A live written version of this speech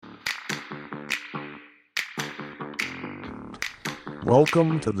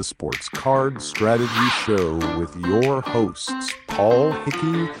Welcome to the Sports Card Strategy Show with your hosts, Paul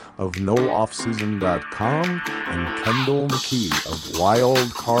Hickey of NoOffSeason.com and Kendall McKee of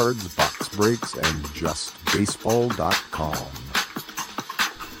Wild Cards, Box Breaks, and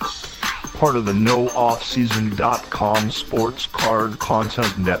JustBaseball.com. Part of the NoOffSeason.com Sports Card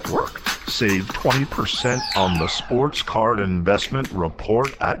Content Network. Save 20% on the Sports Card Investment Report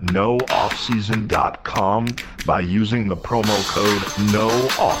at NoOffSeason.com by using the promo code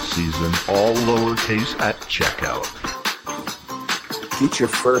NOOFFSEASON, all lowercase, at checkout. Get your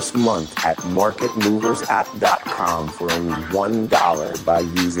first month at MarketMoversApp.com for only $1 by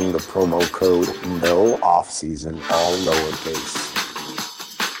using the promo code NOOFFSEASON, all lowercase.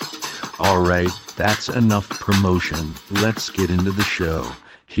 All right, that's enough promotion. Let's get into the show.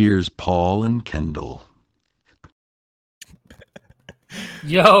 Here's Paul and Kendall.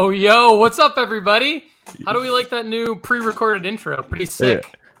 Yo, what's up, everybody? How do we like that new pre-recorded intro? Pretty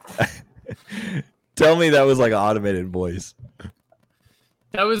sick. Yeah. Tell me that was like an automated voice.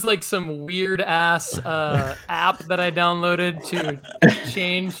 That was like some weird-ass app that I downloaded to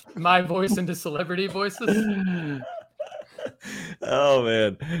change my voice into celebrity voices. Oh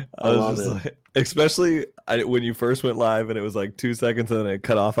man, I was just like, especially when you first went live and it was like 2 seconds and then it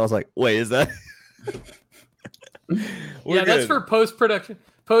cut off. I was like, "Wait, is that?" Yeah, that's for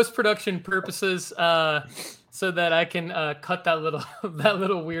post-production purposes, so that I can cut that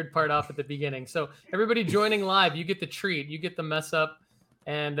little weird part off at the beginning. So everybody joining live, you get the treat, you get the mess up,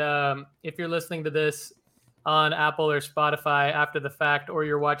 and if you're listening to this on Apple or Spotify after the fact, or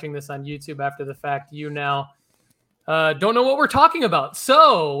you're watching this on YouTube after the fact, you now don't know what we're talking about.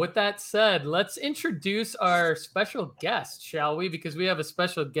 So with that said, let's introduce our special guest, shall we? Because we have a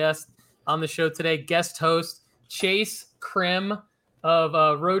special guest on the show today, guest host Chase Krim of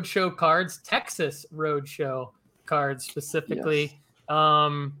Roadshow Cards, Texas Roadshow Cards specifically.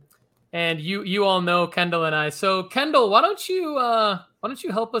 Yes. And you all know Kendall and I. So Kendall, why don't you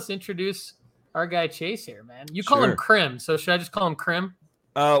help us introduce our guy Chase here, man? You call him Krim, so should I just call him Krim?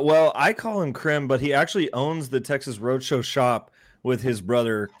 Well, I call him Krim, but he actually owns the Texas Roadshow shop with his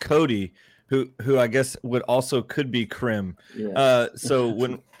brother Cody, who I guess could be Krim. Yeah.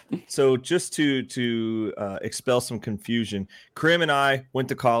 So just to expel some confusion, Krim and I went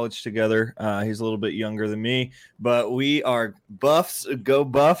to college together. He's a little bit younger than me, but we are Buffs. Go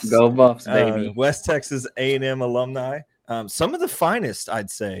Buffs! Go Buffs, baby! West Texas A&M alumni. Some of the finest, I'd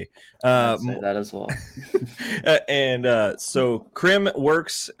say. I'd say that as well. And so Krim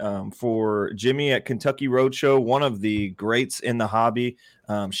works for Jimmy at Kentucky Roadshow, one of the greats in the hobby.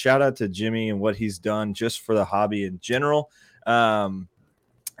 Shout out to Jimmy and what he's done just for the hobby in general.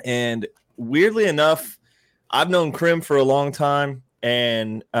 And weirdly enough, I've known Krim for a long time.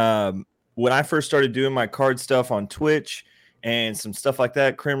 And when I first started doing my card stuff on Twitch and some stuff like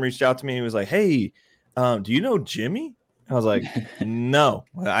that, Krim reached out to me and he was like, "Hey, do you know Jimmy?" I was like, "No,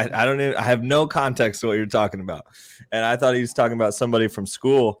 I don't even, I have no context to what you're talking about." And I thought he was talking about somebody from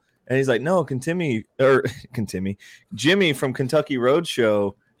school. And he's like, "No, Jimmy from Kentucky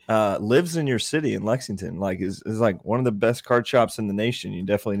Roadshow lives in your city in Lexington. Like is like one of the best card shops in the nation. You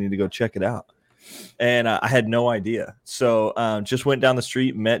definitely need to go check it out." And I had no idea. So just went down the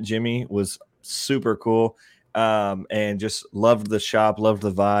street, met Jimmy, was super cool, and just loved the shop, loved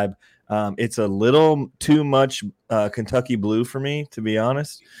the vibe. It's a little too much Kentucky blue for me, to be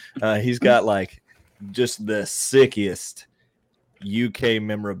honest. He's got like just the sickest UK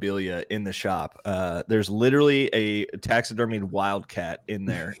memorabilia in the shop. There's literally a taxidermied wildcat in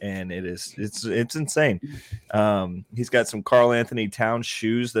there, and it's insane. He's got some Karl Anthony Towns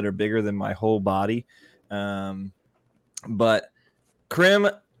shoes that are bigger than my whole body. But Krim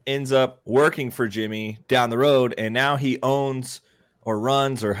ends up working for Jimmy down the road, and now he owns or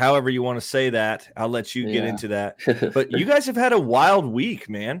runs, or however you want to say that. I'll let you get into that. But you guys have had a wild week,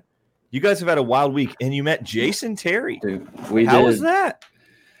 man. You guys have had a wild week, and you met Jason Terry. Dude, How was that?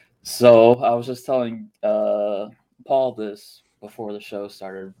 So I was just telling Paul this before the show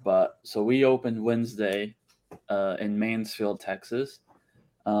started, but so we opened Wednesday in Mansfield, Texas.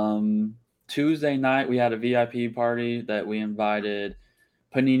 Tuesday night, we had a VIP party that we invited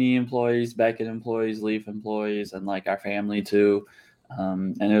Panini employees, Beckett employees, Leaf employees, and like our family too.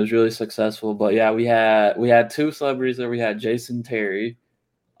 And it was really successful. But yeah, we had two celebrities there. We had Jason Terry,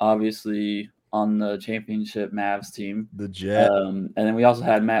 obviously on the championship Mavs team, the Jet. And then we also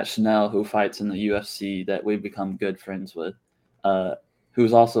had Matt Schnell, who fights in the UFC that we've become good friends with,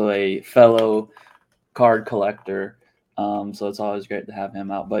 who's also a fellow card collector. So it's always great to have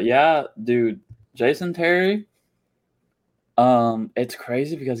him out. But yeah, dude, Jason Terry, it's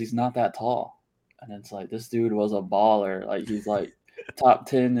crazy because he's not that tall. And it's like, this dude was a baller. Like, he's like top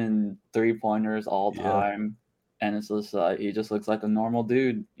 10 in 3-pointers all Yeah. time. And it's just like he just looks like a normal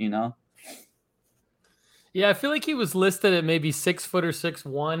dude, you know? Yeah, I feel like he was listed at maybe 6 foot or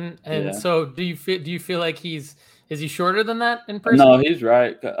 6'1". And Yeah. so do you feel like is he shorter than that in person? No, he's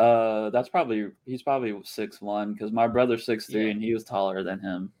right. He's probably 6'1", because my brother's 6'3", Yeah. and he was taller than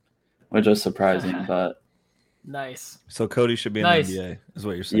him, which is surprising. But Nice. So Cody should be in Nice. the NBA, is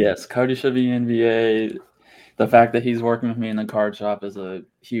what you're saying. yes, Cody should be in NBA. The fact that he's working with me in the card shop is a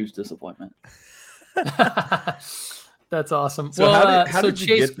huge disappointment. That's awesome. So how so did you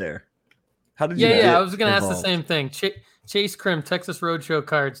Chase, get there? How did you yeah, get I was gonna ask the involved? same thing. Chase Krim, Texas Roadshow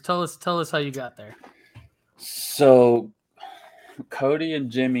Cards. Tell us how you got there. So Cody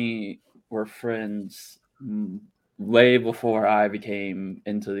and Jimmy were friends way before I became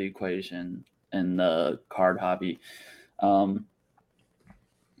into the equation in the card hobby. And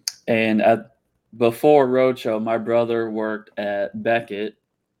before Roadshow, my brother worked at Beckett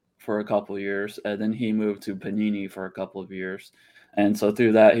for a couple of years, and then he moved to Panini for a couple of years. And so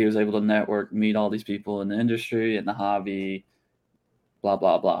through that, he was able to network, meet all these people in the industry, in the hobby, blah,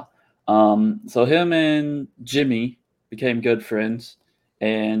 blah, blah. So him and Jimmy became good friends,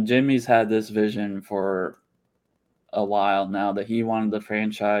 and Jimmy's had this vision for a while now that he wanted to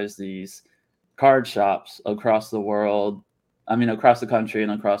franchise these card shops across the world. I mean, across the country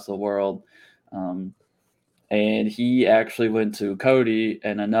and across the world. And he actually went to Cody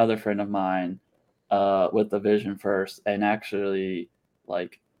and another friend of mine with the vision first, and actually,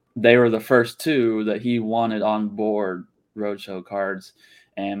 like, they were the first two that he wanted on board Roadshow Cards.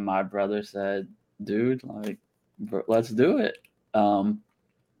 And my brother said, dude, like, let's do it.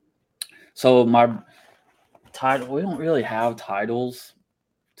 So my title, we don't really have titles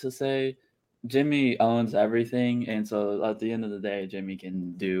to say. Jimmy owns everything, and so at the end of the day, Jimmy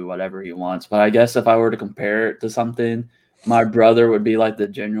can do whatever he wants. But I guess if I were to compare it to something, my brother would be like the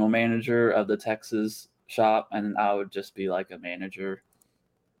general manager of the Texas shop, and I would just be like a manager.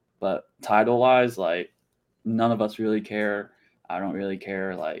 But title-wise, like, none of us really care. I don't really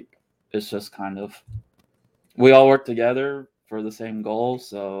care. Like, it's just kind of, we all work together for the same goal,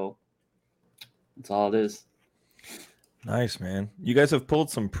 so that's all it is. Nice, man. You guys have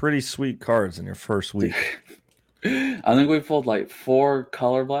pulled some pretty sweet cards in your first week. I think we pulled like 4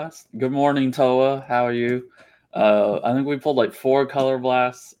 Color Blasts. Good morning, Toa. How are you? I think we pulled like 4 Color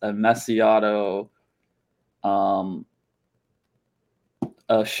Blasts, a Messiato, a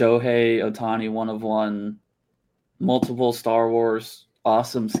Shohei Ohtani 1-of-1, multiple Star Wars,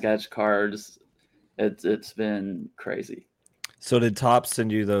 awesome sketch cards. It's been crazy. So did Topps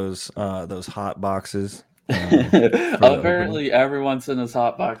send you those hot boxes? Apparently, everyone sent us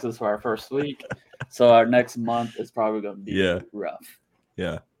hot boxes for our first week, so our next month is probably going to be rough.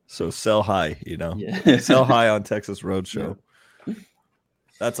 Yeah. So sell high, you know. Yeah. Sell high on Texas Roadshow. Yeah.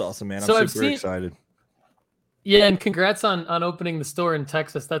 That's awesome, man. I'm super excited. Yeah, and congrats on opening the store in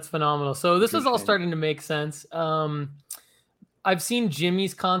Texas. That's phenomenal. So this is all starting to make sense. I've seen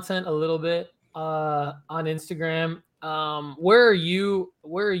Jimmy's content a little bit on Instagram. Where are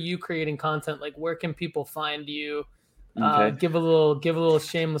you creating content? Like, where can people find you? Okay. Give a little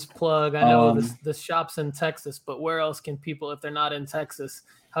shameless plug. I know this shop's in Texas, but where else can people, if they're not in Texas,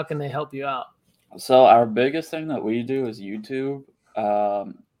 how can they help you out? So our biggest thing that we do is YouTube.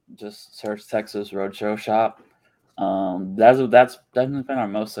 Just search Texas Roadshow Shop. That's definitely been our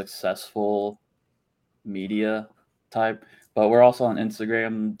most successful media type. But we're also on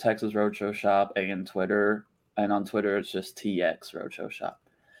Instagram, Texas Roadshow Shop, and Twitter. And on Twitter, it's just TX Roadshow Shop.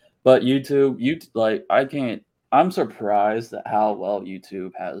 But YouTube, I'm surprised at how well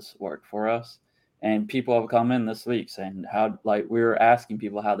YouTube has worked for us. And people have come in this week saying we were asking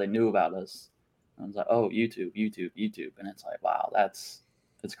people how they knew about us. And I was like, oh, YouTube. And it's like, wow, it's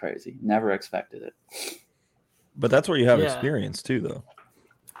crazy. Never expected it. But that's where you have experience too, though.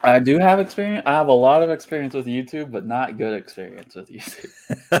 I do have experience. I have a lot of experience with YouTube, but not good experience with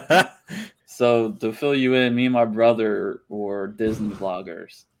YouTube. So to fill you in, me and my brother were Disney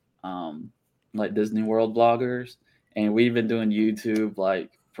vloggers, like Disney World vloggers, and we've been doing YouTube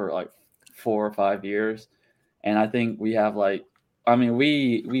for 4 or 5 years. And I think we have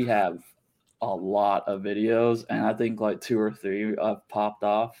we have a lot of videos, and I think 2 or 3 have popped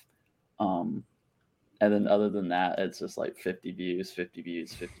off. And then other than that, it's just 50 views.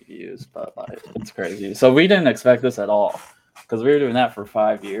 But it's crazy. So we didn't expect this at all, because we were doing that for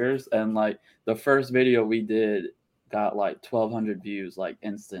 5 years. And the first video we did got 1,200 views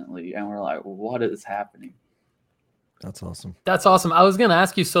instantly. And we're like, what is happening? That's awesome. That's awesome. I was going to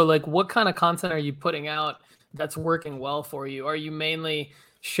ask you, so what kind of content are you putting out that's working well for you? Are you mainly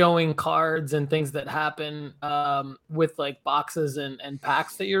showing cards and things that happen with like boxes and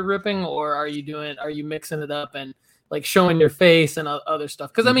packs that you're ripping, or are you mixing it up and like showing your face and other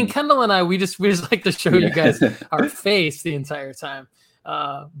stuff? Because I mean, Kendall and I, we just like to show you guys our face the entire time.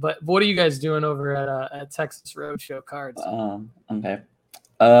 But what are you guys doing over at Texas Roadshow Cards? Okay.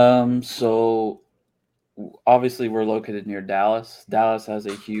 So obviously we're located near Dallas. Dallas has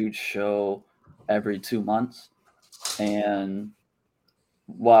a huge show every 2 months, and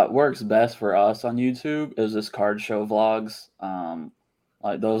what works best for us on YouTube is this card show vlogs.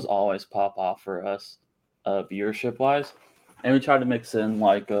 Like those always pop off for us, viewership wise. And we try to mix in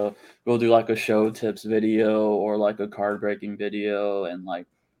like we'll do like a show tips video or like a card breaking video, and like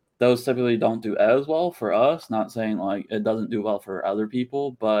those typically don't do as well for us. Not saying like it doesn't do well for other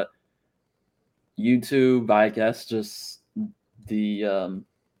people, but YouTube, I guess, just the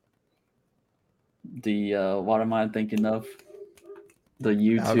what am I thinking of? The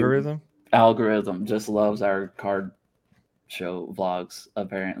YouTube algorithm just loves our card show vlogs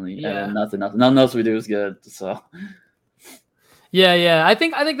apparently, and nothing else we do is good. So yeah, I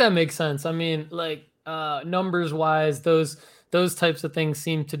think that makes sense. I mean, like numbers wise, those types of things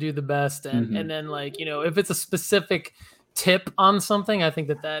seem to do the best, and then like, you know, if it's a specific tip on something, I think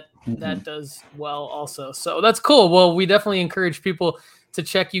that does well also. So that's cool. Well, we definitely encourage people to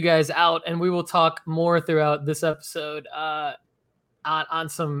check you guys out, and we will talk more throughout this episode on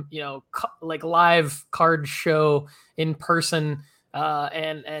some, you know, like live card show in person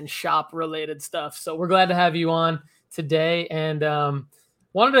and shop related stuff. So we're glad to have you on today, and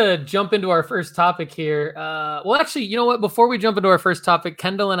wanted to jump into our first topic here. Well, actually, you know what? Before we jump into our first topic,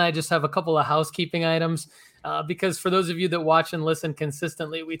 Kendall and I just have a couple of housekeeping items. Because for those of you that watch and listen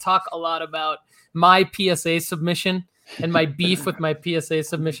consistently, we talk a lot about my PSA submission and my beef with my PSA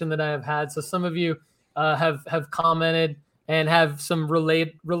submission that I have had. So some of you have commented and have some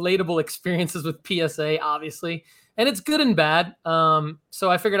relatable experiences with PSA, obviously. And it's good and bad.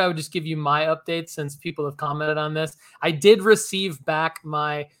 So I figured I would just give you my updates since people have commented on this. I did receive back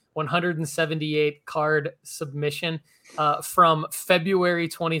my 178 card submission from February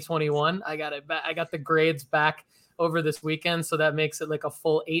 2021. I got it back. I got the grades back over this weekend, so that makes it like a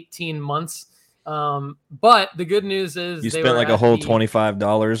full 18 months. But the good news is you spent like a whole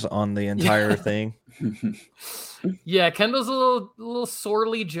 $25 on the entire thing. Yeah, Kendall's a little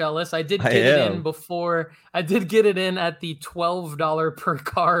sorely jealous. I did get it in before. I did get it in at the $12 per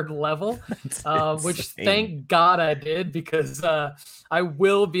card level, which thank God I did, because I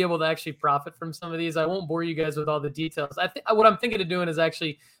will be able to actually profit from some of these. I won't bore you guys with all the details. I think what I'm thinking of doing is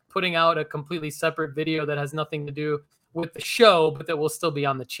actually putting out a completely separate video that has nothing to do with the show, but that will still be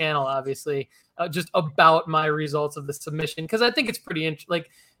on the channel, obviously, just about my results of the submission, because I think it's pretty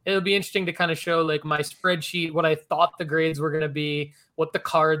it'll be interesting to kind of show like my spreadsheet, what I thought the grades were going to be, what the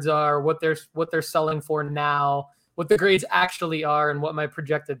cards are, what they're selling for now, what the grades actually are, and what my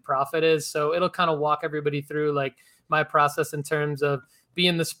projected profit is. So it'll kind of walk everybody through like my process in terms of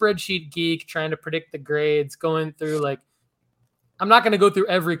being the spreadsheet geek, trying to predict the grades, going through like, I'm not going to go through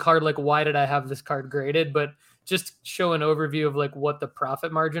every card, like why did I have this card graded, but just show an overview of like what the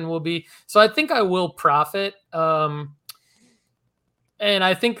profit margin will be. So I think I will profit. And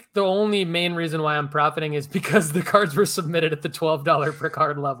I think the only main reason why I'm profiting is because the cards were submitted at the $12 per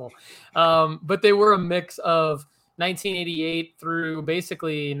card level. But they were a mix of 1988 through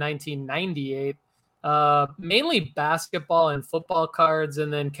basically 1998, mainly basketball and football cards,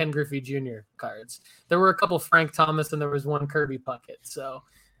 and then Ken Griffey Jr. cards. There were a couple Frank Thomas, and there was one Kirby Puckett. So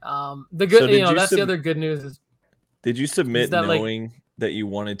the good, that's the other good news is. Did you submit knowing that you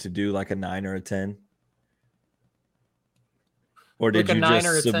wanted to do like a 9 or a 10? Or did you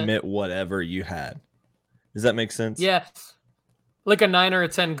just submit whatever you had? Does that make sense? Yeah. Like a 9 or a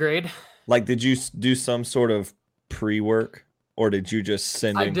 10 grade. Like, did you do some sort of pre-work, or did you just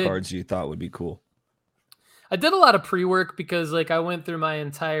send in cards you thought would be cool? I did a lot of pre-work because like I went through my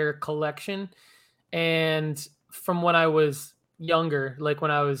entire collection, and from when I was younger, like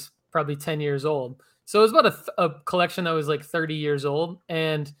when I was probably 10 years old. So it was about a collection that was like 30 years old,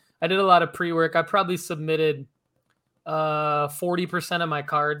 and I did a lot of pre-work. I probably submitted 40% of my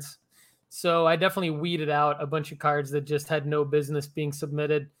cards. So I definitely weeded out a bunch of cards that just had no business being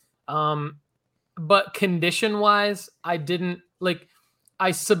submitted. But condition wise, I didn't like,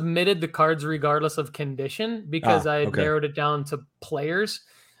 I submitted the cards regardless of condition because I narrowed it down to players.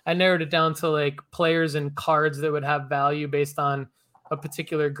 I narrowed it down to like players and cards that would have value based on a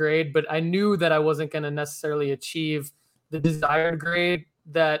particular grade, but I knew that I wasn't going to necessarily achieve the desired grade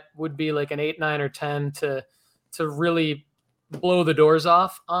that would be like an 8, 9, or 10 to really blow the doors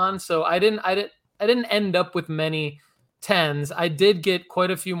off on. So I didn't end up with many 10s. I did get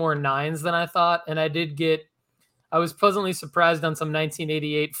quite a few more 9s than I thought, and I was pleasantly surprised on some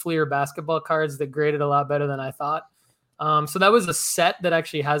 1988 Fleer basketball cards that graded a lot better than I thought. So that was a set that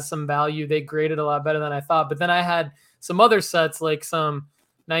actually has some value. They graded a lot better than I thought. But then I had some other sets like some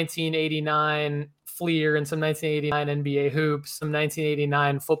 1989 Fleer and some 1989 NBA hoops, some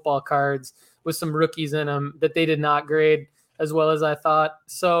 1989 football cards with some rookies in them that they did not grade as well as I thought.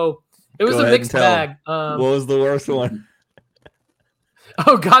 So it was a mixed bag. What was the worst one?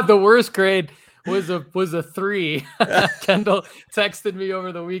 Oh God, the worst grade was a 3. Kendall texted me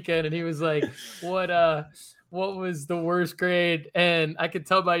over the weekend and he was like, what was the worst grade? And I could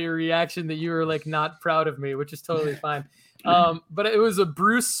tell by your reaction that you were like not proud of me, which is totally fine. But it was a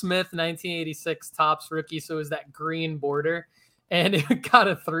Bruce Smith 1986 Topps rookie. So it was that green border and it got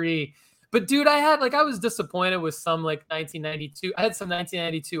a 3. But dude, I was disappointed with some like 1992. I had some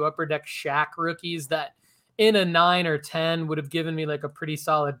 1992 Upper Deck Shaq rookies that in a 9 or 10 would have given me like a pretty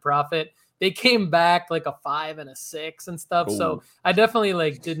solid profit. They came back like a 5 and a 6 and stuff. Ooh. So I definitely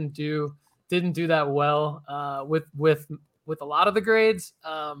like didn't do that well with a lot of the grades.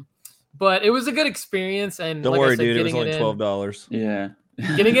 But it was a good experience. And don't worry, dude, it was only $12. Yeah.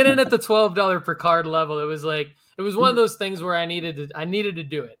 Getting it in at the $12 per card level, it was one of those things where I needed to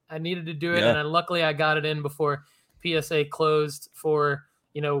do it. Yeah. And luckily I got it in before PSA closed for,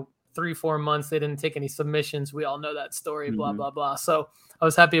 3-4 months. They didn't take any submissions. We all know that story, blah, blah, blah. So I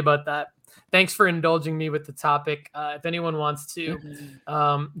was happy about that. Thanks for indulging me with the topic. If anyone wants to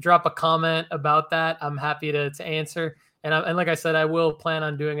drop a comment about that, I'm happy to answer. And like I said, I will plan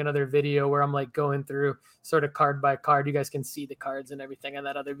on doing another video where I'm like going through sort of card by card. You guys can see the cards and everything in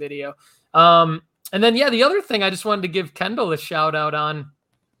that other video. And then, the other thing I just wanted to give Kendall a shout out on,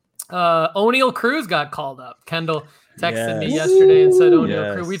 O'Neal Cruz got called up. Kendall texted me yesterday and said,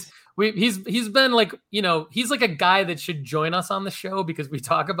 O'Neal Cruz, he's been like, he's like a guy that should join us on the show because we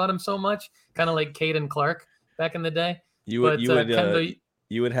talk about him so much, kind of like Caden Clark back in the day. You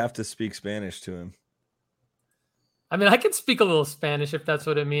would have to speak Spanish to him. I mean, I could speak a little Spanish if that's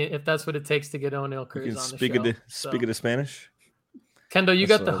what it means. If that's what it takes to get O'Neal Cruz on the show. Speak of Spanish. Kendall, you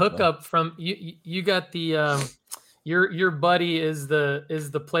got the hookup from you got the your buddy is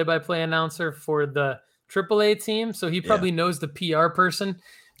the play-by-play announcer for the AAA team, so he probably knows the PR person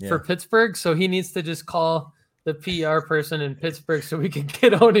for Pittsburgh. So he needs to just call the PR person in Pittsburgh so we can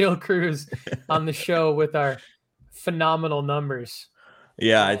get O'Neal Cruz on the show with our phenomenal numbers.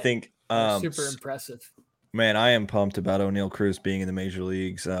 Yeah, I think super impressive. Man, I am pumped about O'Neal Cruz being in the major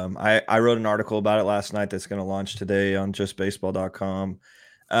leagues. I wrote an article about it last night that's going to launch today on justbaseball.com.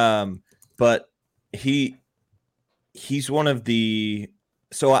 But he's one of the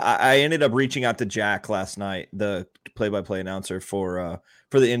 – so I ended up reaching out to Jack last night, the play-by-play announcer for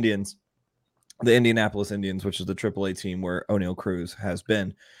the Indians, the Indianapolis Indians, which is the AAA team where O'Neal Cruz has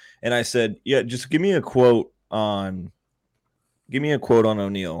been. And I said, just give me a quote on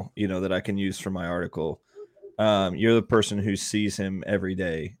O'Neal, that I can use for my article. You're the person who sees him every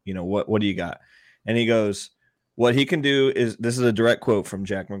day. What do you got? And he goes, what he can do is, this is a direct quote from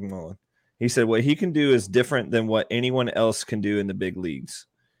Jack McMullen. He said, what he can do is different than what anyone else can do in the big leagues.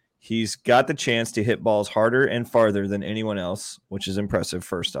 He's got the chance to hit balls harder and farther than anyone else, which is impressive.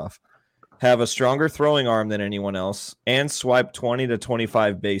 First off, have a stronger throwing arm than anyone else and swipe 20 to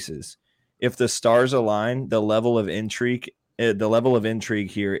 25 bases. If the stars align, the level of intrigue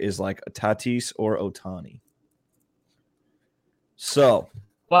here is like a Tatis or Ohtani. So,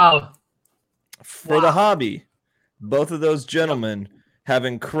 wow. For the hobby, both of those gentlemen have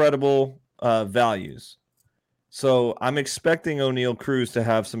incredible values. So I'm expecting O'Neal Cruz to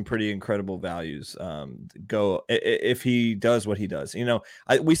have some pretty incredible values. Go if he does what he does.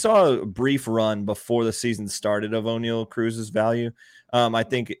 We saw a brief run before the season started of O'Neal Cruz's value. I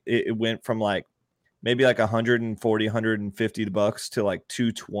think it went from maybe like 140, 150 bucks to like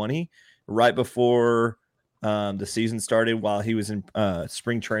 220 right before the season started, while he was in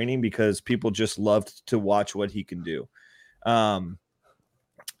spring training, because people just loved to watch what he can do.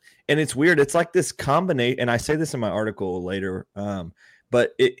 And it's weird. It's like this combination, and I say this in my article later,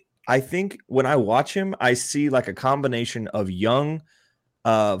 but I think when I watch him, I see like a combination of young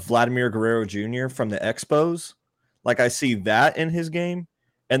Vladimir Guerrero Jr. from the Expos. Like I see that in his game.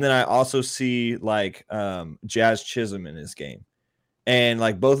 And then I also see like Jazz Chisholm in his game. And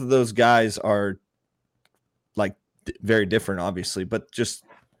like both of those guys are like very different, obviously, but just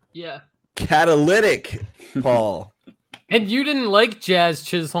catalytic, Paul. And you didn't like Jazz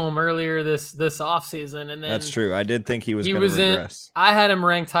Chisholm earlier this offseason, and then that's true. I did think he was going to regress. I had him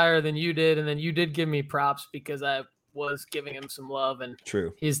ranked higher than you did, and then you did give me props because I was giving him some love, and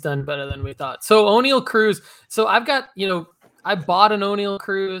True. he's done better than we thought. So O'Neal Cruz. So I've got, I bought an O'Neal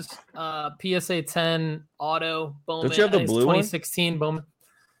Cruz PSA 10 auto Bowman. Don't you have the blue one? 2016 Bowman.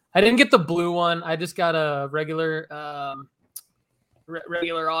 I didn't get the blue one. I just got a regular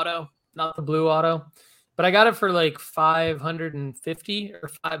regular auto, not the blue auto. But I got it for like 550 or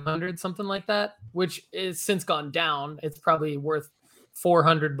 500, something like that, which is since gone down. It's probably worth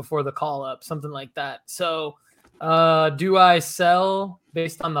 400 before the call up, something like that. So do I sell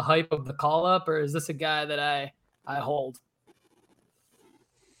based on the hype of the call up, or is this a guy that I hold?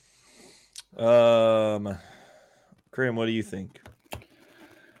 Kareem, what do you think?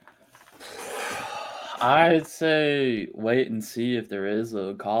 I'd say wait and see if there is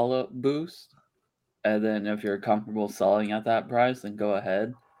a call up boost. And then if you're comfortable selling at that price, then go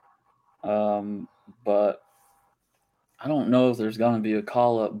ahead. But I don't know if there's going to be a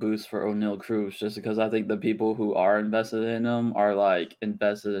call-up boost for O'Neal Cruz, just because I think the people who are invested in him are like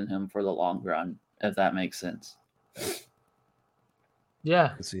invested in him for the long run, if that makes sense. Yeah.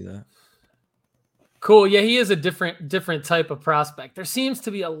 I can see that. Cool. Yeah, he is a different type of prospect. There seems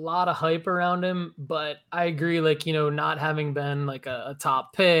to be a lot of hype around him, but I agree, like, not having been like a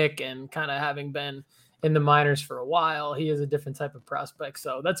top pick and kind of having been in the minors for a while, he is a different type of prospect.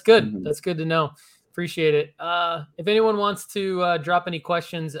 So that's good. Mm-hmm. That's good to know. Appreciate it. If anyone wants to drop any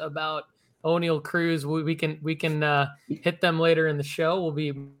questions about O'Neal Cruz, we can hit them later in the show. We'll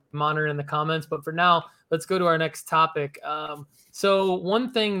be monitoring the comments, but for now, let's go to our next topic. So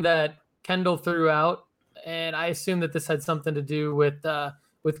one thing that Kendall threw out, and I assume that this had something to do with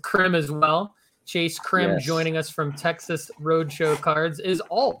Krim as well. Chase Krim, Yes. joining us from Texas Roadshow Cards, is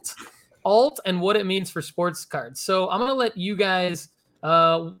alt and what it means for sports cards. So I'm going to let you guys,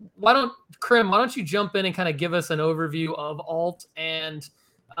 why don't you jump in and kind of give us an overview of alt, and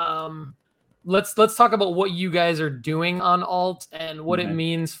let's talk about what you guys are doing on alt and what it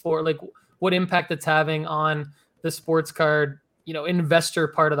means for, like, what impact it's having on the sports card investor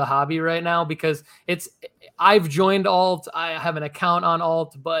part of the hobby right now, because I've joined alt. I have an account on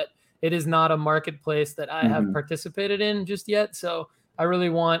alt, but it is not a marketplace that I have participated in just yet. So I really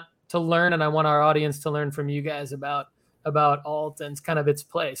want to learn, and I want our audience to learn from you guys about alt and kind of its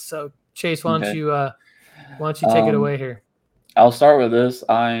place. So Chase, why don't you take it away here? I'll start with this.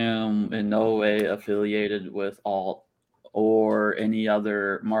 I am in no way affiliated with alt or any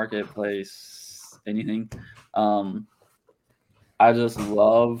other marketplace, anything. I just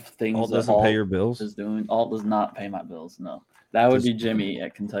love things Alt that doesn't pay your bills? is doing. Alt does not pay my bills. No, that would be Jimmy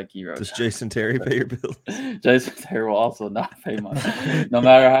at Kentucky Road. Does Jason Terry pay your bills? Jason Terry will also not pay my. No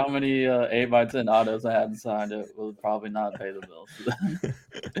matter how many 8x10 autos I had signed, it will probably not pay the bills.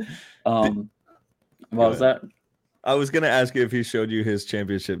 What was that? I was gonna ask you if he showed you his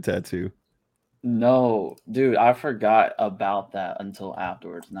championship tattoo. No, dude, I forgot about that until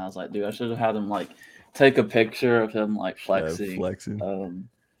afterwards, and I was like, dude, I should have had him like take a picture of him like flexing.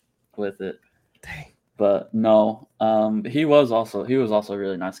 With it. Dang. But no, he was also a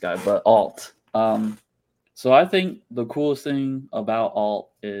really nice guy. But alt, so I think the coolest thing about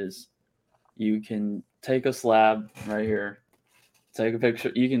alt is you can take a slab right here, take a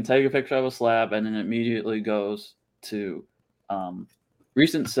picture. You can take a picture of a slab, and then it immediately goes to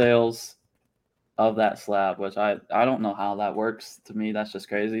recent sales of that slab, which I don't know how that works. To me, that's just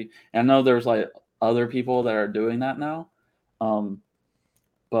crazy. And I know there's like other people that are doing that now.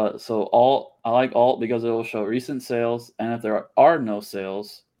 But so alt, I like alt because it will show recent sales, and if there are no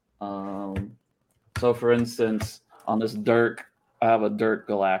sales, so for instance, on this Dirk, I have a Dirk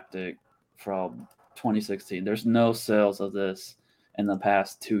Galactic from 2016. There's no sales of this in the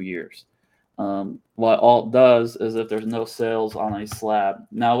past 2 years. What alt does is if there's no sales on a slab,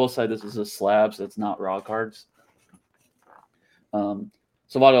 now I will say this is a slab, so it's not raw cards.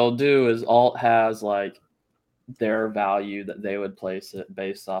 So what it'll do is alt has like their value that they would place it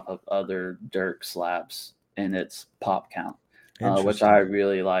based off of other Dirk slabs in its pop count, which I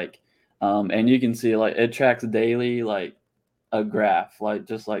really like. And you can see like it tracks daily, like a graph, like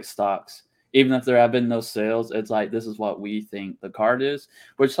just like stocks. Even if there have been no sales, it's like this is what we think the card is,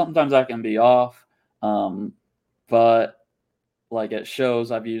 which sometimes I can be off. But like it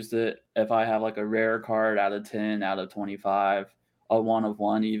shows I've used it. If I have like a rare card out of 10, out of 25, a 1 of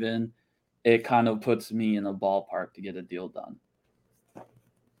 1 even, it kind of puts me in the ballpark to get a deal done.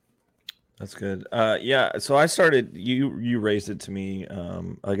 That's good. Yeah. So I started, you raised it to me,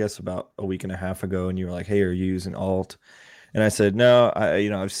 I guess about a week and a half ago, and you were like, hey, are you using alt? And I said, no,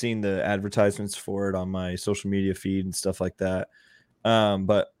 I've seen the advertisements for it on my social media feed and stuff like that.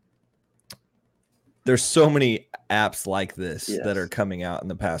 But there's so many apps like this that are Yes. coming out in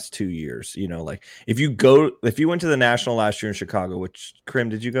the past 2 years. You know, like if you went to the National last year in Chicago, which Krim,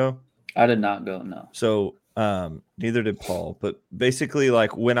 did you go? I did not go. No. So neither did Paul. But basically,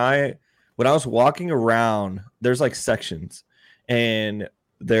 like when I was walking around, there's like sections, and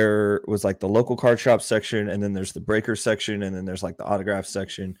there was like the local card shop section, and then there's the breaker section, and then there's like the autograph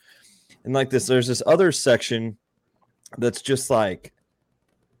section, and like there's this other section that's just like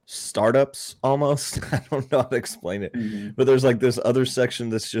startups almost. I don't know how to explain it, Mhm. but there's like this other section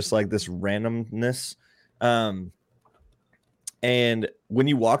that's just like this randomness. And when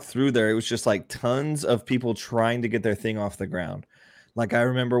you walk through there, it was just like tons of people trying to get their thing off the ground. Like I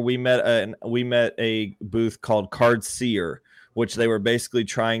remember we met a booth called Card Seer, which they were basically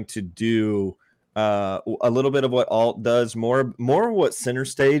trying to do a little bit of what Alt does, more what Center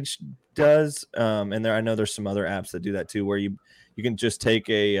Stage does. And I know there's some other apps that do that too, where you can just take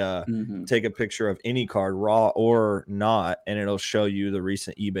a picture of any card, raw or not, and it'll show you the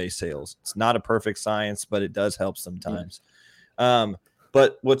recent eBay sales. It's not a perfect science, but it does help sometimes.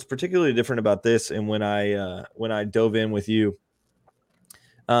 But what's particularly different about this, and when I dove in with you,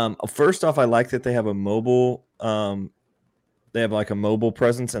 first off, I like that they have a mobile, they have like a mobile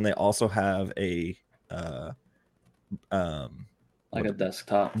presence, and they also have a Like a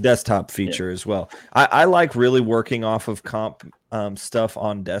desktop feature as well. I like really working off of comp stuff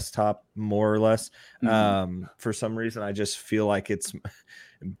on desktop more or less. For some reason, I just feel like it's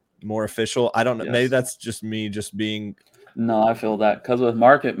more official. I don't know. Yes. Maybe that's just me just being. No, I feel that because with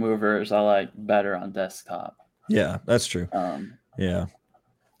market movers, I like better on desktop. Yeah, that's true. Yeah,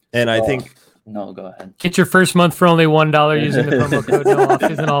 and so, I think. No, go ahead. Get your first month for only $1 using the promo code no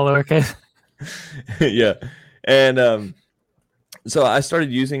offseason, all lowercase. Yeah, and so I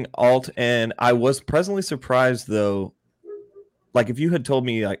started using Alt, and I was pleasantly surprised though. Like if you had told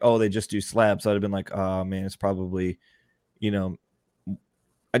me like, oh, they just do slabs, I'd have been like, oh man, it's probably, you know,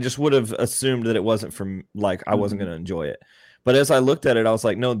 I just would have assumed that it wasn't from like I wasn't going to enjoy it. But as I looked at it, I was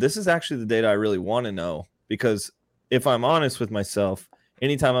like, no, this is actually the data I really want to know, because if I'm honest with myself,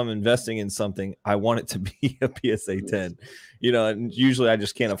 anytime I'm investing in something, I want it to be a PSA 10, you know, and usually I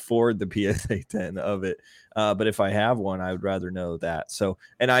just can't afford the PSA 10 of it. But if I have one, I would rather know that. So,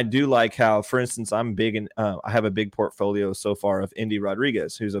 and I do like how, for instance, I'm big in, I have a big portfolio so far of Indy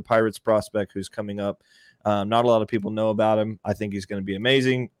Rodriguez, who's a Pirates prospect who's coming up. Not a lot of people know about him. I think he's going to be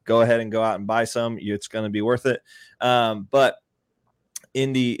amazing. Go ahead and go out and buy some. It's going to be worth it. But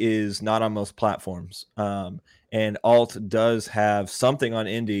Indy is not on most platforms. And Alt does have something on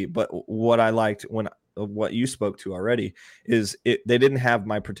Indy. But what I liked what you spoke to already is they didn't have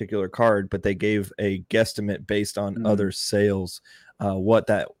my particular card, but they gave a guesstimate based on other sales, what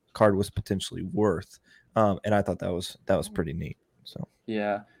that card was potentially worth. And I thought that was pretty neat. So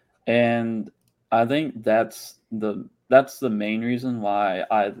yeah, and I think that's the main reason why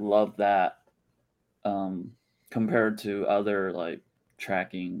I love that compared to other like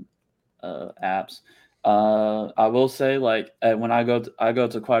tracking apps. I will say like when I go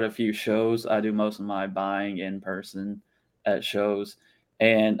to quite a few shows, I do most of my buying in person at shows,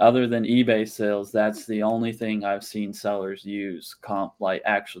 and other than eBay sales, that's the only thing I've seen sellers use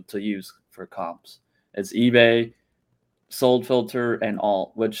to use for comps. It's eBay, Sold Filter, and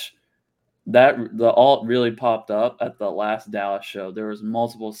Alt, which the Alt really popped up at the last Dallas show. There was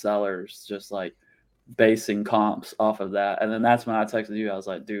multiple sellers just like basing comps off of that. And then that's when I texted you. I was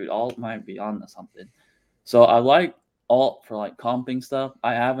like, dude, Alt might be on to something. So I like Alt for like comping stuff.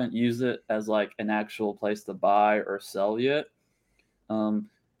 I haven't used it as like an actual place to buy or sell yet. And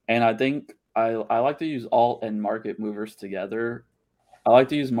I think I like to use Alt and market movers together. I like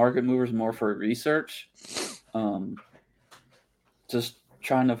to use market movers more for research. Just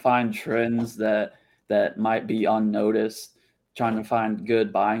trying to find trends that might be unnoticed, trying to find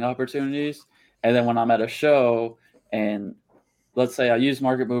good buying opportunities. And then when I'm at a show and let's say I use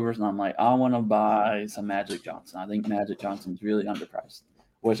market movers and I'm like, I want to buy some Magic Johnson. I think Magic Johnson's really underpriced,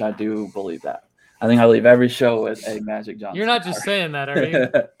 which I do believe that. I think I leave every show with a Magic Johnson. You're not just saying that, are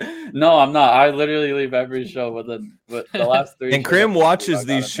you? No, I'm not. I literally leave every show with the last three. And Krim watches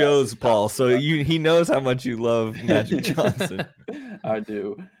these shows, Paul, so he knows how much you love Magic Johnson. I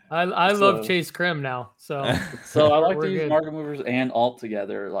do. I love Chase Krim now. So I like to use market movers and Alt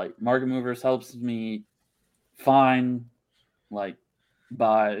together. Like market movers helps me find like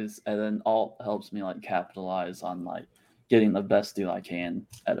buys, and then Alt helps me like capitalize on like getting the best deal I can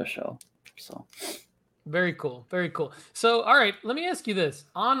at a show. So very cool. Very cool. So, all right, let me ask you this.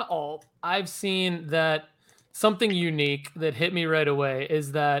 On Alt, I've seen that something unique that hit me right away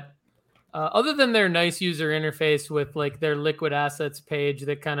is that other than their nice user interface with like their liquid assets page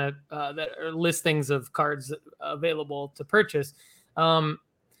that kind of that are listings of cards available to purchase.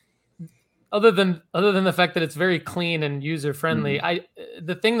 Other than the fact that it's very clean and user friendly,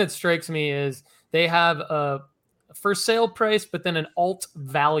 the thing that strikes me is they have a for sale price, but then an alt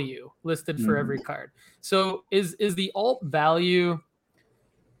value listed for every card. So is the alt value?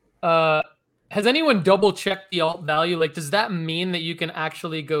 Has anyone double checked the alt value? Like, does that mean that you can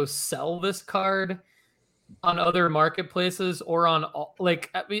actually go sell this card on other marketplaces or on like?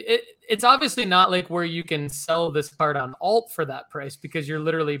 I mean, it's obviously not like where you can sell this card on alt for that price because you're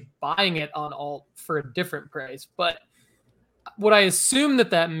literally buying it on alt for a different price. But what I assume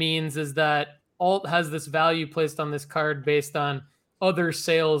that means is that alt has this value placed on this card based on other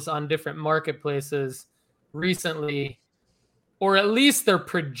sales on different marketplaces recently, or at least they're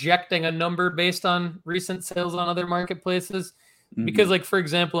projecting a number based on recent sales on other marketplaces. Because like, for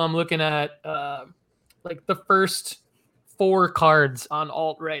example, I'm looking at like the first 4 cards on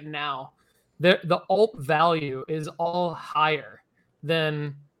alt right now. The alt value is all higher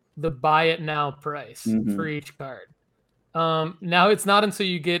than the buy it now price for each card. Now it's not until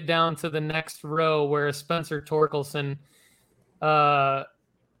you get down to the next row where a Spencer Torkelson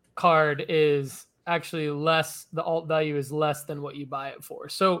card is actually less, the alt value is less than what you buy it for.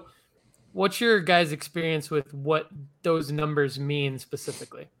 So what's your guys' experience with what those numbers mean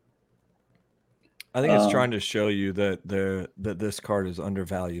specifically? I think it's trying to show you that that this card is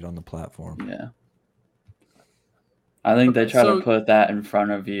undervalued on the platform. Yeah. I think they try to put that in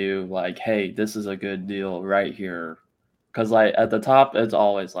front of you like, hey, this is a good deal right here. Because like at the top, it's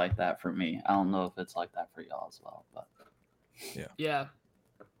always like that for me. I don't know if it's like that for y'all as well, but yeah.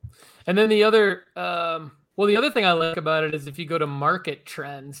 And then the other, the other thing I like about it is if you go to market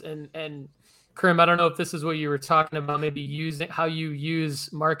trends and Karim, I don't know if this is what you were talking about, maybe using how you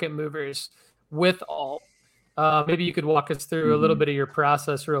use market movers with alt. Maybe you could walk us through a little bit of your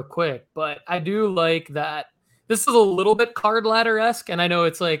process real quick. But I do like that this is a little bit card ladder-esque, and I know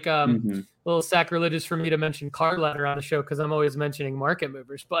it's like a little sacrilegious for me to mention card ladder on the show because I'm always mentioning market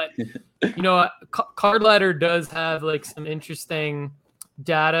movers. But you know, card ladder does have like some interesting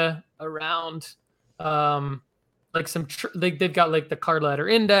data around like some they've got like the card ladder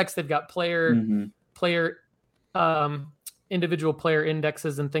index, they've got individual player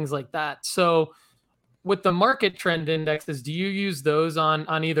indexes and things like that. So with the market trend indexes, do you use those on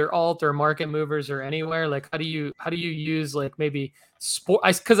either alt or market movers or anywhere? Like how do you use like maybe sport?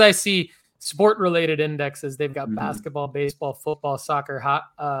 Because I see sport related indexes. They've got basketball, baseball, football, soccer,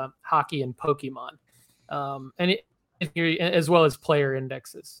 hockey, and Pokemon, as well as player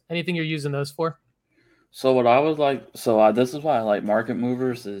indexes. Anything you're using those for? So what I was like, this is why I like market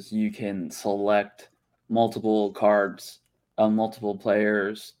movers is you can select multiple cards on multiple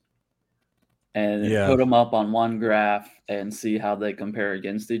players and put them up on one graph and see how they compare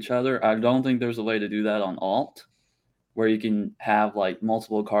against each other. I don't think there's a way to do that on alt where you can have like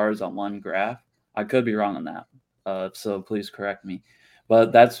multiple cards on one graph. I could be wrong on that. So please correct me.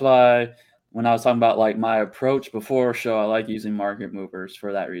 But that's why when I was talking about like my approach before show, I like using market movers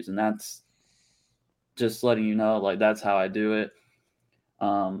for that reason. That's just letting you know, like that's how I do it.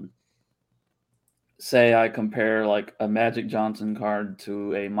 Say I compare like a Magic Johnson card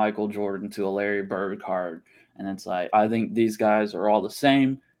to a Michael Jordan to a Larry Bird card, and it's like I think these guys are all the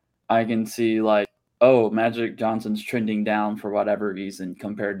same. I can see like, oh, Magic Johnson's trending down for whatever reason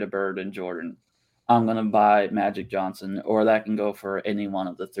compared to Bird and Jordan. I'm gonna buy Magic Johnson, or that can go for any one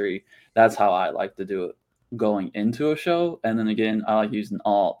of the three. That's how I like to do it going into a show, and then again, I like using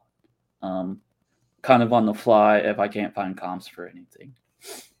alt, kind of on the fly if I can't find comps for anything.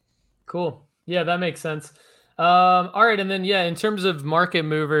 Cool. Yeah, that makes sense. All right. And then, in terms of market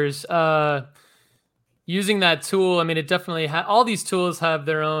movers, using that tool, I mean, it definitely all these tools have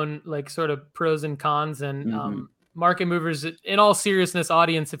their own like sort of pros and cons, and market movers, in all seriousness,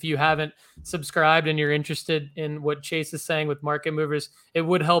 audience, if you haven't subscribed and you're interested in what Chase is saying with market movers, it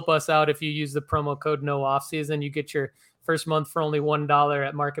would help us out if you use the promo code NOOFFSEASON. You get your first month for only $1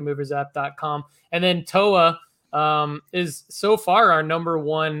 at marketmoversapp.com. And then Toa is so far our number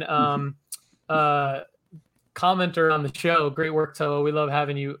one commenter on the show. Great work, Toa. We love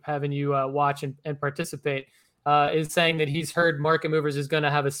having you watch and participate. Is saying that he's heard Market Movers is going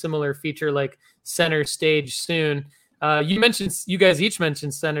to have a similar feature like Center Stage soon. You guys each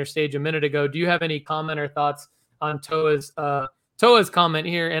mentioned Center Stage a minute ago. Do you have any comment or thoughts on Toa's comment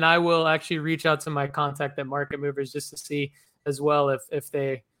here? And I will actually reach out to my contact at Market Movers just to see as well if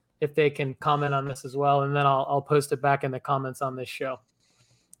they can comment on this as well, and then I'll post it back in the comments on this show.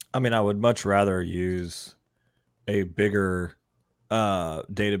 I mean, I would much rather use a bigger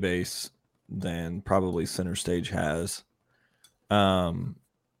database than probably Center Stage has. Center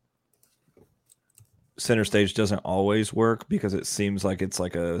Stage doesn't always work because it seems like it's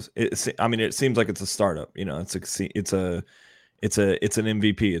like it seems like it's a startup. You know, it's an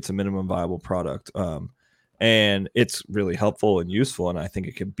MVP. It's a minimum viable product. And it's really helpful and useful, and I think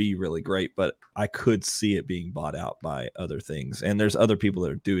it could be really great, but I could see it being bought out by other things. And there's other people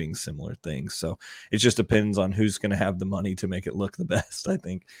that are doing similar things. So it just depends on who's going to have the money to make it look the best, I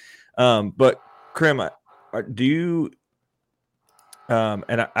think. But Krim, do you,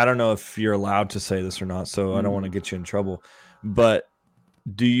 and I don't know if you're allowed to say this or not, so I don't want to get you in trouble, but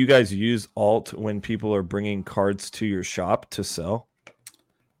do you guys use alt when people are bringing cards to your shop to sell?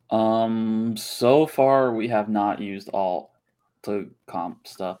 So far we have not used alt to comp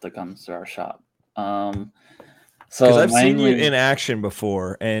stuff that comes to our shop. So because I've seen you in action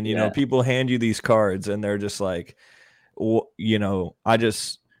before, and you Yeah. know, people hand you these cards and they're just like, you know,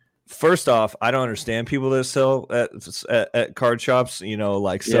 first off, I don't understand people that sell at card shops, you know,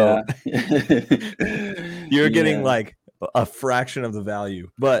 like, so you're getting like a fraction of the value,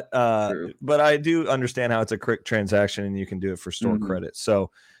 but True. but I do understand how it's a quick transaction and you can do it for store credit.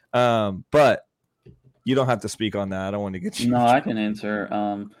 So but you don't have to speak on that. I don't want to get you. No, I can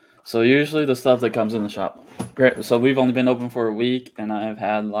answer. So usually the stuff that comes in the shop. Great. So we've only been open for a week, and I have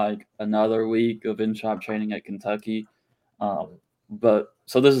had like another week of in-shop training at Kentucky. But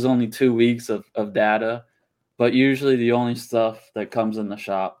so this is only 2 weeks of data. But usually the only stuff that comes in the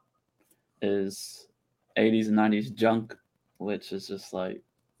shop is 80s and 90s junk, which is just like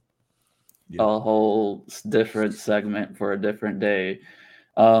a whole different segment for a different day.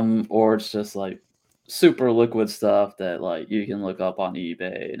 Or it's just like super liquid stuff that like you can look up on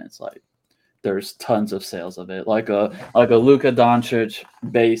eBay, and it's like there's tons of sales of it, like a Luka Doncic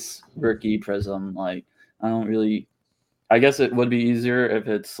base rookie prism. Like I guess it would be easier if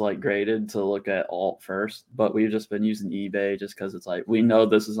it's like graded to look at alt first, but we've just been using eBay just because it's like we know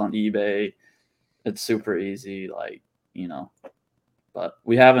this is on eBay. It's super easy, like, you know, but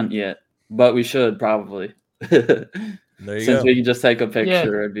we haven't yet, but we should probably. There you Since go. we can just take a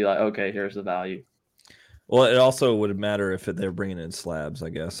picture and be like, okay, here's the value. Well, it also would matter if they're bringing in slabs, I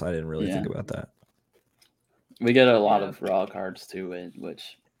guess. I didn't really think about that. We get a lot of raw cards too,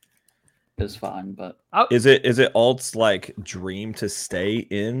 which is fine. But is it alt's like dream to stay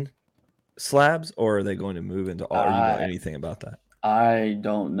in slabs, or are they going to move into alt? Do you know anything about that? I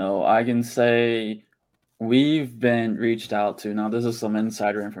don't know. I can say we've been reached out to. Now, this is some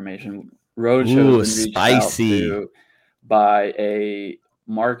insider information. Roadshow has been reached out to by a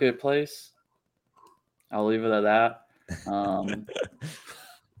marketplace. I'll leave it at that.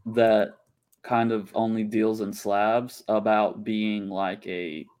 That kind of only deals in slabs, about being like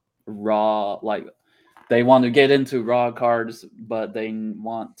a raw, like they want to get into raw cards, but they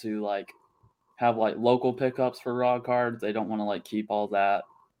want to like have like local pickups for raw cards. They don't want to like keep all that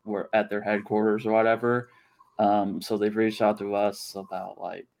at their headquarters or whatever. So they've reached out to us about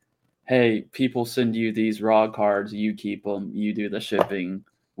like, hey, people send you these raw cards, you keep them, you do the shipping,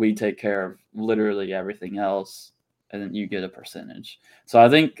 we take care of literally everything else, and then you get a percentage. So I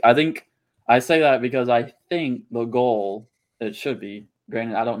think I say that because I think the goal, it should be,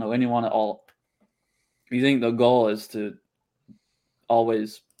 granted, I don't know anyone at all. You think the goal is to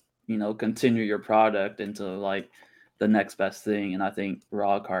always, you know, continue your product into like the next best thing, and I think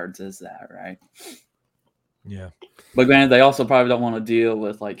raw cards is that, right? Yeah. But granted, they also probably don't want to deal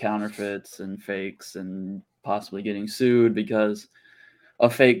with like counterfeits and fakes and possibly getting sued because a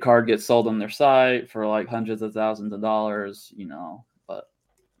fake card gets sold on their site for like hundreds of thousands of dollars, you know. But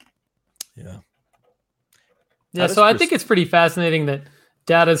yeah, so I think it's pretty fascinating that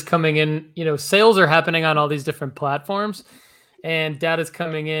data's coming in. You know, sales are happening on all these different platforms, and data's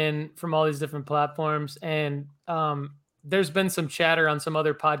coming in from all these different platforms. And there's been some chatter on some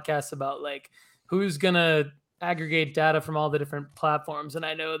other podcasts about like who's gonna aggregate data from all the different platforms. And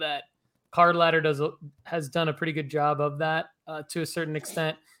I know that Card Ladder has done a pretty good job of that to a certain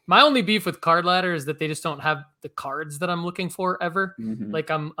extent. My only beef with Card Ladder is that they just don't have the cards that I'm looking for ever. Mm-hmm. Like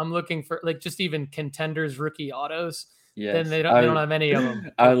I'm looking for like just even Contenders rookie autos. Yes. Then they don't have any of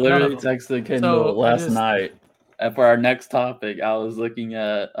them. I literally texted Kendall last night. For our next topic, I was looking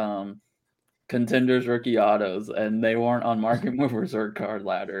at Contenders rookie autos, and they weren't on Market Movers or Card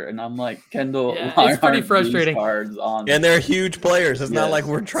Ladder. And I'm like, Kendall, it's pretty frustrating. Cards on, and they're huge players. It's not like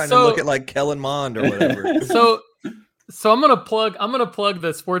we're trying to look at like Kellen Mond or whatever. So I'm gonna plug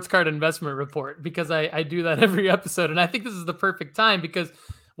the Sports Card Investment Report, because I do that every episode, and I think this is the perfect time, because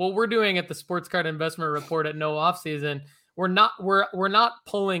what we're doing at the Sports Card Investment Report at No Offseason, we're not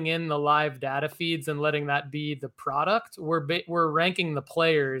pulling in the live data feeds and letting that be the product. We're ranking the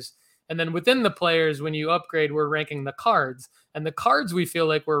players And then within the players, when you upgrade, we're ranking the cards. And the cards we feel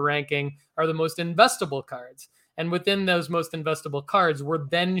like we're ranking are the most investable cards. And within those most investable cards, we're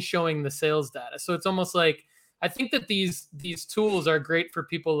then showing the sales data. So it's almost like, I think that these tools are great for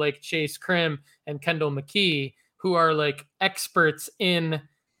people like Chase Krim and Kendall McKee, who are like experts in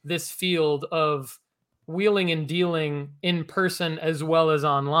this field of wheeling and dealing in person as well as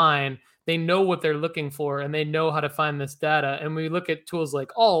online. They know what they're looking for and they know how to find this data. And we look at tools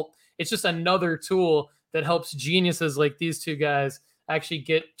like Alt, it's just another tool that helps geniuses like these two guys actually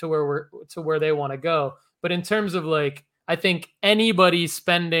get to where they want to go. But in terms of like, I think anybody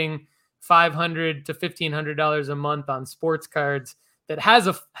spending $500 to $1,500 a month on sports cards that has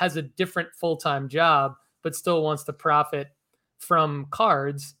a different full-time job but still wants to profit from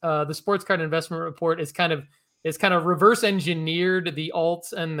cards, the Sports Card Investment Report is kind of reverse engineered the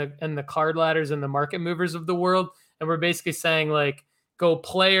alts and the card ladders and the market movers of the world, and we're basically saying like go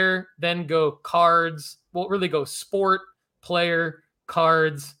player, then go cards. Well, really go sport, player,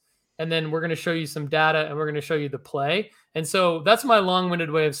 cards, and then we're going to show you some data and we're going to show you the play. And so that's my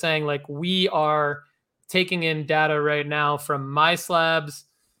long-winded way of saying like we are taking in data right now from MySlabs,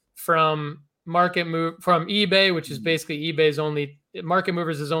 from Market Move, from eBay, which is basically eBay's only Market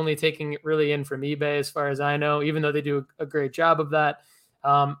Movers is only taking it really in from eBay as far as I know, even though they do a great job of that.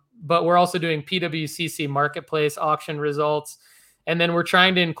 But we're also doing PWCC marketplace auction results. And then we're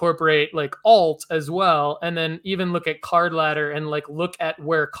trying to incorporate like alt as well. And then even look at Card Ladder and like look at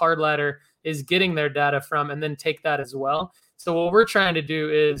where Card Ladder is getting their data from and then take that as well. So what we're trying to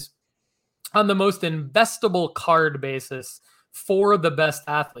do is on the most investable card basis for the best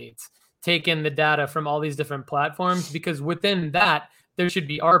athletes, take in the data from all these different platforms, because within that there should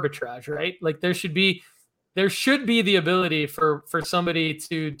be arbitrage, right? Like there should be the ability for somebody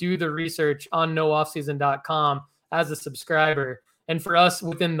to do the research on nooffseason.com as a subscriber. And for us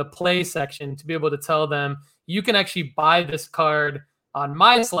within the play section to be able to tell them, you can actually buy this card on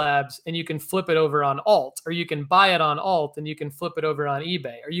MySlabs and you can flip it over on Alt, or you can buy it on Alt and you can flip it over on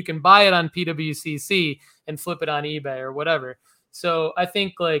eBay, or you can buy it on PWCC and flip it on eBay or whatever. So I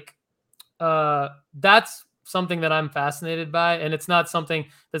think like that's something that I'm fascinated by, and it's not something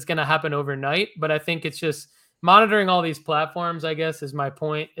that's going to happen overnight, but I think it's just monitoring all these platforms, I guess, is my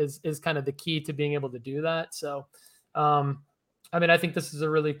point, is kind of the key to being able to do that. So, I mean, I think this is a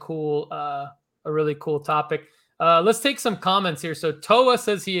really cool topic. Let's take some comments here. So Toa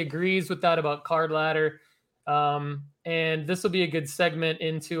says he agrees with that about Card Ladder. And this will be a good segment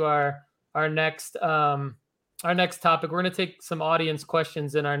into our next topic. We're going to take some audience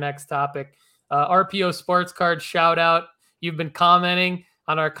questions in our next topic. RPO Sports Card shout out. You've been commenting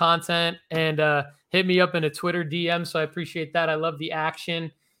on our content and hit me up in a Twitter DM. So I appreciate that. I love the action.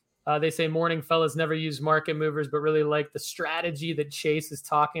 They say morning fellas never use market movers, but really like the strategy that Chase is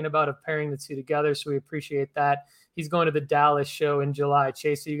talking about of pairing the two together. So we appreciate that. He's going to the Dallas show in July.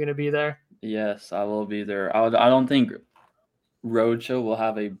 Chase, are you going to be there? Yes, I will be there. I don't think Roadshow will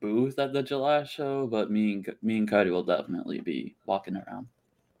have a booth at the July show, but me and Cody will definitely be walking around.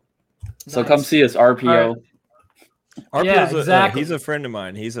 So come see us, RPO. RPO's Yeah, exactly. He's a friend of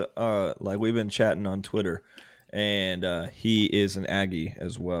mine. He's like we've been chatting on Twitter, and he is an Aggie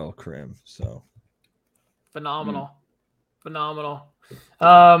as well, Krim. So phenomenal.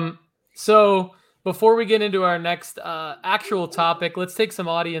 So before we get into our next actual topic, let's take some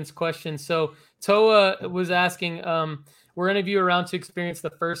audience questions. So Toa was asking, were any of you around to experience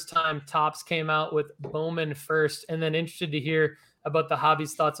the first time Topps came out with Bowman first, and then interested to hear about the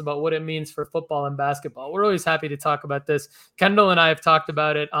hobby's thoughts about what it means for football and basketball? We're always happy to talk about this. Kendall and I have talked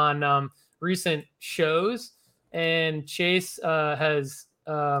about it on recent shows, and Chase has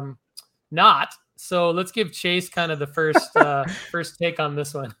not. So let's give Chase kind of the first take on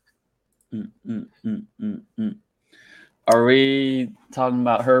this one. Are we talking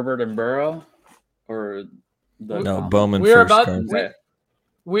about Herbert and Burrow, or Bowman? We are about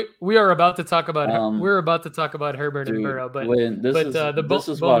to talk about Herbert and Burrow, but this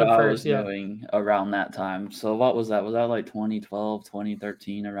is what I was doing around that time. So what was that? Was that like 2012,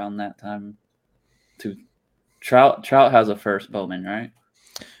 2013, around that time? Trout has a first Bowman, right?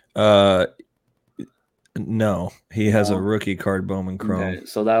 No, he has a rookie card Bowman Chrome. Okay,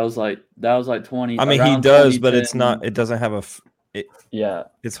 so that was like 20. I mean, he does, but it's not. It doesn't have yeah,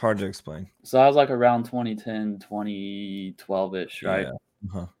 it's hard to explain. So I was like around 2010, 2012-ish, right? Yeah.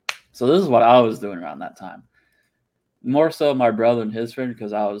 Uh-huh. So this is what I was doing around that time. More so my brother and his friend,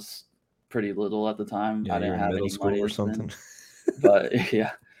 because I was pretty little at the time. Yeah, I didn't have any money or something. But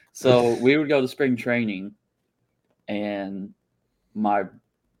yeah, so we would go to spring training, and my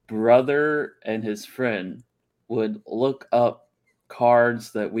brother and his friend would look up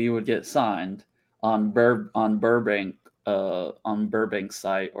cards that we would get signed on Burbank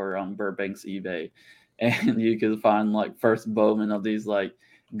site or on Burbank's eBay, and you could find like first Bowman of these like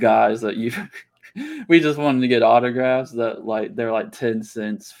guys that you we just wanted to get autographs that like they're like 10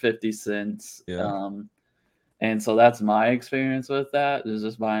 cents, 50 cents. Yeah. And so that's my experience with that, is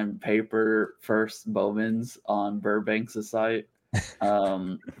just buying paper first Bowmans on Burbank's site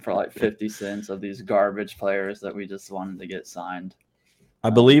for like 50 cents of these garbage players that we just wanted to get signed.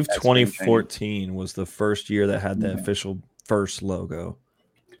 I believe at spring training. 2014 was the first year that had the official first logo.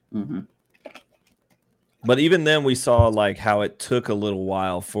 Mhm. But even then, we saw like how it took a little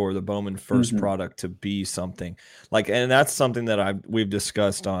while for the Bowman first product to be something like, and that's something that we've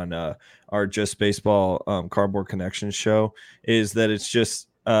discussed on our Just Baseball Cardboard Connections show, is that it's just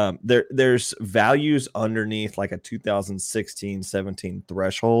there's values underneath like a 2016-17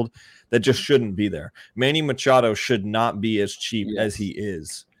 threshold that just shouldn't be there. Manny Machado should not be as cheap as he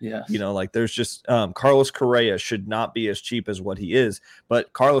is. Yes. You know, like there's just Carlos Correa should not be as cheap as what he is.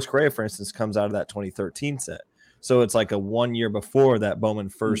 But Carlos Correa, for instance, comes out of that 2013 set. So it's like a 1 year before that Bowman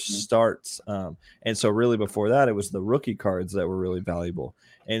first starts. And so really before that, it was the rookie cards that were really valuable.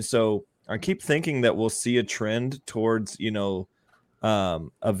 And so I keep thinking that we'll see a trend towards, you know,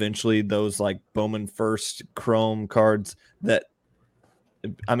 eventually those like Bowman first chrome cards that,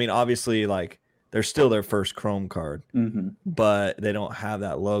 I mean, obviously like they're still their first chrome card, but they don't have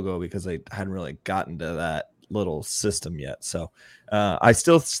that logo because they hadn't really gotten to that little system yet. So I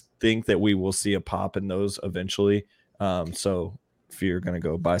still think that we will see a pop in those eventually. So if you're going to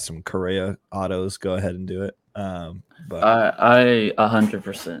go buy some Correa autos, go ahead and do it. But I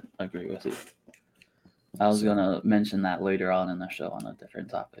 100% agree with you. I was going to mention that later on in the show on a different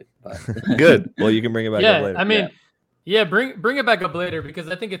topic, but good. Well, you can bring it back up later. I mean, bring it back up later, because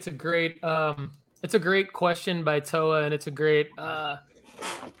I think it's a great question by Toa, and it's a great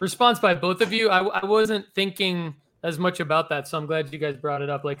response by both of you. I wasn't thinking as much about that, so I'm glad you guys brought it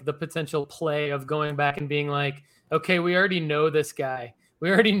up, like the potential play of going back and being like, okay, we already know this guy.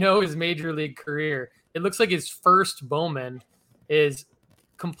 We already know his major league career. It looks like his first Bowman is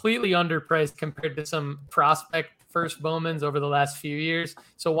completely underpriced compared to some prospect first Bowmans over the last few years.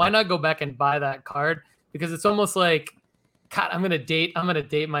 So why not go back and buy that card? Because it's almost like, God, I'm gonna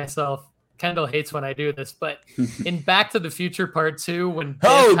date myself. Kendall hates when I do this, but in Back to the Future Part 2, when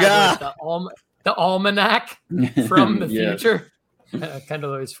Biff had, like, the almanac from the future,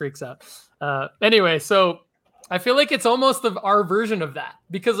 Kendall always freaks out. Anyway, so I feel like it's almost our version of that,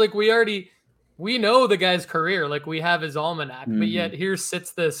 because like we know the guy's career, like we have his almanac, but yet here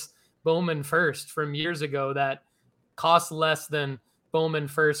sits this Bowman first from years ago that costs less than Bowman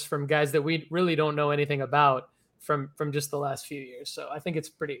first from guys that we really don't know anything about from just the last few years. So I think it's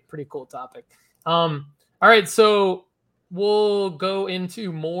pretty cool topic. All right, so we'll go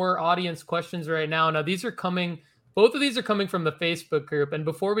into more audience questions right now. Now both of these are coming from the Facebook group, and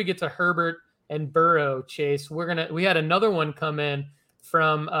before we get to Herbert and Burrow, Chase, we had another one come in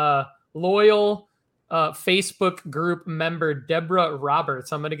from loyal Facebook group member Deborah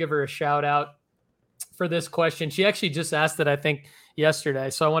Roberts. I'm going to give her a shout out for this question. She actually just asked it, I think, yesterday,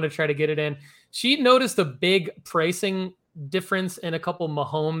 so I want to try to get it in. She noticed a big pricing difference in a couple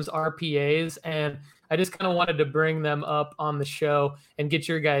Mahomes RPAs, and I just kind of wanted to bring them up on the show and get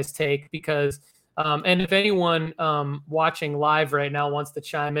your guys' take, because and if anyone watching live right now wants to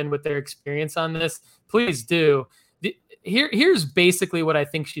chime in with their experience on this, please do. Here's basically what I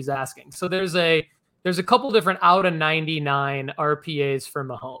think she's asking. So there's a couple different out of 99 RPAs for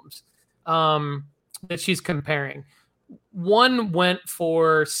Mahomes that she's comparing. One went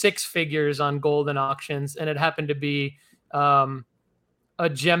for 6 figures on Golden Auctions, and it happened to be a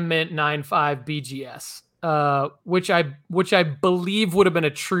Gem Mint 9.5 BGS, which I believe would have been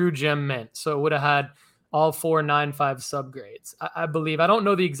a true Gem Mint. So it would have had all 4 9.5 subgrades. I believe. I don't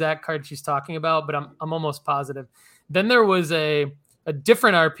know the exact card she's talking about, but I'm almost positive. Then there was a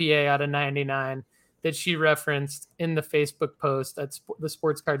different RPA out of 99 that she referenced in the Facebook post. That's the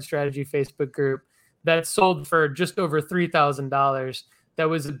Sports Card Strategy Facebook group, that sold for just over $3,000. That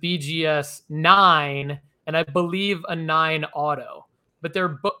was a BGS 9, and I believe a 9 auto. But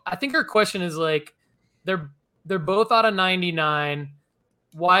I think her question is like, they're both out of 99.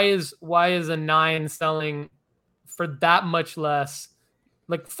 Why is a 9 selling for that much less,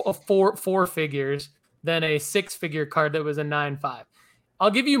 like four figures, than a 6-figure card that was a 9.5? I'll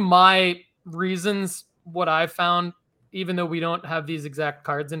give you my reasons, what I found, even though we don't have these exact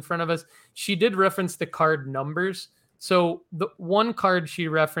cards in front of us. She did reference the card numbers. So the one card she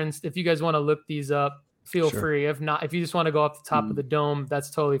referenced, if you guys want to look these up, feel free. If not, if you just want to go off the top of the dome,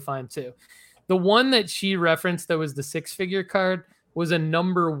 that's totally fine too. The one that she referenced that was the 6-figure card, was a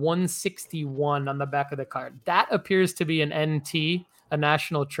number 161 on the back of the card. That appears to be an NT, a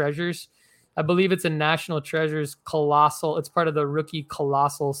National Treasures. I believe it's a National Treasures Colossal. It's part of the rookie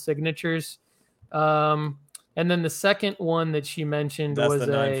Colossal signatures. And then the second one that she mentioned was the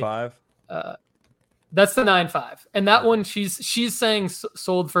 9.5. That's the 9.5, and that one she's saying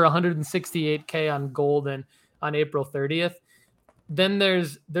sold for 168K on Golden on April 30th. Then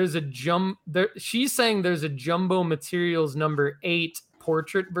there's a she's saying there's a Jumbo Materials number 8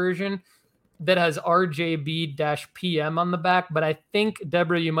 portrait version that has RJB-PM on the back, but I think,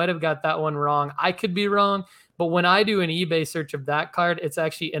 Deborah, you might have got that one wrong. I could be wrong, but when I do an eBay search of that card, it's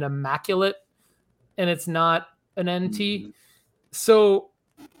actually an Immaculate, and it's not an NT. So,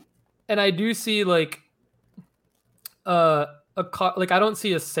 and I do see like a car, like I don't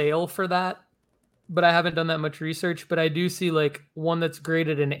see a sale for that, but I haven't done that much research. But I do see like one that's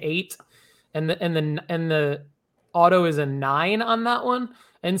graded an 8, and the auto is a 9 on that one.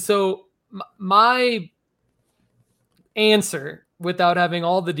 And so my answer, without having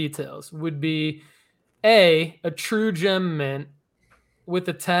all the details, would be a true gem mint with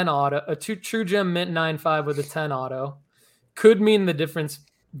a 10 auto, a true gem mint 9.5 with a 10 auto could mean the difference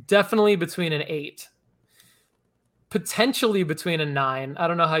definitely between an 8, potentially between a 9. I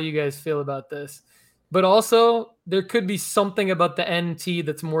don't know how you guys feel about this, but also there could be something about the NT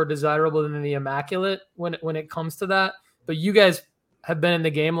that's more desirable than the Immaculate when it comes to that. But you guys have been in the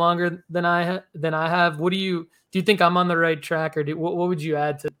game longer than I have. What do you think I'm on the right track, or what would you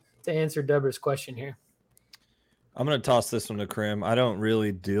add to answer Deborah's question here? I'm going to toss this one to Krim. I don't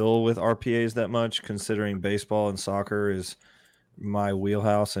really deal with RPAs that much, considering baseball and soccer is my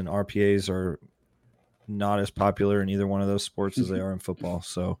wheelhouse, and RPAs are not as popular in either one of those sports as they are in football.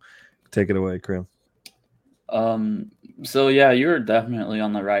 So take it away, Krim. So yeah, you're definitely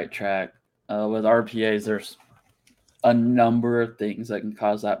on the right track. With RPAs, there's a number of things that can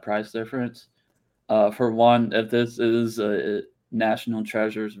cause that price difference. For one, if this is a National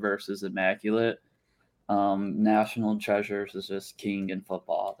Treasures versus Immaculate, National Treasures is just king in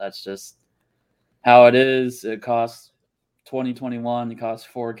football. That's just how it is. It costs 2021. It costs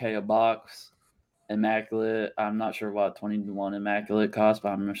 $4K a box. Immaculate, I'm not sure what 21 Immaculate costs,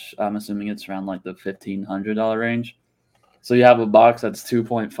 but I'm assuming it's around like the $1,500 range. So you have a box that's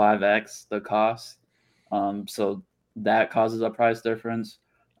 2.5x the cost. So that causes a price difference.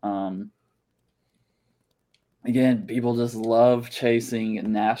 Again, people just love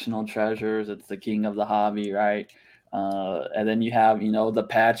chasing National Treasures. It's the king of the hobby, right? And then you have, the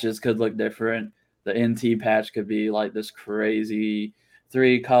patches could look different. The NT patch could be like this crazy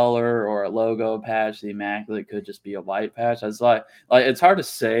 3-color or a logo patch. The Immaculate could just be a white patch. It's like it's hard to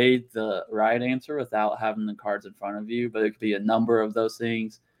say the right answer without having the cards in front of you, but it could be a number of those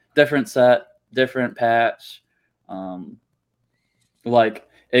things. Different set, different patch. Like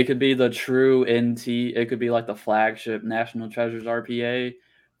it could be the true NT. It could be like the flagship National Treasures RPA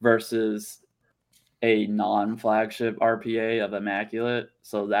versus a non-flagship RPA of Immaculate.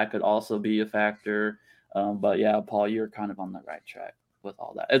 So that could also be a factor. But yeah, Paul, you're kind of on the right track with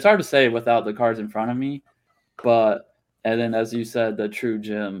all that. It's hard to say without the cards in front of me, and then as you said, the true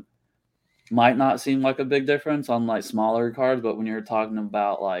gem might not seem like a big difference on like smaller cards, but when you're talking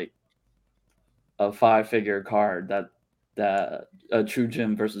about like a 5-figure card, that a true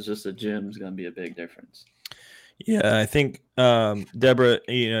gem versus just a gem is going to be a big difference. Yeah, I think Deborah,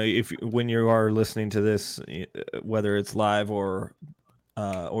 when you are listening to this, whether it's live or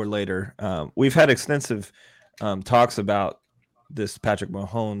later, we've had extensive talks about this Patrick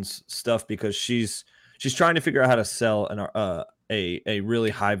Mahomes stuff because she's trying to figure out how to sell a really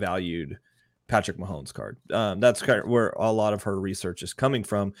high valued Patrick Mahomes card. That's kind of where a lot of her research is coming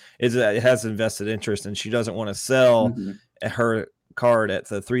from. Is that it has invested interest, and she doesn't want to sell her card at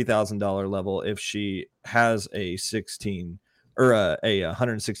the $3,000 level if she has a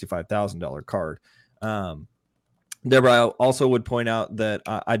 $165,000 card. Deborah, I also would point out that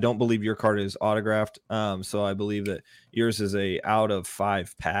I don't believe your card is autographed. So I believe that yours is a out of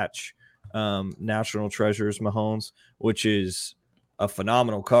 5 patch National Treasures Mahomes, which is a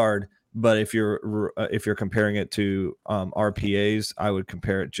phenomenal card. But if you're comparing it to RPAs, I would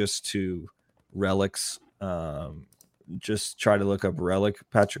compare it just to relics. Just try to look up relic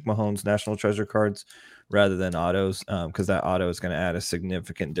Patrick Mahomes National Treasure cards rather than autos, because that auto is going to add a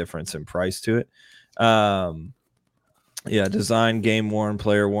significant difference in price to it. Yeah, design, game worn,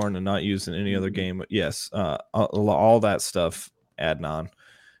 player worn, and not used in any other game. Yes, all that stuff add on.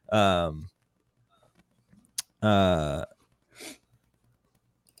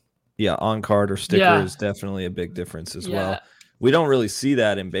 Yeah, on card or sticker is definitely a big difference as well. We don't really see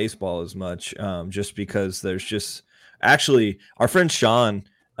that in baseball as much, just because there's just Actually, our friend Sean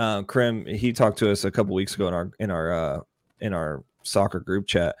Krim, he talked to us a couple weeks ago in our soccer group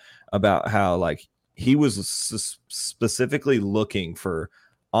chat about how like he was specifically looking for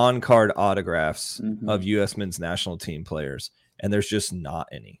on-card autographs of U.S. men's national team players, and there's just not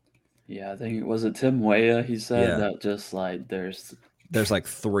any. Yeah, I think was it Tim Weah? He said that just like there's like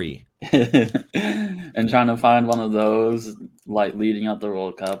 3. And trying to find one of those like leading up the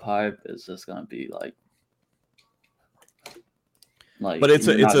World Cup hype is just gonna be like but it's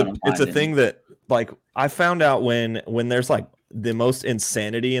a thing that like I found out when there's like the most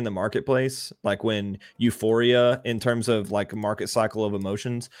insanity in the marketplace, like when euphoria in terms of like a market cycle of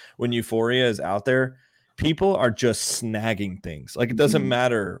emotions, when euphoria is out there, people are just snagging things. Like it doesn't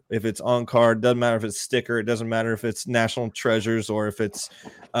matter if it's on card, doesn't matter if it's sticker, it doesn't matter if it's national treasures or if it's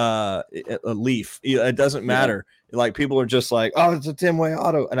a leaf. It doesn't matter. Like people are just like, oh, it's a Tim Weah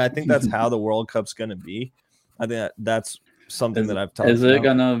auto, and I think that's how the World Cup's gonna be. I think that's something that I've talked about. Is it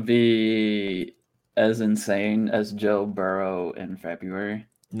gonna be as insane as Joe Burrow in February?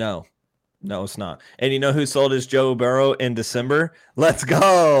 No, it's not. And you know who sold his Joe Burrow in December? Let's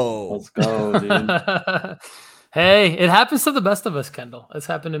go, dude. Hey, it happens to the best of us, Kendall. It's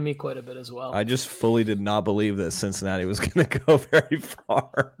happened to me quite a bit as well. I just fully did not believe that Cincinnati was going to go very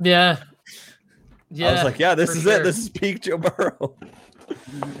far. Yeah. I was like, yeah, this is it. This is peak Joe Burrow.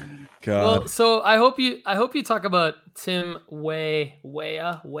 God. Well, so I hope you talk about Tim Weah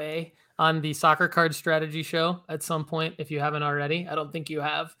on the Soccer Card Strategy show at some point if you haven't already. I don't think you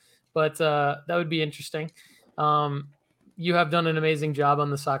have, but that would be interesting. You have done an amazing job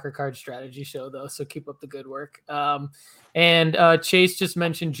on the Soccer Card Strategy show, though, so keep up the good work. And Chase just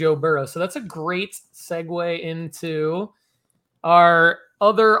mentioned Joe Burrow, so that's a great segue into our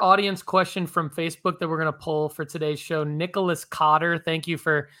other audience question from Facebook that we're going to pull for today's show. Nicholas Cotter, thank you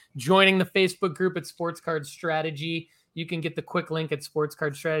for joining the Facebook group at Sports Card Strategy. You can get the quick link at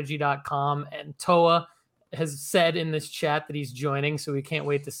sportscardstrategy.com. And Toa has said in this chat that he's joining, so we can't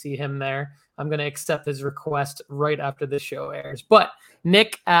wait to see him there. I'm going to accept his request right after this show airs. But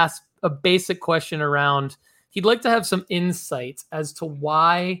Nick asked a basic question around, he'd like to have some insight as to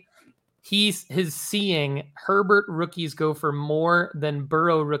why he's seeing Herbert rookies go for more than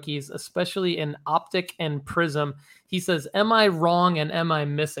Burrow rookies, especially in Optic and Prism. He says, am I wrong and am I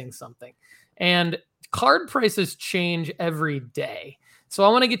missing something? And card prices change every day. So I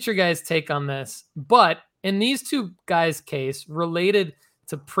want to get your guys' take on this. But in these two guys' case, related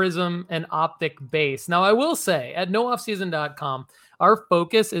to Prism and Optic base. Now, I will say at nooffseason.com, our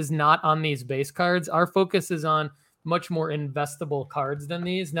focus is not on these base cards. Our focus is on much more investable cards than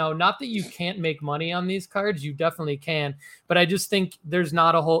these. Now, not that you can't make money on these cards, you definitely can, but I just think there's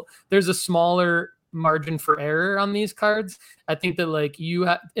a smaller margin for error on these cards. I think that like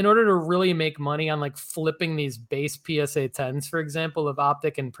in order to really make money on like flipping these base PSA 10s, for example, of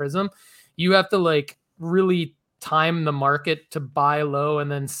Optic and Prism, you have to like really time the market to buy low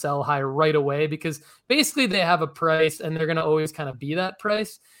and then sell high right away, because basically they have a price and they're going to always kind of be that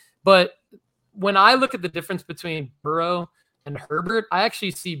price. But when I look at the difference between Burrow and Herbert, I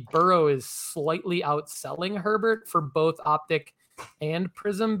actually see Burrow is slightly outselling Herbert for both Optic and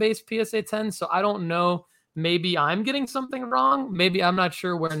Prism based PSA 10. So I don't know, maybe I'm getting something wrong. Maybe I'm not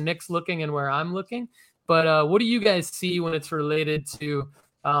sure where Nick's looking and where I'm looking. But what do you guys see when it's related to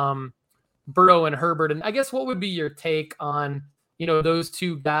Burrow and Herbert? And I guess what would be your take on, those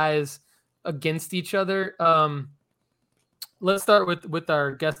two guys against each other? Let's start with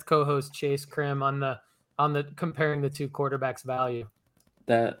our guest co-host Chase Krim on the comparing the two quarterbacks' value.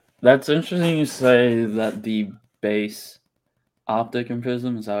 That's interesting you say that the base Optic and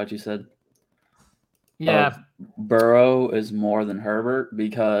Prism, is that what you said? Yeah. Burrow is more than Herbert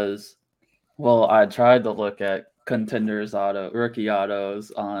because, well, I tried to look at Contenders rookie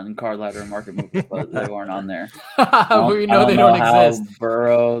autos on Card Ladder and Market Moves, but they weren't on there. We know they don't exist.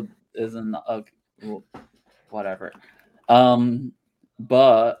 Burrow isn't whatever.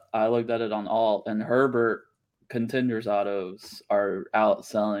 But I looked at it on alt, and Herbert Contenders autos are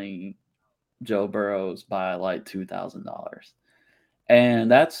outselling Joe Burrow's by like $2,000,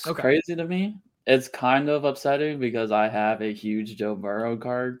 and that's crazy to me. It's kind of upsetting because I have a huge Joe Burrow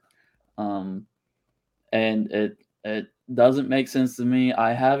card, and it doesn't make sense to me.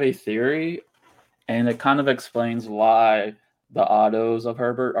 I have a theory, and it kind of explains why the autos of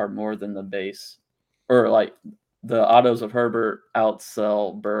Herbert are more than the base, or like the autos of Herbert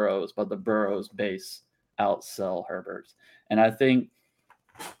outsell Burrows, but the Burrows base outsell Herbert's. And I think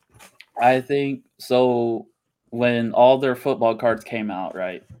so when all their football cards came out,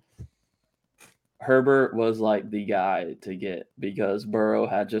 right? Herbert was like the guy to get because Burrow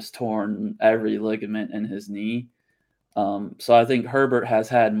had just torn every ligament in his knee. So I think Herbert has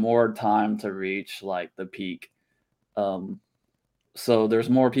had more time to reach like the peak. So there's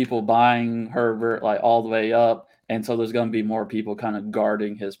more people buying Herbert like all the way up, and so there's going to be more people kind of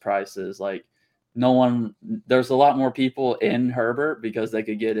guarding his prices. Like there's a lot more people in Herbert because they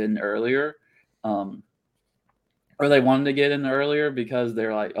could get in earlier, or they wanted to get in earlier because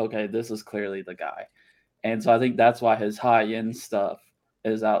they're like, okay, this is clearly the guy. And so I think that's why his high end stuff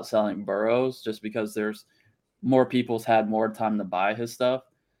is outselling Burrows, just because there's more people's had more time to buy his stuff.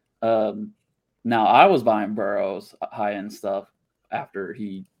 Now I was buying Burrows high end stuff after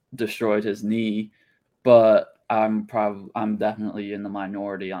he destroyed his knee, but I'm definitely in the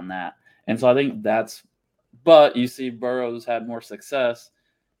minority on that. And so I think but you see Burrows had more success,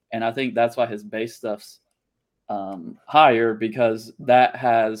 and I think that's why his base stuff's higher, because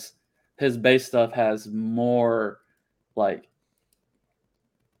his base stuff has more like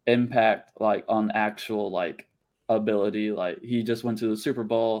impact like on actual like ability. Like he just went to the Super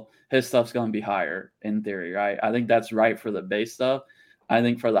Bowl, his stuff's going to be higher in theory, right? I think that's right for the base stuff. I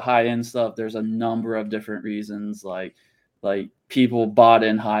think for the high end stuff, there's a number of different reasons. Like people bought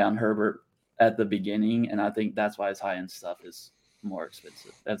in high on Herbert at the beginning, and I think that's why his high end stuff is more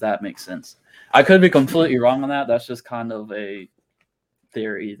expensive, if that makes sense. I could be completely wrong on that. That's just kind of a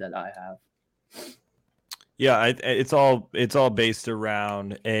theory that I have. Yeah, it's all based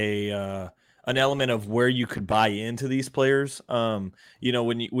around an element of where you could buy into these players. When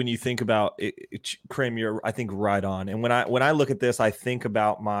you think about it, Krim, you're I think right on. And when I look at this, I think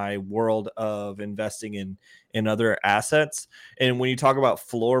about my world of investing in other assets. And when you talk about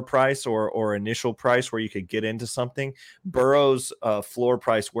floor price or initial price where you could get into something, Burrow's floor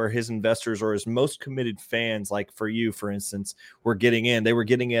price where his investors or his most committed fans, like for you, for instance, were getting in. They were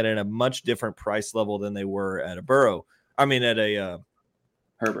getting it at a much different price level than they were at a Burrow. I mean, at a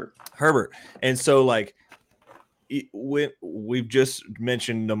Herbert. And so like we've just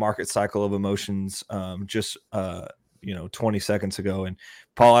mentioned the market cycle of emotions 20 seconds ago. And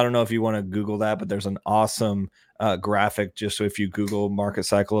Paul, I don't know if you want to Google that, but there's an awesome graphic just so if you Google market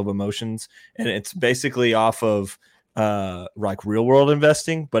cycle of emotions, and it's basically off of like real world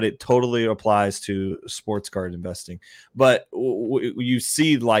investing, but it totally applies to sports card investing. But you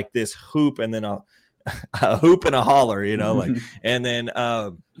see like this hoop and then a hoop and a holler, and then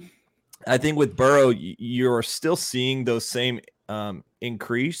I think with Burrow, you're still seeing those same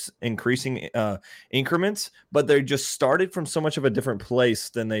increasing increments, but they just started from so much of a different place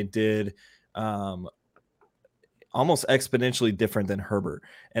than they did, almost exponentially different than Herbert.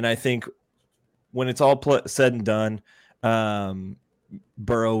 And I think when it's all said and done,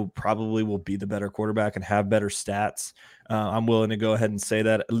 Burrow probably will be the better quarterback and have better stats. I'm willing to go ahead and say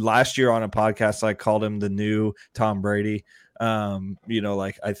that. Last year on a podcast, I called him the new Tom Brady. I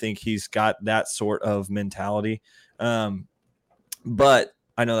think he's got that sort of mentality. But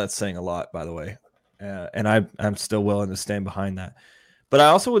I know that's saying a lot, by the way. And I'm still willing to stand behind that. But I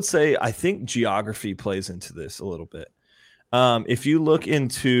also would say I think geography plays into this a little bit. If you look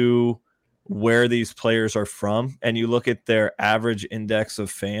into where these players are from and you look at their average index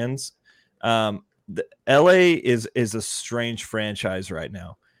of fans, the LA is a strange franchise right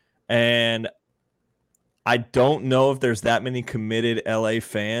now. And I don't know if there's that many committed LA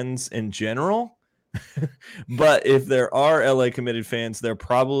fans in general, but if there are LA committed fans, they're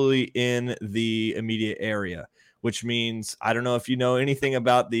probably in the immediate area, which means I don't know if you know anything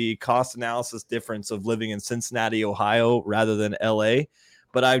about the cost analysis difference of living in Cincinnati, Ohio, rather than LA.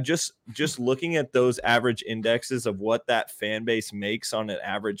 But I'm just looking at those average indexes of what that fan base makes on an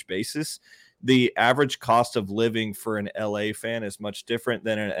average basis. The average cost of living for an LA fan is much different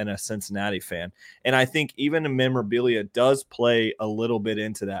than a Cincinnati fan. And I think even the memorabilia does play a little bit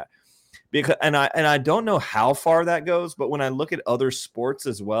into that. Because and I don't know how far that goes, but when I look at other sports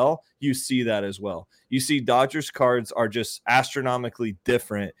as well, you see that as well. You see Dodgers cards are just astronomically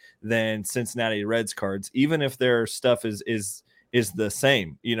different than Cincinnati Reds cards, even if their stuff is the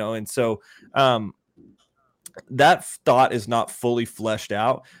same, and so that thought is not fully fleshed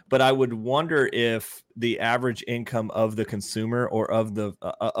out, but I would wonder if the average income of the consumer or of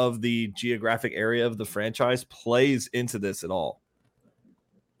the geographic area of the franchise plays into this at all.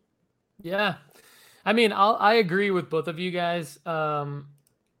 Yeah. I mean, I agree with both of you guys. Krim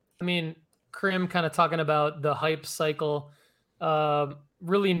kind of talking about the hype cycle,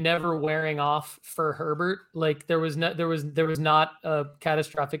 really never wearing off for Herbert. Like there was not a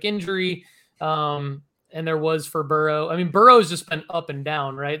catastrophic injury. And there was for Burrow. I mean, Burrow's just been up and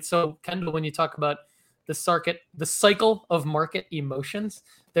down, right? So Kendall, when you talk about the cycle of market emotions,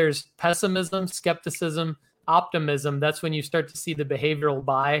 there's pessimism, skepticism, optimism. That's when you start to see the behavioral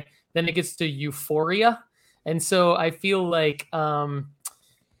buy. Then it gets to euphoria. And so I feel like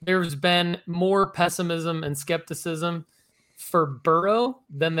there's been more pessimism and skepticism for Burrow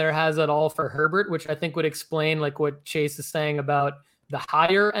than there has at all for Herbert, which I think would explain like what Chase is saying about the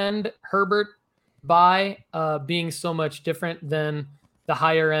higher end Herbert buy being so much different than the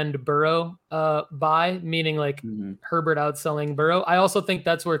higher end Burrow buy, meaning like Herbert outselling Burrow. I also think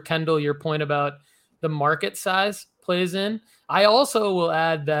that's where, Kendall, your point about the market size plays in. I also will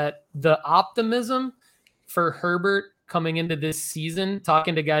add that the optimism for Herbert coming into this season,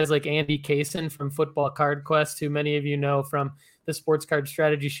 talking to guys like Andy Kaysen from Football Card Quest, who many of you know from the Sports Card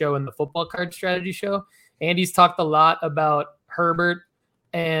Strategy Show and the Football Card Strategy Show. Andy's talked a lot about Herbert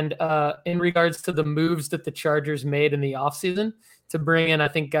and in regards to the moves that the Chargers made in the offseason to bring in, I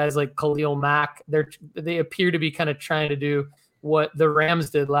think, guys like Khalil Mack. They appear to be kind of trying to do what the Rams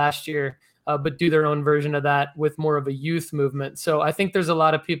did last year, but do their own version of that with more of a youth movement. So I think there's a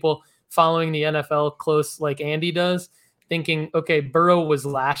lot of people following the NFL close like Andy does, thinking, okay, Burrow was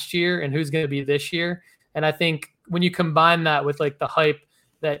last year and who's going to be this year? And I think when you combine that with like the hype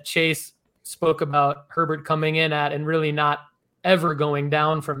that Chase spoke about Herbert coming in at and really not ever going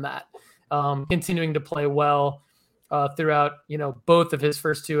down from that, continuing to play well throughout, both of his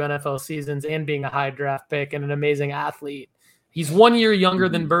first 2 NFL seasons and being a high draft pick and an amazing athlete. He's 1 year younger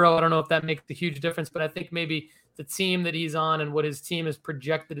than Burrow. I don't know if that makes a huge difference, but I think maybe the team that he's on and what his team is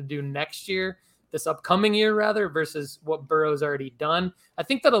projected to do next year, this upcoming year rather, versus what Burrow's already done. I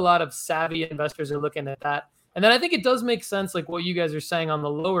think that a lot of savvy investors are looking at that. And then I think it does make sense, like what you guys are saying on the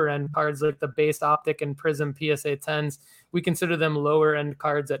lower end cards, like the Base Optic and Prism PSA 10s. We consider them lower end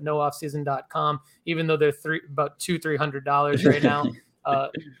cards at nooffseason.com, even though they're about $200-$300 right now.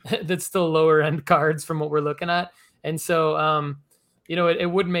 That's still lower end cards from what we're looking at. And so,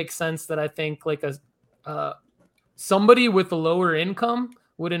 it would make sense that I think like somebody with a lower income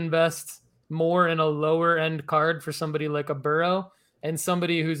would invest more in a lower end card for somebody like a Burrow, and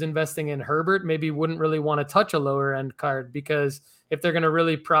somebody who's investing in Herbert maybe wouldn't really want to touch a lower end card, because if they're going to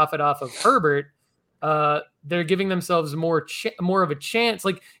really profit off of Herbert, they're giving themselves more of a chance.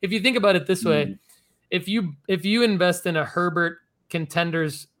 Like if you think about it this way, if you invest in a Herbert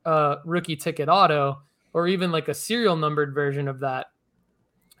Contenders rookie ticket auto, or even like a serial numbered version of that,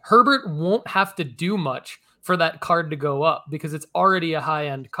 Herbert won't have to do much for that card to go up because it's already a high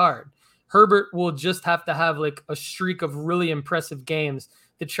end card. Herbert will just have to have like a streak of really impressive games.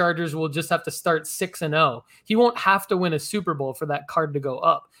 The Chargers will just have to start 6-0. He won't have to win a Super Bowl for that card to go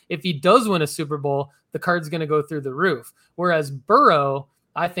up. If he does win a Super Bowl, the card's going to go through the roof. Whereas Burrow,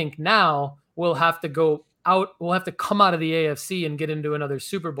 I think now will have to go out. We'll have to come out of the AFC and get into another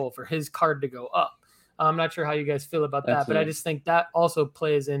Super Bowl for his card to go up. I'm not sure how you guys feel about that, but I just think that also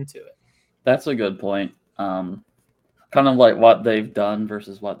plays into it. That's a good point. Kind of like what they've done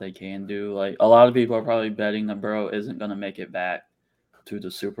versus what they can do. Like a lot of people are probably betting that Burrow isn't going to make it back to the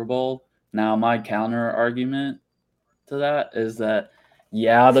Super Bowl. Now, my counter argument to that is that,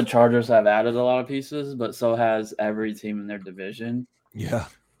 yeah, the Chargers have added a lot of pieces, but so has every team in their division. Yeah.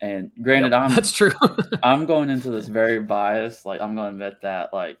 And granted, that's true. I'm going into this very biased. Like I'm going to bet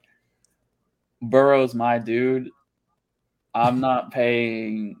that like Burrow's my dude. I'm not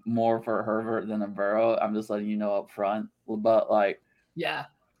paying more for Herbert than a Burrow. I'm just letting you know up front. But like, yeah,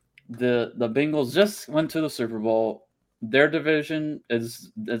 the Bengals just went to the Super Bowl. Their division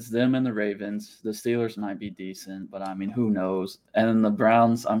it's them and the Ravens. The Steelers might be decent, but I mean, who knows? And then the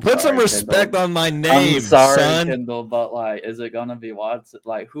Browns. Put some respect on my name, I'm sorry, son. Kendall, but like, is it gonna be Watson?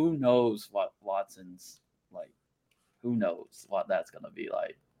 Like, who knows what Watson's like? Who knows what that's gonna be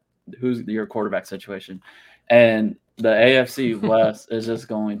like? Who's your quarterback situation? And the AFC West is just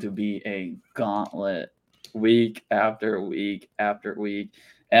going to be a gauntlet week after week after week.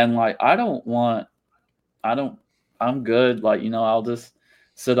 And like, I'm good. Like, I'll just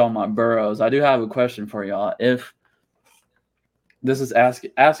sit on my Burrows. I do have a question for y'all. If this is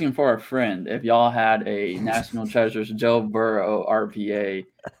asking for a friend, if y'all had a National Treasures Joe Burrow RPA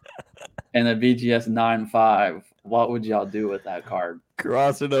and a BGS 9.5, what would y'all do with that card?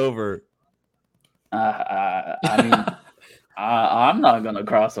 Cross it over. I mean, I'm not gonna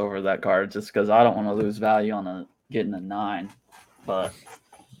cross over that card just because I don't want to lose value on getting a 9. But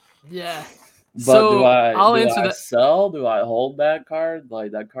yeah. But so do I answer that. Sell? Do I hold that card?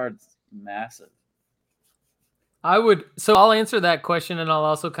 Like that card's massive. I'll answer that question, and I'll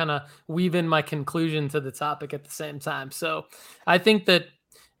also kind of weave in my conclusion to the topic at the same time. So I think that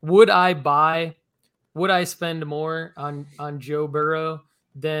would I spend more on Joe Burrow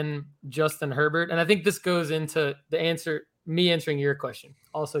than Justin Herbert? And I think this goes into me answering your question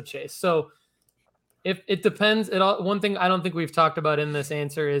also, Chase. So If it depends, one thing I don't think we've talked about in this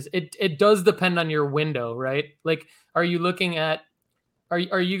answer is it does depend on your window, right? Like, are you looking at are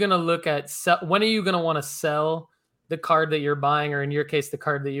you going to look at when are you going to want to sell the card that you're buying, or in your case, the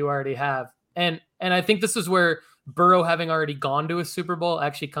card that you already have? And I think this is where Burrow having already gone to a Super Bowl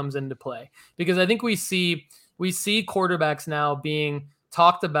actually comes into play, because I think we see quarterbacks now being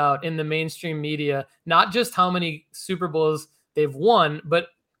talked about in the mainstream media, not just how many Super Bowls they've won, but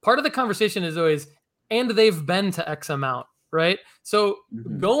part of the conversation is always, and they've been to X amount, right? So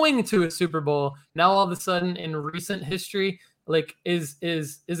going to a Super Bowl now all of a sudden in recent history, like is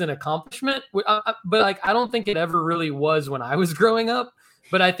an accomplishment. But like, I don't think it ever really was when I was growing up,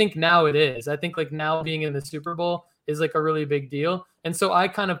 but I think now it is. I think like now being in the Super Bowl is like a really big deal. And so I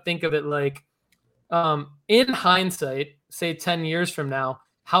kind of think of it like, in hindsight, say 10 years from now,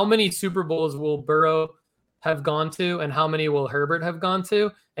 how many Super Bowls will Burrow have gone to and how many will Herbert have gone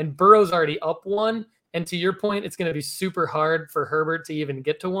to? And Burrow's already up one. And to your point, it's going to be super hard for Herbert to even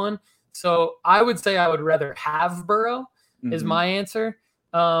get to one. So I would say I would rather have Burrow is my answer,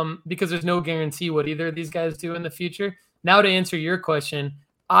 because there's no guarantee what either of these guys do in the future. Now to answer your question,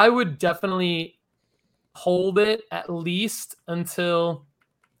 I would definitely hold it at least until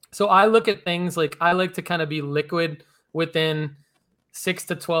 – so I look at things like I like to kind of be liquid within 6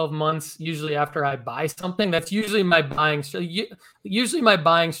 to 12 months, usually after I buy something. That's usually my buying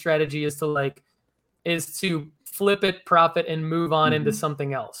strategy is to flip it, profit, and move on into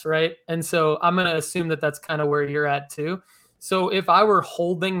something else, right? And so I'm going to assume that that's kind of where you're at too. So if I were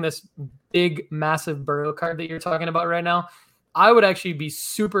holding this big, massive Burrow card that you're talking about right now, I would actually be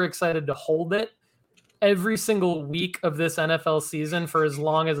super excited to hold it every single week of this NFL season for as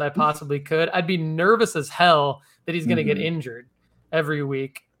long as I possibly could. I'd be nervous as hell that he's going to get injured every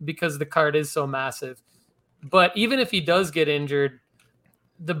week because the card is so massive. But even if he does get injured,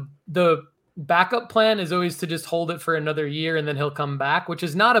 the backup plan is always to just hold it for another year and then he'll come back, which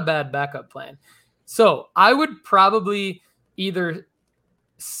is not a bad backup plan. So I would probably either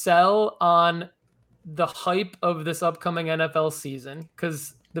sell on the hype of this upcoming NFL season,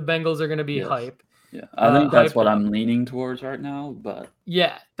 because the Bengals are going to be hype. Yeah, I think that's what I'm leaning towards right now. But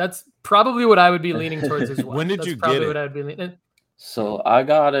yeah, that's probably what I would be leaning towards as well. When did that's you probably get it? What I'd be leaning. So I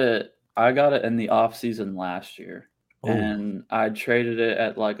got it in the off season last year, and I traded it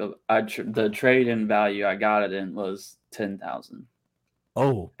at like the trade in value I got it in was 10,000.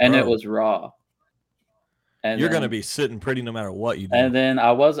 Oh, and it was raw. And you're going to be sitting pretty no matter what you do. And then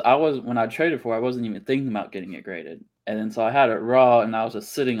I was when I traded for it, I wasn't even thinking about getting it graded. And then so I had it raw and I was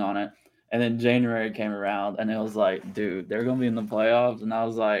just sitting on it. And then January came around and it was like, dude, they're going to be in the playoffs. And I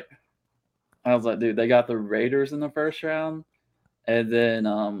was like, dude, they got the Raiders in the first round. And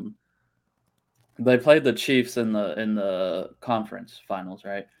then they played the Chiefs in the conference finals,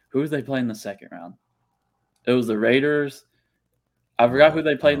 right? Who did they play in the second round? It was the Raiders. I forgot who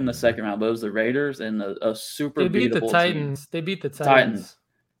they played in the second round, but it was the Raiders and a super beatable team. They beat the Titans. They beat the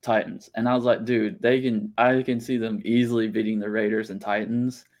Titans. And I was like, dude, I can see them easily beating the Raiders and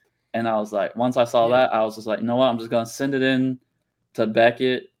Titans. And I was like, once I saw that, I was just like, you know what? I'm just going to send it in to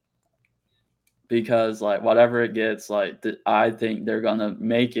Beckett because, like, whatever it gets, like, I think they're going to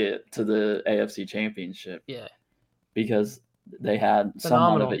make it to the AFC Championship. Yeah. Because they had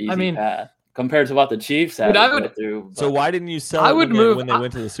somewhat of an easy path compared to what the Chiefs had to go through. So why didn't you sell it when they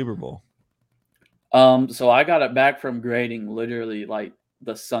went to the Super Bowl? So I got it back from grading literally, like,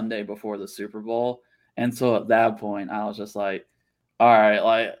 the Sunday before the Super Bowl. And so at that point, I was just like, all right,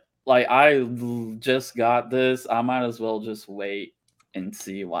 like I just got this. I might as well just wait and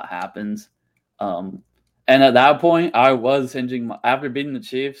see what happens. And at that point, I was hinging after beating the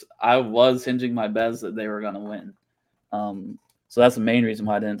Chiefs, I was hinging my bets that they were going to win. So that's the main reason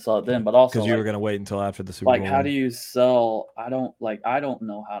why I didn't sell it then. But also because you were going to wait until after the Super Bowl. Like, how do you sell? I don't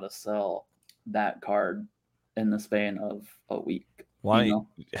know how to sell that card in the span of a week. Why?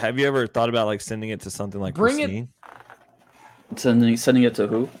 Have you ever thought about like sending it to something like Pristine? Sending it to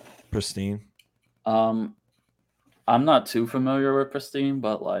who? Pristine. I'm not too familiar with Pristine,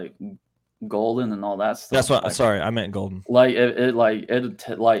 but like Golden and all that stuff. That's what. Sorry, I meant Golden. Like like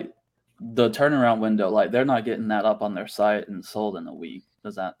the turnaround window. Like they're not getting that up on their site and sold in a week.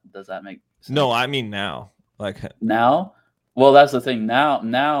 Does that make sense? No, I mean now. Like now. Well, that's the thing.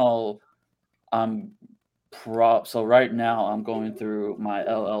 Now so right now I'm going through my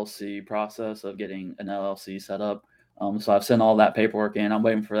LLC process of getting an LLC set up. So I've sent all that paperwork in. I'm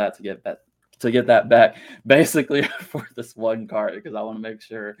waiting for that to get that back, basically for this one card because I want to make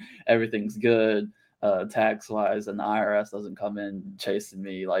sure everything's good tax wise and the IRS doesn't come in chasing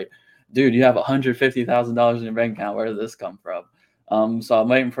me like, dude, you have $150,000 in your bank account. Where did this come from? So I'm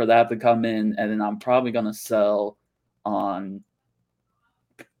waiting for that to come in, and then I'm probably gonna sell on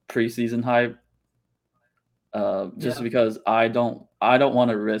preseason hype. Just because I don't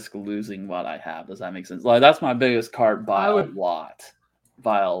want to risk losing what I have. Does that make sense? Like that's my biggest card by a lot.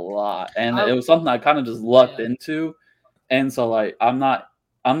 And it was something I kind of just lucked into. And so like I'm not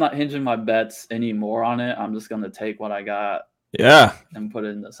hinging my bets anymore on it. I'm just gonna take what I got. Yeah. And put it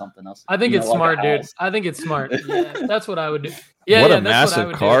into something else. I think it's smart, dude. I think it's smart. Yeah, that's what I would do. Yeah, what a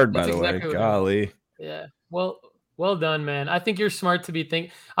massive card, by the way. Golly. Yeah. Well done, man. I think you're smart to be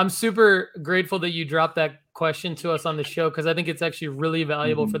thinking. I'm super grateful that you dropped that question to us on the show because I think it's actually really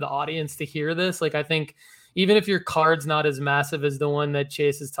valuable for the audience to hear this. Like, I think even if your card's not as massive as the one that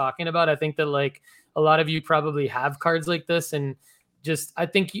Chase is talking about, I think that like a lot of you probably have cards like this. And just, I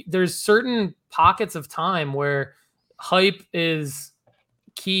think there's certain pockets of time where hype is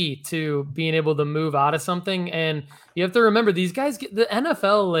key to being able to move out of something. And you have to remember these guys get the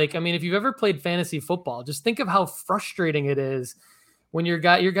NFL. Like, I mean, if you've ever played fantasy football, just think of how frustrating it is when your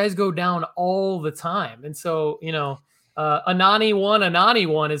guys go down all the time. And so, you know, Anani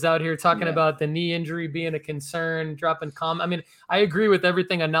one is out here talking about the knee injury being a concern, dropping I mean, I agree with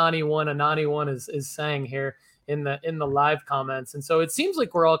everything Anani one is saying here in the live comments. And so it seems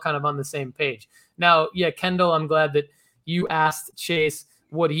like we're all kind of on the same page. Now, yeah, Kendall, I'm glad that you asked Chase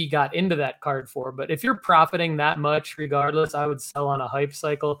what he got into that card for. But if you're profiting that much, regardless, I would sell on a hype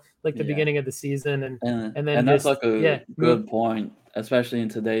cycle like the beginning of the season, and then that's like a good point, especially in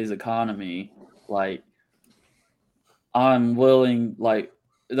today's economy. Like, I'm willing, like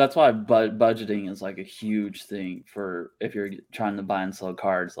that's why budgeting is like a huge thing for if you're trying to buy and sell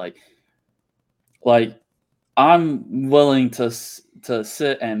cards. Like I'm willing to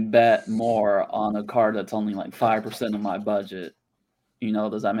sit and bet more on a card that's only like 5% of my budget. You know,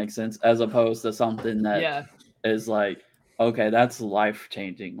 does that make sense? As opposed to something that is like, okay, that's life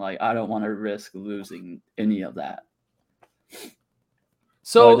changing. Like I don't want to risk losing any of that.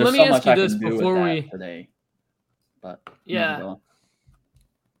 So let me ask you this before we today. But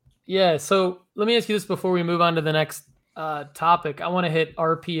so let me ask you this before we move on to the next topic. I want to hit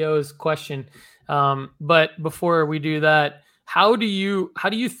RPO's question. But before we do that, how do you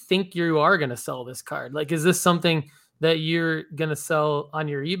think you are going to sell this card? Like, is this something that you're going to sell on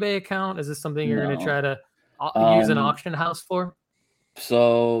your eBay account? Is this something you're going to try to use an auction house for?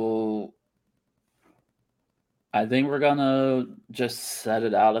 So I think we're going to just set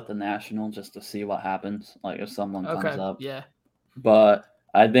it out at the National just to see what happens. Like if someone comes up. Yeah. But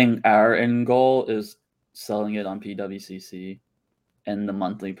I think our end goal is selling it on PWCC. And the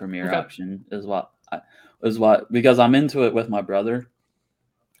monthly premiere option is what because I'm into it with my brother,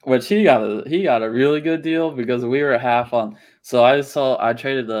 which he got a really good deal because we were half on. So I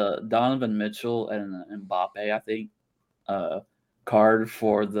traded the Donovan Mitchell and Mbappe, I think, card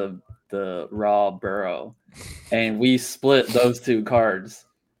for the Raw Burrow, and we split those two cards.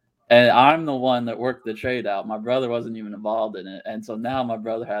 And I'm the one that worked the trade out. My brother wasn't even involved in it, and so now my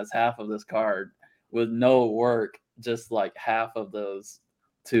brother has half of this card with no work. Just like half of those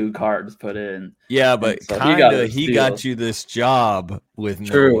two cards put in. Yeah, but so he got you this job with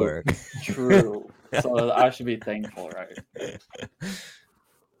no work. True. So I should be thankful, right?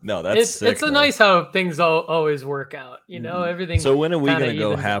 No, that's sick, it's nice how things always work out. You know, everything. So when are we going to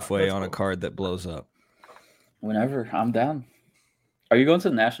go halfway on a card that blows up? Whenever. I'm down. Are you going to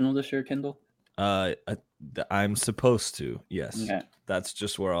the National this year, Kendall? I'm supposed to. Yes. Okay.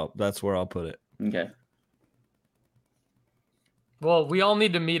 That's where I'll put it. Okay. Well, we all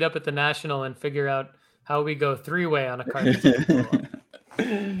need to meet up at the National and figure out how we go three-way on a card.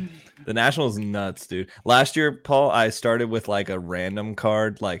 The National's nuts, dude. Last year, Paul, I started with like a random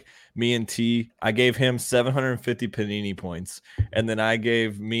card. Like me and T, I gave him 750 Panini points. And then I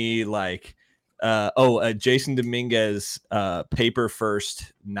gave me like, Jason Dominguez paper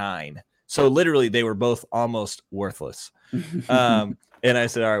first 9. So literally they were both almost worthless. And I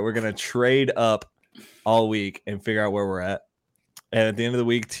said, all right, we're going to trade up all week and figure out where we're at. And at the end of the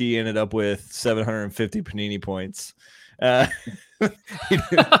week, T ended up with 750 Panini points. He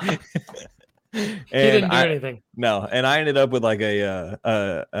didn't do anything. No, and I ended up with like a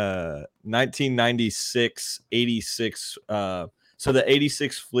 1996 86. So the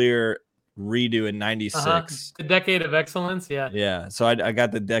 86 Fleer redo in 96. The Decade of Excellence, yeah. Yeah, so I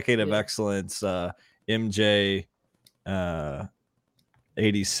got the Decade of Excellence MJ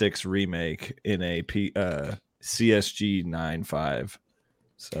 86 remake in a CSG 9.5.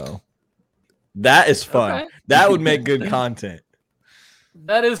 So that is fun. Okay. That would make good content.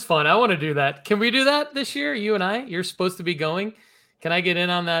 That is fun. I want to do that. Can we do that this year? You and I? You're supposed to be going. Can I get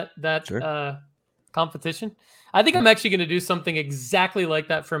in on that sure. Competition? I think I'm actually going to do something exactly like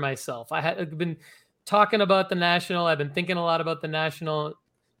that for myself. I've been talking about the National. I've been thinking a lot about the National.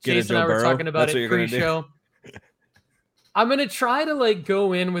 Get a Jason and Joe I were Burrow? talking about That's what it you're gonna do? pre-show. I'm going to try to like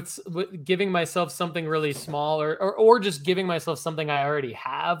go in with giving myself something really small or just giving myself something I already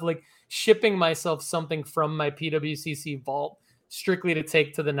have, like shipping myself something from my PWCC vault strictly to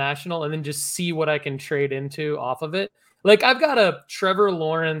take to the National and then just see what I can trade into off of it. Like I've got a Trevor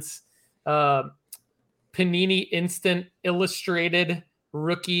Lawrence Panini Instant Illustrated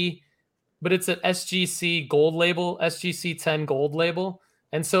rookie, but it's an SGC gold label, SGC 10 gold label.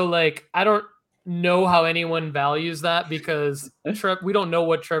 And so like, I don't know how anyone values that because we don't know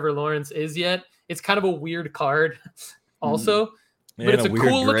what Trevor Lawrence is yet. It's kind of a weird card also, but it's a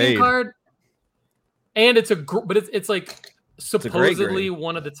cool looking card. And it's but it's like supposedly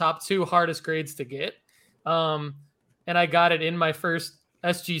one of the top 2 hardest grades to get. And I got it in my first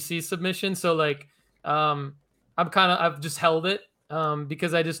SGC submission. So like, I've just held it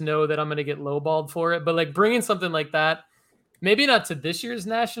because I just know that I'm going to get lowballed for it. But like bringing something like that, maybe not to this year's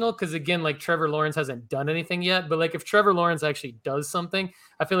National, because again, like Trevor Lawrence hasn't done anything yet. But like if Trevor Lawrence actually does something,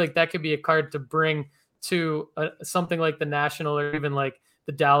 I feel like that could be a card to bring to something like the National or even like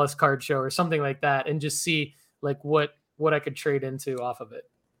the Dallas card show or something like that, and just see like what I could trade into off of it.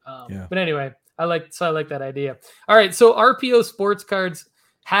 But anyway, I like that idea. All right, so RPO sports cards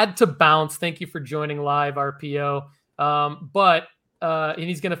had to bounce. Thank you for joining live, RPO. And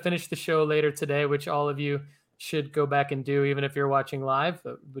he's going to finish the show later today, which all of you should go back and do, even if you're watching live.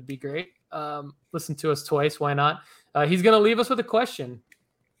 That would be great. Listen to us twice. Why not? He's going to leave us with a question.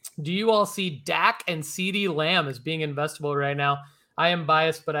 Do you all see Dak and CeeDee Lamb as being investable right now? I am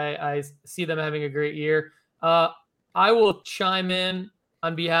biased, but I see them having a great year. I will chime in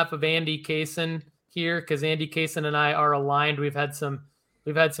on behalf of Andy Kaysen here because Andy Kaysen and I are aligned. We've had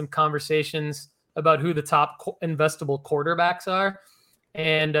some conversations about who the top investable quarterbacks are.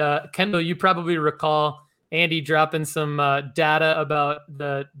 And Kendall, you probably recall Andy dropping some data about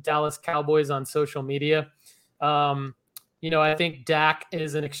the Dallas Cowboys on social media. I think Dak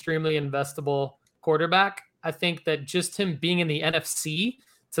is an extremely investable quarterback. I think that just him being in the NFC,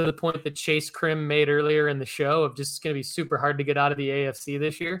 to the point that Chase Krim made earlier in the show, of just going to be super hard to get out of the AFC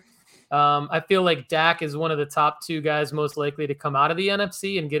this year. I feel like Dak is one of the top 2 guys most likely to come out of the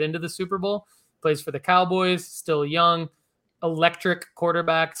NFC and get into the Super Bowl. Plays for the Cowboys, still young, electric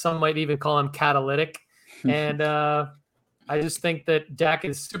quarterback. Some might even call him catalytic. And I just think that Dak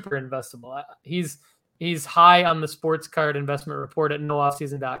is super investable. He's high on the sports card investment report at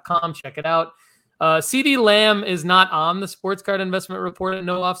nooffseason.com. Check it out. CeeDee Lamb is not on the sports card investment report at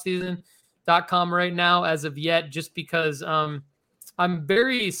nooffseason.com right now as of yet, just because I'm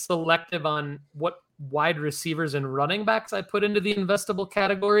very selective on what wide receivers and running backs I put into the investable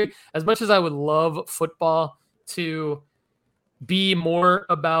category. As much as I would love football to be more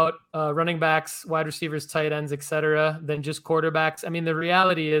about running backs, wide receivers, tight ends, etc., than just quarterbacks. I mean, the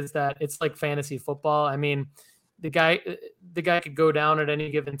reality is that it's like fantasy football. I mean, the guy could go down at any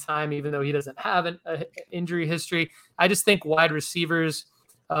given time, even though he doesn't have an injury history. I just think wide receivers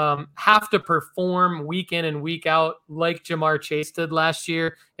have to perform week in and week out like Jamar Chase did last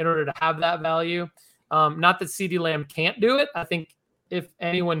year in order to have that value. Not that CeeDee Lamb can't do it. I think if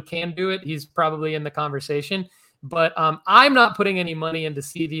anyone can do it, he's probably in the conversation. But I'm not putting any money into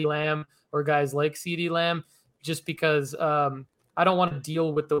CeeDee Lamb or guys like CeeDee Lamb just because I don't want to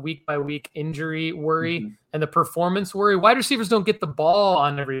deal with the week-by-week injury worry and the performance worry. Wide receivers don't get the ball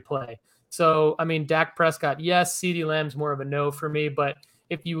on every play. So, I mean, Dak Prescott, yes, CeeDee Lamb's more of a no for me. But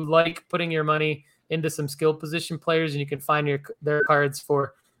if you like putting your money into some skill position players and you can find their cards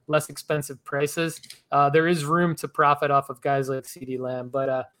for less expensive prices, there is room to profit off of guys like CeeDee Lamb.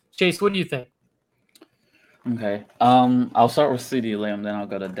 But Chase, what do you think? Okay. I'll start with CeeDee Lamb, then I'll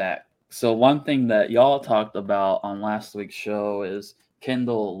go to Dak. So one thing that y'all talked about on last week's show is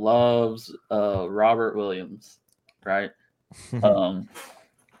Kendall loves Robert Williams, right?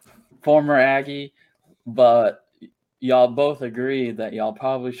 Former Aggie, but y'all both agree that y'all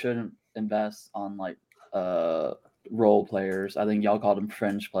probably shouldn't invest on like role players. I think y'all called them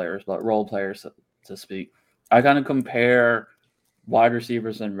fringe players, but role players to speak. I kind of compare wide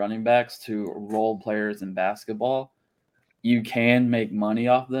receivers and running backs to role players in basketball. You can make money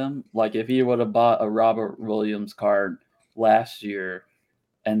off them. Like if you would have bought a Robert Williams card last year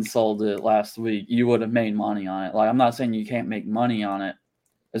and sold it last week, you would have made money on it. Like I'm not saying you can't make money on it.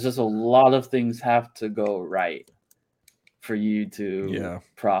 It's just a lot of things have to go right for you to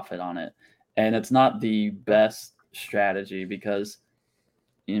profit on it. And it's not the best strategy because,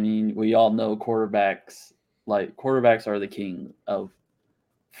 I mean, we all know quarterbacks are the king of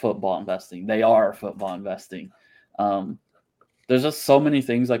football investing. They are football investing. There's just so many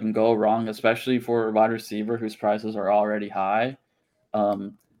things that can go wrong, especially for a wide receiver whose prices are already high.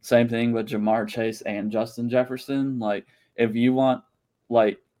 Same thing with Jamar Chase and Justin Jefferson. Like, if you want,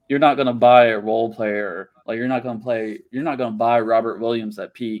 like, you're not gonna buy a role player. Like, you're not gonna buy Robert Williams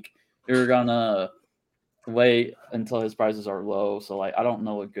at peak. You're gonna wait until his prices are low. So, like, I don't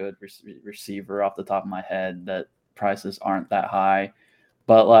know a good receiver off the top of my head that prices aren't that high.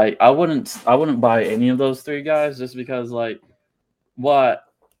 But, like, I wouldn't buy any of those three guys just because, like, what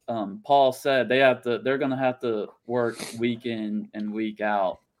Paul said, they're gonna have to work week in and week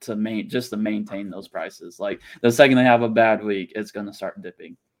out to maintain those prices. Like, the second they have a bad week, it's gonna start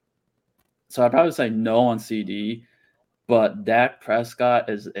dipping. So I'd probably say no on CD, but Dak Prescott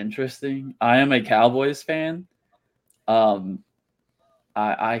is interesting. I am a Cowboys fan.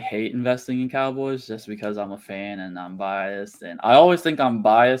 I hate investing in Cowboys just because I'm a fan and I'm biased, and I always think I'm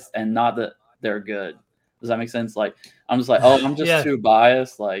biased and not that they're good. Does that make sense? Like, I'm just like, oh, I'm just too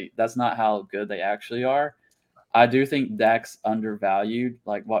biased. Like, that's not how good they actually are. I do think Dak's undervalued,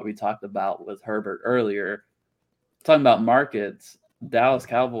 like what we talked about with Herbert earlier. Talking about markets, Dallas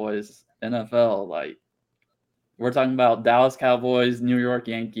Cowboys, NFL, like, we're talking about Dallas Cowboys, New York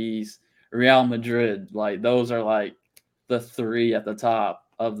Yankees, Real Madrid. Like, those are like the three at the top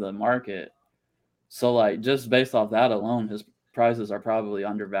of the market. So, like, just based off that alone, his prices are probably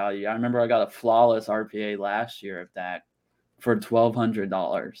undervalued. I remember I got a flawless RPA last year of Dak for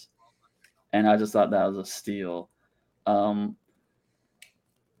 $1,200, and I just thought that was a steal. I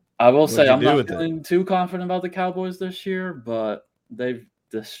will say I'm not feeling too confident about the Cowboys this year, but they've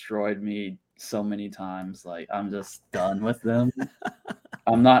destroyed me so many times. Like, I'm just done with them.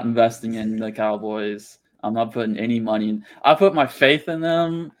 I'm not investing in the Cowboys. I'm not putting any money in. I put my faith in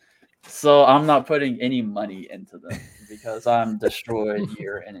them, so I'm not putting any money into them because I'm destroyed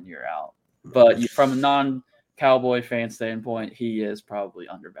year in and year out. But from a non-Cowboy fan standpoint, he is probably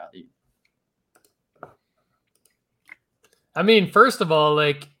undervalued. I mean, first of all,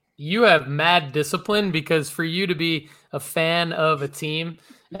 like, you have mad discipline, because for you to be a fan of a team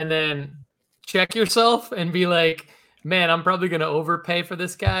and then check yourself and be like, man, I'm probably going to overpay for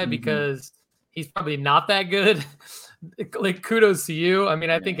this guy because he's probably not that good. Like, kudos to you. I mean,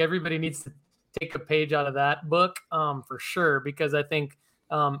 I think everybody needs to take a page out of that book for sure, because I think,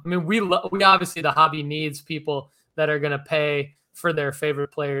 I mean, we obviously, the hobby needs people that are going to pay for their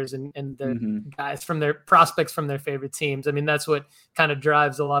favorite players and their guys from their prospects from their favorite teams. I mean, that's what kind of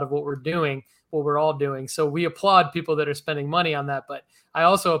drives a lot of what we're all doing. So we applaud people that are spending money on that. But I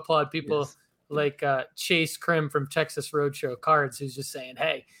also applaud people like Chase Krim from Texas Roadshow Cards, who's just saying,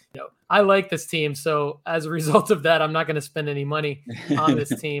 hey, you know, I like this team. So as a result of that, I'm not going to spend any money on this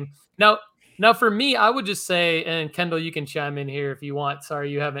team. Now for me, I would just say, and Kendall, you can chime in here if you want. Sorry,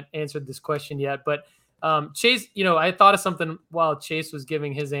 you haven't answered this question yet, but Chase, you know, I thought of something while Chase was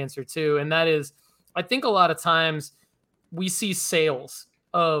giving his answer too. And that is, I think a lot of times we see sales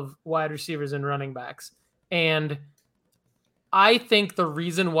of wide receivers and running backs. And I think the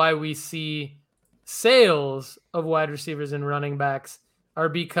reason why we see sales of wide receivers and running backs are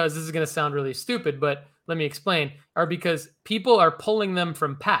because, this is going to sound really stupid, but let me explain, are because people are pulling them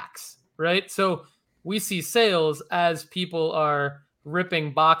from packs, right? So we see sales as people are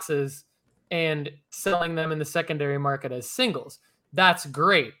ripping boxes and selling them in the secondary market as singles. That's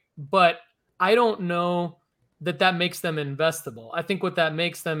great, but I don't know that makes them investable. I think what that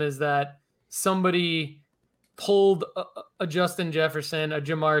makes them is that somebody pulled a Justin Jefferson, a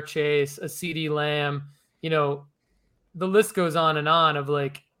Jamar Chase, a CeeDee Lamb, you know, the list goes on and on of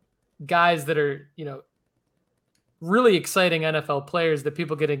like guys that are, you know, really exciting NFL players that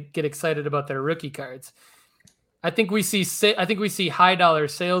people get excited about their rookie cards. I think we see high dollar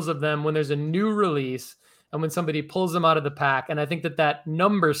sales of them when there's a new release and when somebody pulls them out of the pack. And I think that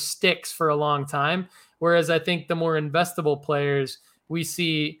number sticks for a long time. Whereas I think the more investable players, we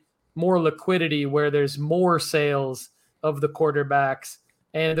see more liquidity where there's more sales of the quarterbacks.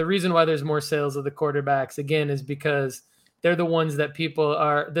 And the reason why there's more sales of the quarterbacks, again, is because they're the ones that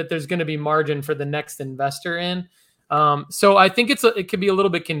that there's going to be margin for the next investor in. So I think it could be a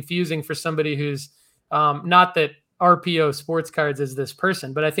little bit confusing for somebody who's not that RPO Sports Cards is this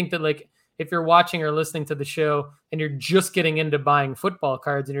person, but I think that, like, if you're watching or listening to the show and you're just getting into buying football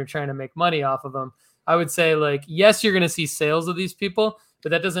cards and you're trying to make money off of them, I would say, like, yes, you're going to see sales of these people, but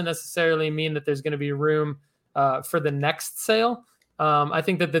that doesn't necessarily mean that there's going to be room for the next sale. I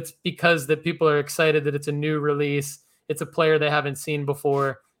think that's because that people are excited that it's a new release. It's a player they haven't seen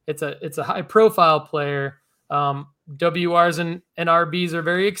before. It's a high profile player. WRs and RBs are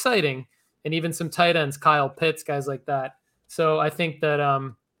very exciting. And even some tight ends, Kyle Pitts, guys like that. So I think that,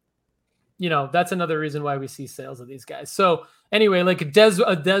 that's another reason why we see sales of these guys. So anyway, like a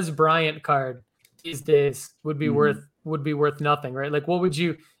Des Bryant card these days would be worth nothing, right? Like, what would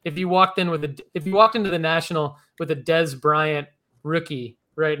you, if you walked into the National with a Des Bryant rookie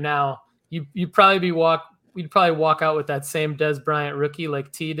right now, you'd probably walk out with that same Des Bryant rookie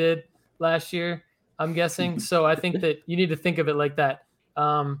like T did last year, I'm guessing. So I think that you need to think of it like that.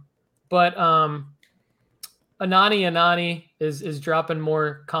 But Anani is dropping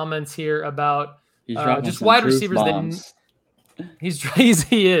more comments here about just wide receivers bombs. He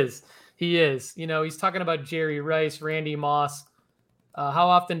is. He's talking about Jerry Rice, Randy Moss. How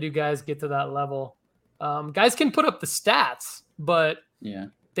often do guys get to that level? Guys can put up the stats, but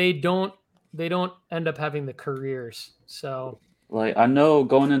they don't end up having the careers. So, like, I know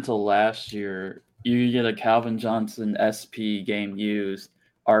going into last year, you get a Calvin Johnson SP game used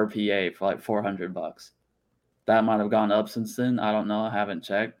RPA for like $400. That might have gone up since then. I don't know. I haven't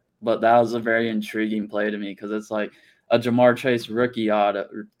checked, but that was a very intriguing play to me because it's like a Jamar Chase rookie auto,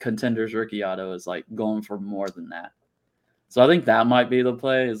 Contenders rookie auto is like going for more than that. So I think that might be the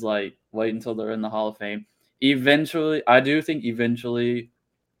play, is like wait until they're in the Hall of Fame. I do think eventually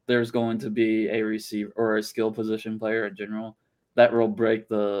there's going to be a receiver or a skill position player in general that will break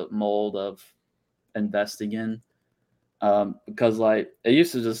the mold of investing in. Because like it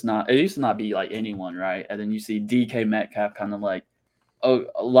used to not be like anyone, right? And then you see DK Metcalf kind of like, a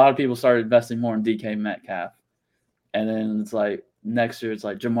lot of people started investing more in DK Metcalf. And then it's like next year it's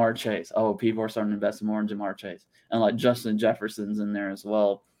like Jamar Chase. Oh, people are starting to invest more in Jamar Chase. And like Justin Jefferson's in there as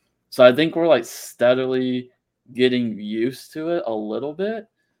well. So I think we're like steadily getting used to it a little bit.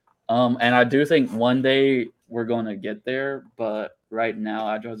 And I do think one day we're going to get there, but right now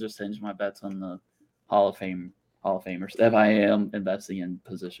I'd rather just hinge my bets on the Hall of Famers if I am investing in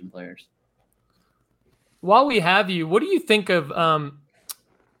position players. While we have you, what do you think of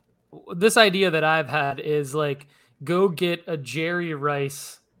this idea that I've had is like go get a Jerry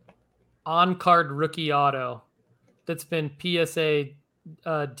Rice on-card rookie auto that's been PSA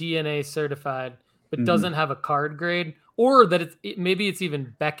DNA certified but doesn't have a card grade, or that maybe it's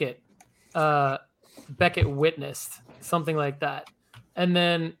even Beckett witnessed, something like that, and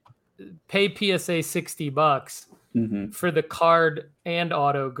then pay PSA $60 for the card and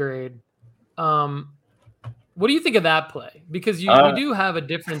auto grade. What do you think of that play? Because we do have a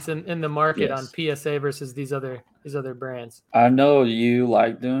difference in the market on PSA versus these other brands. I know you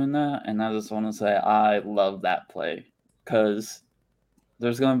like doing that, and I just want to say I love that play because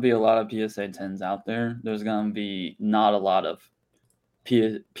there's going to be a lot of PSA 10s out there. There's going to be not a lot of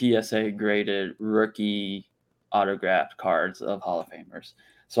PSA graded rookie autographed cards of Hall of Famers.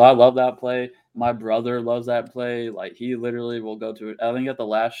 So I love that play. My brother loves that play. Like, he literally will go to it. I think at the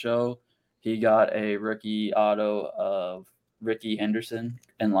last show, he got a rookie auto of Ricky Henderson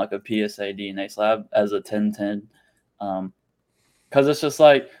and like a PSA DNA slab as a 10-10. Because it's just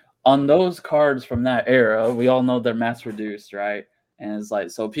like on those cards from that era, we all know they're mass produced, right? And it's like,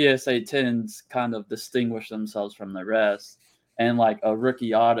 so PSA 10s kind of distinguish themselves from the rest. And like a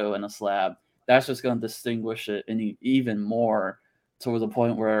rookie auto and a slab, that's just going to distinguish it even more to the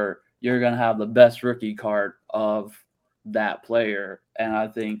point where you're going to have the best rookie card of that player. And I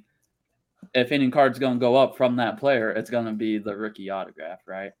think if any card's going to go up from that player, it's going to be the rookie autograph,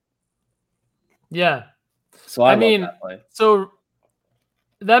 right? Yeah. So I mean, that play. So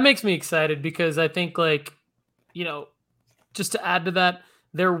that makes me excited because I think, like, just to add to that,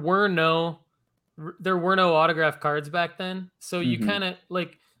 there were no autograph cards back then. So you kind of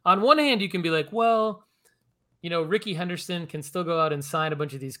like, on one hand, you can be like, well, Ricky Henderson can still go out and sign a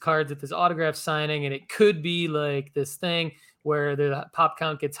bunch of these cards at this autograph signing, and it could be like this thing where the pop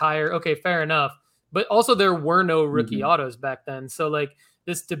count gets higher. Okay, fair enough. But also there were no rookie autos back then. So like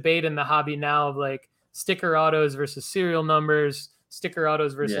this debate in the hobby now of like sticker autos versus serial numbers, sticker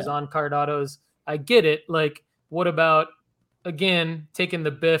autos versus on-card autos. I get it. Like, what about, again, taking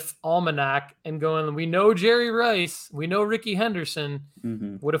the Biff almanac and going, we know Jerry Rice, we know Ricky Henderson.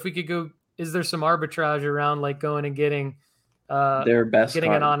 What if we could go, is there some arbitrage around like going and getting their best getting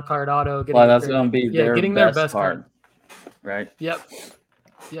card. An on-card auto? That's going to be their best card. Right. Yep,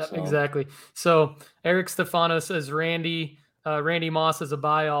 exactly. So Eric Stefano says Randy Moss is a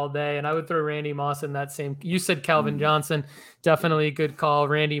buy all day, and I would throw Randy Moss in that same. You said Calvin Johnson, definitely a good call.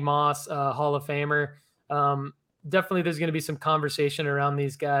 Randy Moss, Hall of Famer. Definitely, there's going to be some conversation around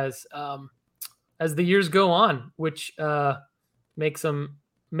these guys as the years go on, which makes them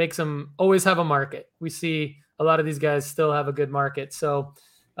always have a market. We see a lot of these guys still have a good market. So.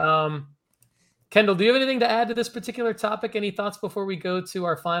 Kendall, do you have anything to add to this particular topic? Any thoughts before we go to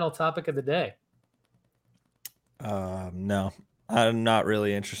our final topic of the day? No, I'm not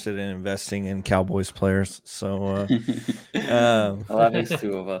really interested in investing in Cowboys players. So Well, that makes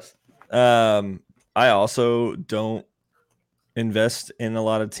two of us. I also don't invest in a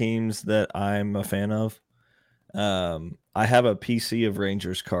lot of teams that I'm a fan of. I have a PC of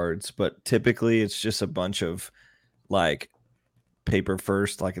Rangers cards, but typically it's just a bunch of like paper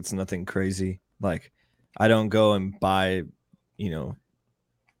first, like it's nothing crazy. Like I don't go and buy,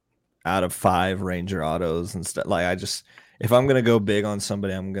 out of 5 Ranger autos and stuff. Like if I'm gonna go big on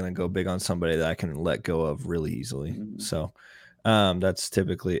somebody, I'm gonna go big on somebody that I can let go of really easily. So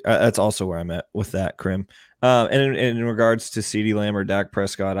that's also where I'm at with that, Krim. And in regards to CeeDee Lamb or Dak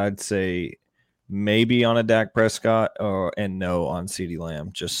Prescott, I'd say maybe on a Dak Prescott and no on CeeDee Lamb,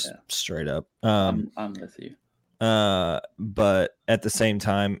 just straight up. I'm with you. But at the same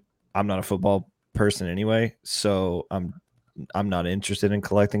time, I'm not a football person anyway, so I'm not interested in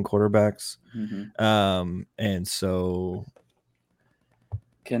collecting quarterbacks. And so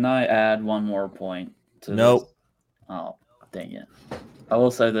can I add one more point to Nope. this? Oh, dang it. I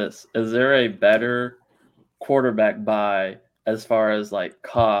will say this. Is there a better quarterback buy as far as like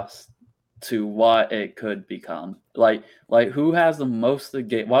cost to what it could become? Like who has the most to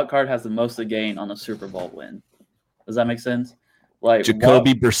gain? What card has the most to gain on a Super Bowl win? Does that make sense? Like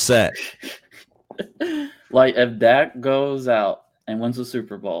Jacoby Brissett. Like if Dak goes out and wins the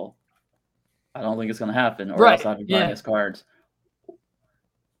Super Bowl, I don't think it's going to happen, or else I'd be buying his cards.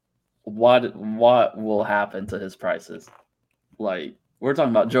 What will happen to his prices? Like we're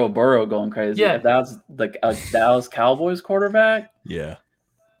talking about Joe Burrow going crazy. Yeah. If that's a Dallas Cowboys quarterback. Yeah.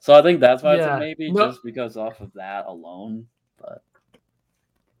 So I think that's why it's a maybe, just because off of that alone. But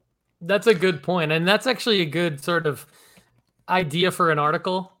that's a good point, and that's actually a good sort of idea for an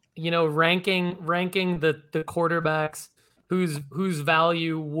article. Ranking the quarterbacks whose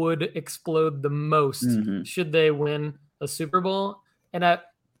value would explode the most should they win a Super Bowl. And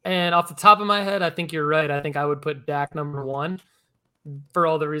off the top of my head, I think you're right. I think I would put Dak number 1 for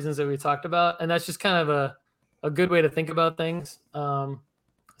all the reasons that we talked about, and that's just kind of a good way to think about things.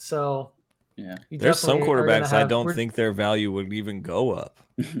 So yeah, there's some quarterbacks I don't think their value would even go up.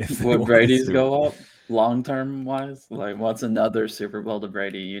 Would Brady's go up long term wise? Like, what's another Super Bowl to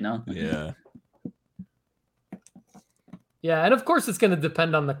Brady? Yeah. Yeah, and of course it's going to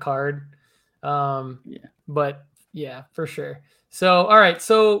depend on the card. But yeah, for sure. So, all right.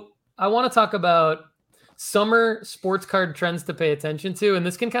 So I want to talk about summer sports card trends to pay attention to. And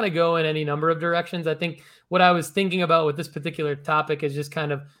this can kind of go in any number of directions. I think what I was thinking about with this particular topic is just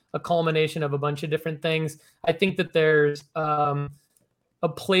kind of a culmination of a bunch of different things. I think that there's a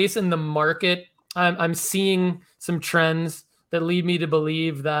place in the market. I'm seeing some trends that lead me to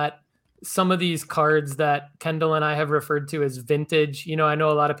believe that some of these cards that Kendall and I have referred to as vintage, I know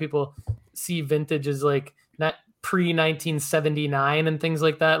a lot of people see vintage as like not pre-1979 and things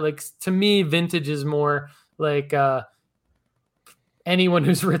like that. Like to me, vintage is more like anyone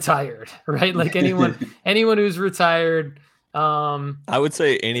who's retired, right? Like anyone who's retired. I would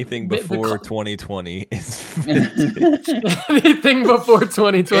say anything before 2020 is vintage. Anything before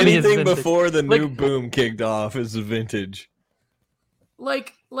 2020 anything before the new boom kicked off is a vintage. So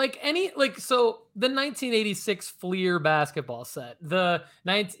the 1986 Fleer basketball set, there's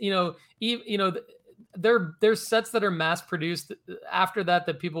sets that are mass produced after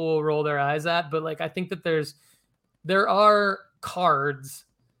that people will roll their eyes at. But like, I think that there are cards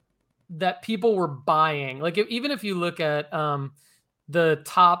that people were buying. Like even if you look at the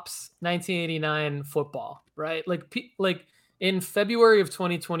Topps 1989 football, right? Like in February of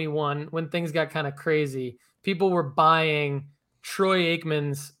 2021, when things got kind of crazy, people were buying Troy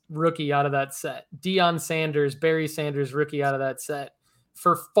Aikman's rookie out of that set, Deion Sanders, Barry Sanders rookie out of that set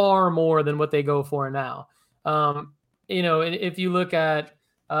for far more than what they go for now. If you look at,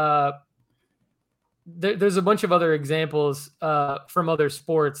 there's a bunch of other examples from other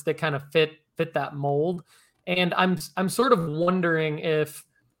sports that kind of fit that mold. And I'm sort of wondering if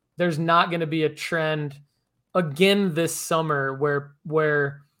there's not going to be a trend again this summer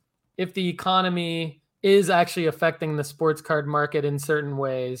where if the economy is actually affecting the sports card market in certain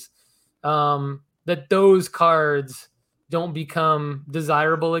ways, that those cards don't become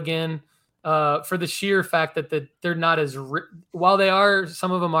desirable again, for the sheer fact that they're not as while they are,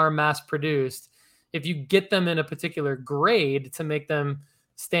 some of them are mass produced. If you get them in a particular grade to make them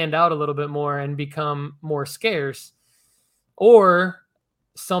stand out a little bit more and become more scarce, or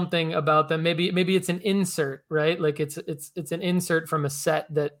something about them, maybe it's an insert, right? Like it's an insert from a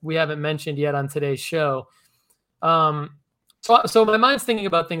set that we haven't mentioned yet on today's show. So my mind's thinking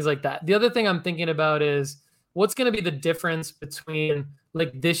about things like that. The other thing I'm thinking about is what's going to be the difference between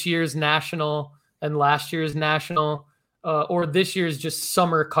like this year's national and last year's national. or this year's just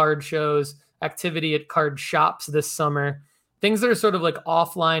summer card shows, activity at card shops this summer, things that are sort of like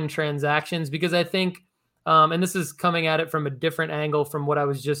offline transactions, because I think, and this is coming at it from a different angle from what I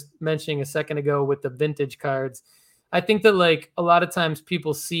was just mentioning a second ago with the vintage cards. I think that like a lot of times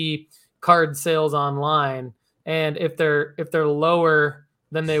people see card sales online, and if they're lower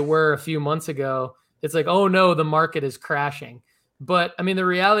than they were a few months ago, it's like, oh no, the market is crashing. But I mean, the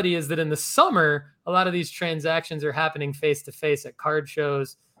reality is that in the summer, a lot of these transactions are happening face to face at card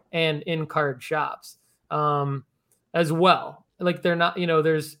shows and in card shops as well. Like they're not,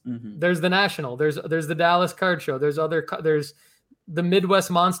 there's the National, there's the Dallas Card Show, there's the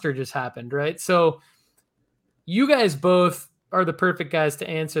Midwest Monster just happened, right? So you guys both are the perfect guys to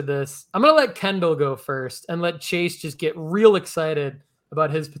answer this. I'm gonna let Kendall go first and let Chase just get real excited about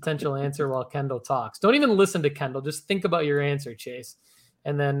his potential answer while Kendall talks. Don't even listen to Kendall. Just think about your answer, Chase.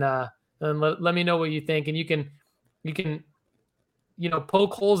 And then let me know what you think. And you can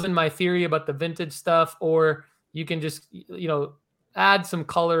poke holes in my theory about the vintage stuff, or you can just, add some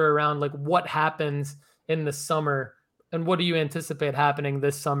color around like what happens in the summer and what do you anticipate happening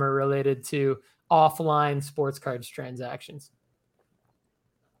this summer related to offline sports cards transactions.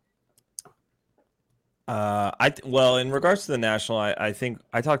 Well, in regards to the National, I think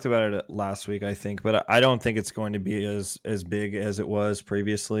I talked about it last week, I think, but I don't think it's going to be as big as it was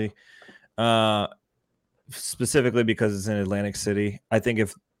previously, specifically because it's in Atlantic City. I think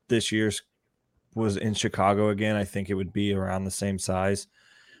if this year's was in Chicago again, I think it would be around the same size.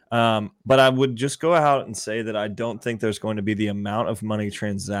 But I would just go out and say that I don't think there's going to be the amount of money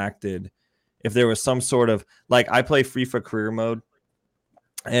transacted if there was some sort of, like, I play FIFA career mode.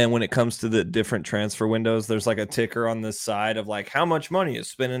 And when it comes to the different transfer windows, there's like a ticker on the side of like how much money is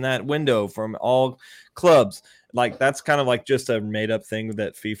spent in that window from all clubs. Like that's kind of like just a made up thing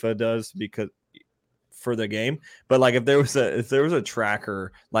that FIFA does because for the game. But like if there was a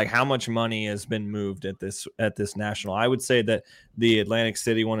tracker, like how much money has been moved at this National, I would say that the Atlantic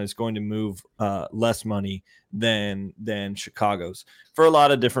City one is going to move less money than Chicago's for a lot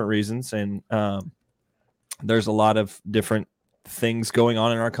of different reasons. And there's a lot of different things going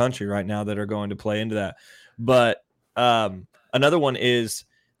on in our country right now that are going to play into that. But another one is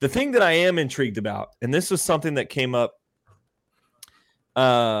the thing that I am intrigued about, and this was something that came up.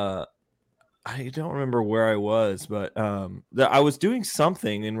 I don't remember where I was, but I was doing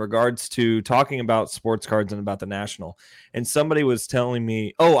something in regards to talking about sports cards and about the National, and somebody was telling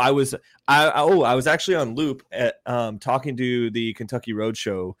me, I was actually on Loop at talking to the Kentucky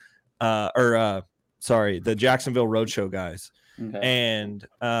Roadshow, the Jacksonville Roadshow guys. Okay. And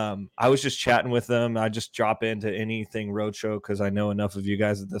I was just chatting with them. I just drop into anything Roadshow because I know enough of you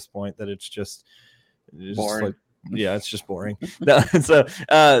guys at this point that it's just boring. It's just boring. So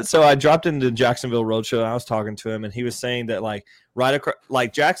I dropped into Jacksonville Roadshow. And I was talking to him, and he was saying that like right across,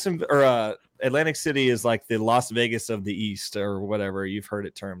 like Jacksonville or Atlantic City is like the Las Vegas of the East or whatever you've heard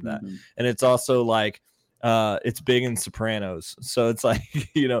it termed that, and it's also like it's big in Sopranos. So it's like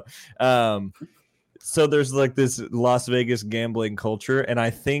So there's like this Las Vegas gambling culture. And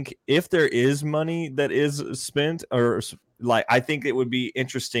I think if there is money that is spent, or like, I think it would be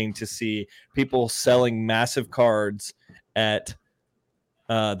interesting to see people selling massive cards at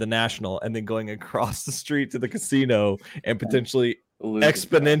the National and then going across the street to the casino and potentially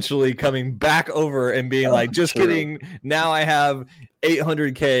exponentially coming back over and being like, just kidding. Now I have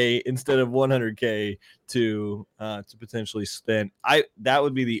 800K instead of 100K to potentially spend. That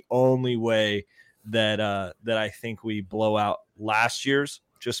would be the only way that I think we blow out last year's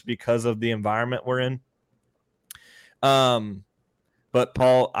just because of the environment we're in. But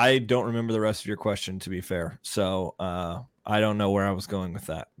Paul, I don't remember the rest of your question, to be fair. So I don't know where I was going with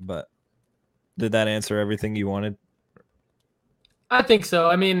that, but did that answer everything you wanted? I think so.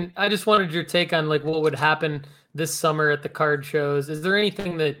 I mean, I just wanted your take on like what would happen this summer at the card shows. Is there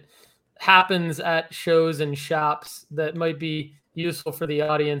anything that happens at shows and shops that might be useful for the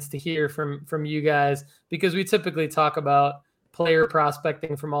audience to hear from you guys? Because we typically talk about player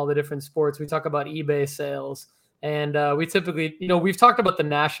prospecting from all the different sports. We talk about eBay sales, and we typically, we've talked about the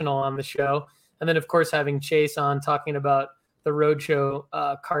National on the show, and then of course having Chase on talking about the Roadshow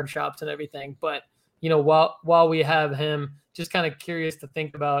card shops and everything. But while we have him, just kind of curious to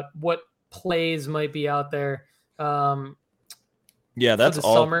think about what plays might be out there. That's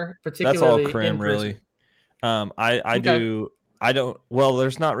all summer, particularly. That's all Krim, really.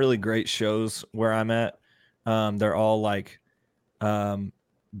 There's not really great shows where I'm at. They're all like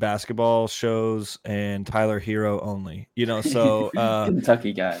basketball shows and Tyler Hero only. You know, so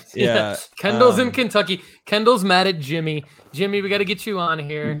Kentucky guys. yeah. Kendall's in Kentucky. Kendall's mad at Jimmy. Jimmy, we got to get you on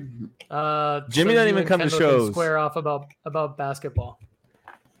here. Jimmy doesn't even come to Kendall can shows. Square off about basketball.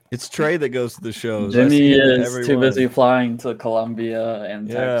 It's Trey that goes to the shows. Jimmy is too busy flying to Columbia and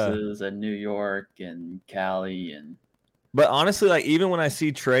Yeah. Texas and New York and Cali and. But honestly, like even when I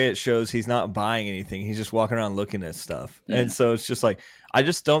see Trey at shows, he's not buying anything. He's just walking around looking at stuff. Yeah. And so it's just like I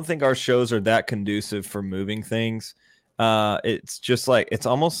just don't think our shows are that conducive for moving things. It's just like it's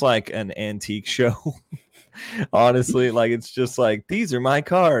almost like an antique show. Honestly, like it's just like these are my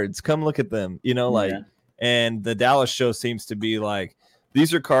cards. Come look at them. You know, like and the Dallas show seems to be like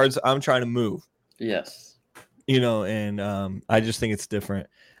these are cards I'm trying to move. Yes. You know, and I just think it's different.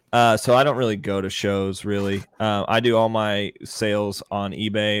 So I don't really go to shows really. I do all my sales on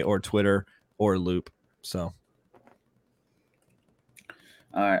eBay or Twitter or Loop. So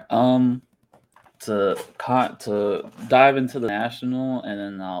all right. To dive into the national, and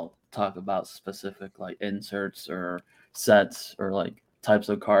then I'll talk about specific like inserts or sets or like types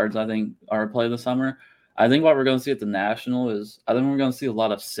of cards I think are play this summer. I think what we're going to see at the national is I think we're going to see a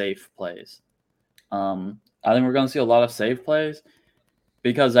lot of safe plays. I think we're going to see a lot of safe plays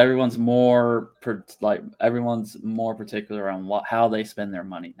because everyone's more particular on how they spend their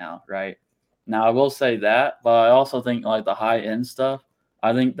money now, right? Now I will say that, but I also think like the high end stuff,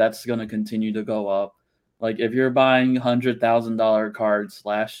 I think that's going to continue to go up. Like if you're buying $100,000 cards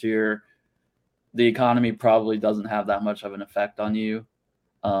last year, the economy probably doesn't have that much of an effect on you.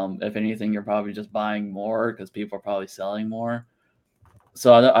 If anything, you're probably just buying more because people are probably selling more.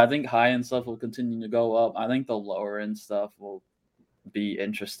 So I think high-end stuff will continue to go up. I think the lower-end stuff will be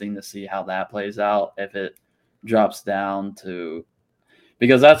interesting to see how that plays out if it drops down to –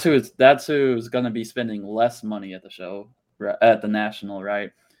 because that's who's going to be spending less money at the show, at the national,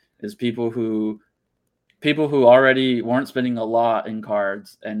 right, is people who already weren't spending a lot in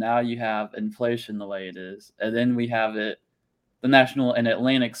cards, and now you have inflation the way it is. And then we have the national in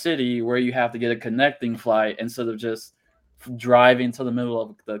Atlantic City where you have to get a connecting flight instead of just driving to the middle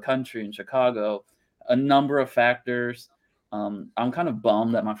of the country in Chicago. A number of factors. I'm kind of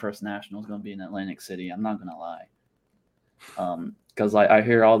bummed that my first national is going to be in Atlantic City. I'm not going to lie. Because I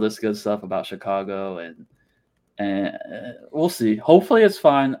hear all this good stuff about Chicago, and we'll see. Hopefully it's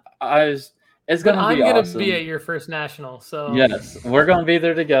fine. It's going to be awesome. I'm going to be at your first national. So yes, we're going to be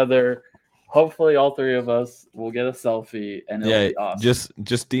there together. Hopefully, all three of us will get a selfie, and it'll be awesome.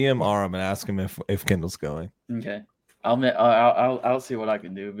 Just DM Aram and ask him if Kendall's going. Okay, I'll see what I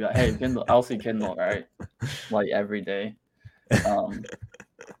can do. Be like, hey, Kendall, I'll see Kendall, right? Like every day.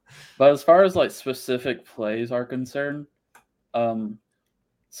 But as far as like specific plays are concerned,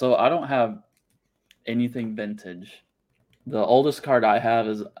 so I don't have anything vintage. The oldest card I have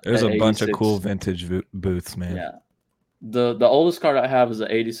is there's a bunch of cool vintage booths, man. Yeah. The oldest card I have is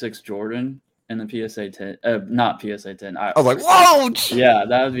an 86 Jordan and the PSA 10. Not PSA 10. I was like, whoa! Yeah,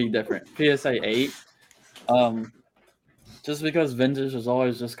 that would be different. PSA 8. Just because vintage has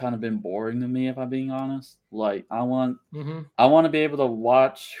always just kind of been boring to me, if I'm being honest. Like, I want to be able to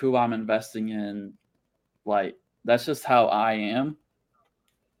watch who I'm investing in. Like, that's just how I am.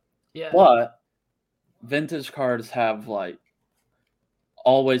 Yeah. But vintage cards have like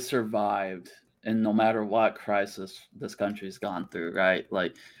always survived. And no matter what crisis this country's gone through, right?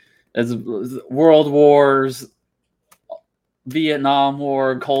 Like, it's world wars, Vietnam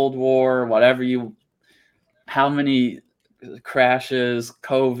War, Cold War, how many crashes,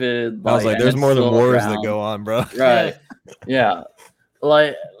 COVID. I was like, there's more than wars that go on, bro. Right. Yeah.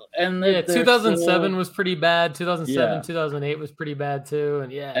 Like, and 2007 was pretty bad. 2007, 2008 was pretty bad too.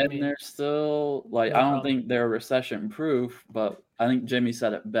 And they're still like, I don't think they're recession proof, but I think Jimmy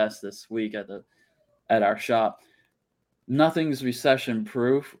said it best this week at our shop. Nothing's recession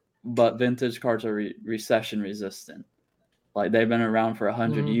proof, but vintage cards are recession resistant. Like, they've been around for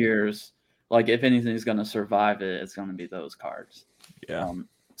 100 years. Like, if anything's going to survive it, it's going to be those cards. Yeah.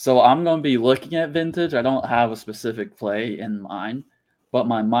 So I'm going to be looking at vintage. I don't have a specific play in mind, but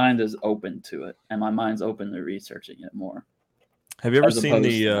my mind is open to it, and my mind's open to researching it more. Have you ever seen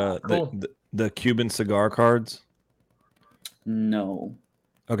the Cuban cigar cards? No.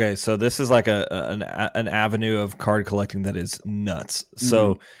 Okay, so this is like an avenue of card collecting that is nuts.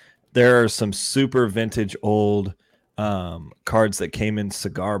 So there are some super vintage old cards that came in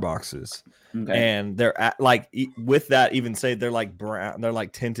cigar boxes. Okay. And they're with that, even say they're like brown, they're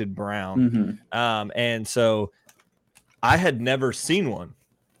like tinted brown. And so I had never seen one.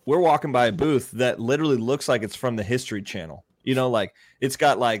 We're walking by a booth that literally looks like it's from the History Channel. You know, like it's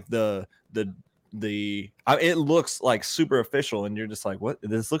got like the it looks like super official, and you're just like, what?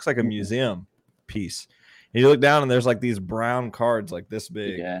 This looks like a museum piece. And you look down, and there's like these brown cards like this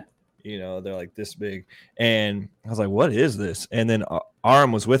big. Yeah. You know, they're like this big. And I was like, what is this? And then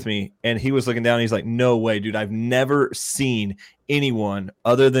Aram was with me, and he was looking down. And he's like, no way, dude. I've never seen anyone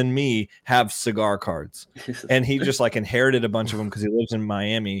other than me have cigar cards. And he just like inherited a bunch of them because he lives in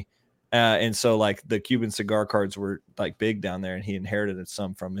Miami. And so like the Cuban cigar cards were like big down there, and he inherited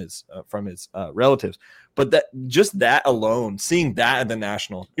some from his relatives. But that alone, seeing that at the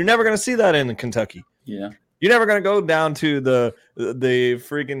National, you're never going to see that in Kentucky. Yeah. You're never gonna go down to the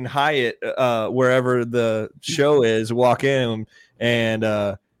freaking Hyatt wherever the show is, walk in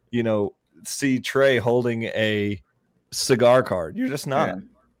and see Trey holding a cigar card. You're just not. Yeah.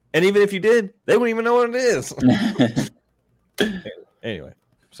 And even if you did, they wouldn't even know what it is. Anyway,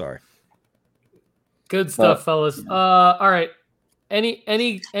 sorry. Good stuff, fellas. All right.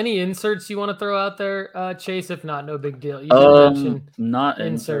 Any inserts you want to throw out there, Chase? If not, no big deal. You did mention not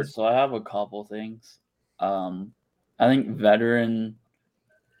inserts. So I have a couple things. I think veteran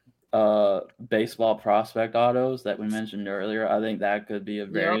baseball prospect autos that we mentioned earlier, I think that could be a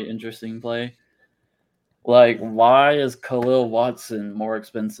very interesting play. Like, why is Khalil Watson more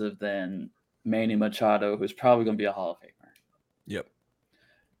expensive than Manny Machado, who's probably going to be a Hall of Famer? Yep.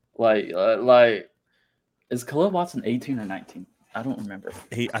 Like, is Khalil Watson 18 or 19? I don't remember.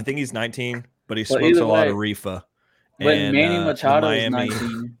 I think he's 19, but he smokes a lot of reefa. But Manny Machado is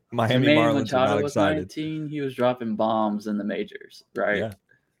 19. Miami Marlins are not excited. 19, he was dropping bombs in the majors, right? Yeah.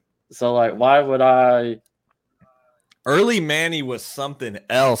 So, like, why would I? Early Manny was something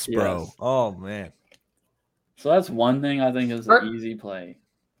else, bro. Yes. Oh, man. So that's one thing I think is an easy play.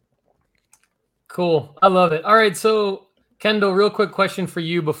 Cool. I love it. All right, so Kendall, real quick question for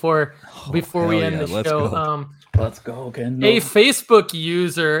you before we end the show. Let's go, Kendall. A Facebook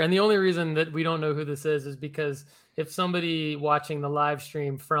user, and the only reason that we don't know who this is because if somebody watching the live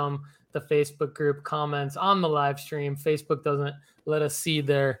stream from the Facebook group comments on the live stream, Facebook doesn't let us see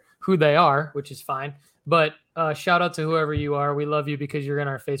who they are, which is fine. But shout out to whoever you are. We love you because you're in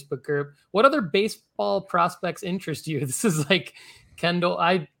our Facebook group. What other baseball prospects interest you? This is like Kendall.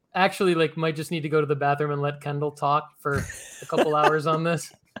 I actually might just need to go to the bathroom and let Kendall talk for a couple hours on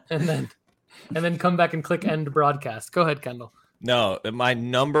this, and then come back and click end broadcast. Go ahead, Kendall. No, my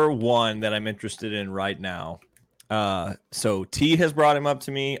number one that I'm interested in right now. So T has brought him up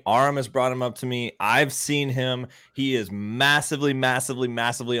to me. Aram has brought him up to me. I've seen him. He is massively, massively,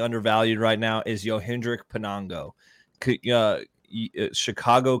 massively undervalued right now. Is Yohendrick Pinango,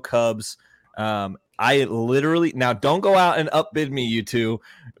 Chicago Cubs. I literally now don't go out and upbid me, you two,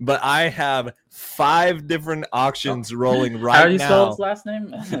 but I have 5 different auctions rolling right now. How do you spell his last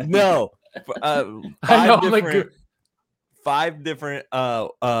name? No, 5 different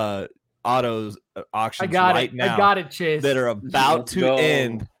autos auctions right now. I got it, Chase. That are about to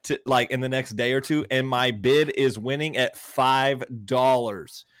end in the next day or two, and my bid is winning at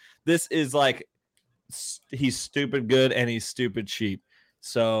 $5. This is he's stupid good and he's stupid cheap.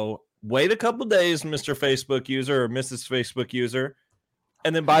 So wait a couple days, Mr. Facebook user or Mrs. Facebook user,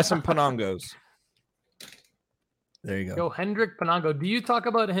 and then buy some Panangos. There you go. Yohendrick Pinango. Do you talk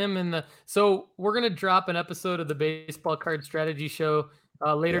about him so we're going to drop an episode of the Baseball Card Strategy Show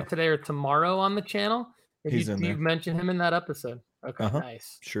later today or tomorrow on the channel. You've mentioned him in that episode. Okay,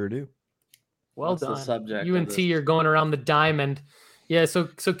 nice. Sure do. Well That's done. the subject you and T are going around the diamond. Yeah, so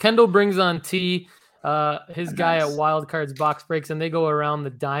Kendall brings on T, his guy at Wild Cards Box Breaks, and they go around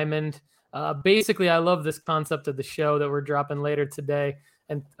the diamond. Basically, I love this concept of the show that we're dropping later today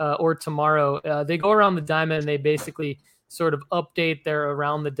and or tomorrow. They go around the diamond and they basically sort of update their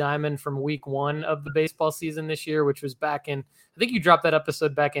around the diamond from week 1 of the baseball season this year, which was back in, I think you dropped that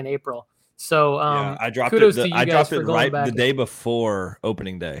episode back in April. So I dropped kudos it. to you I guys dropped for it going right back the day before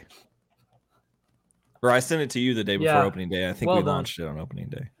opening day. Or I sent it to you the day before opening day. I think we launched it on opening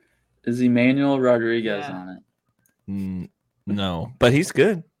day. Is Emmanuel Rodriguez on it? No, but he's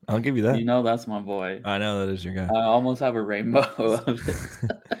good. I'll give you that. You know that's my boy. I know that is your guy. I almost have a rainbow of it.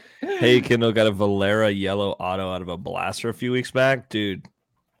 Hey, Kendall got a Valera yellow auto out of a blaster a few weeks back. Dude,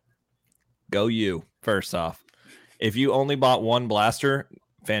 go you, first off. If you only bought one blaster,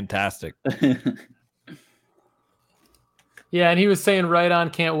 fantastic. Yeah, and he was saying right on,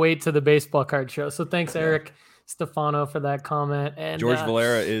 can't wait to the baseball card show. So thanks, Eric Stefano, for that comment. And George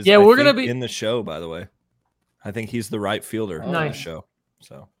Valera is we're gonna be in the show, by the way. I think he's the right fielder on the show.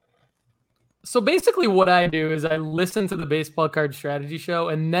 So So basically what I do is I listen to the Baseball Card Strategy Show,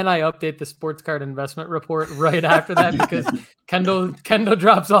 and then I update the Sports Card Investment Report right after that, because Kendall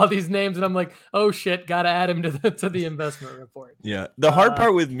drops all these names, and I'm like, oh shit, gotta add him to the investment report. Yeah. The hard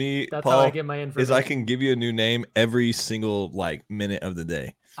part with me, That's Paul, how I get my information. is I can give you a new name every single like minute of the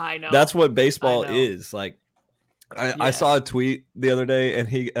day. I know. That's what baseball I know. is. Like I saw a tweet the other day,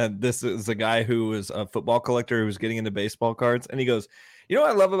 and this is a guy who was a football collector who was getting into baseball cards, and he goes, you know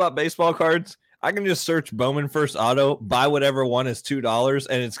what I love about baseball cards? I can just search Bowman First Auto, buy whatever one is $2,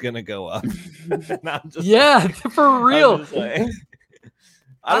 and it's gonna go up. Yeah, for real. Like,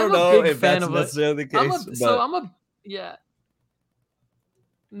 I don't know if that's necessarily the case.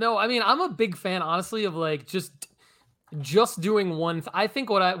 No, I mean, I'm a big fan, honestly, of like just doing one. I think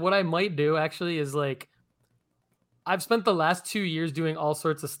what I might do actually is like, I've spent the last 2 years doing all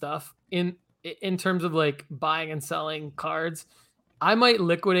sorts of stuff in terms of like buying and selling cards. I might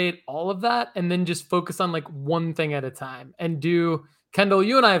liquidate all of that and then just focus on like one thing at a time and do. Kendall,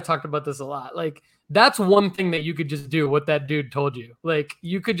 you and I have talked about this a lot. Like, that's one thing that you could just do, what that dude told you. Like,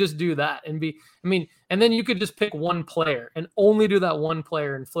 you could just do that and and then you could just pick one player and only do that one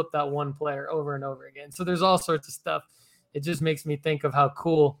player and flip that one player over and over again. So there's all sorts of stuff. It just makes me think of how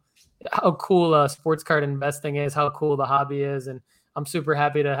cool sports card investing is, how cool the hobby is. And I'm super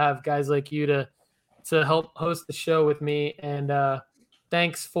happy to have guys like you to help host the show with me. And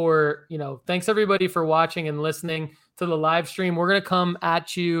thanks everybody for watching and listening to the live stream. We're going to come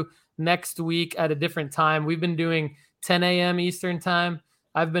at you next week at a different time. We've been doing 10 a.m. Eastern time.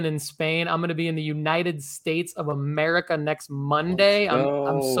 I've been in Spain. I'm going to be in the United States of America next Monday.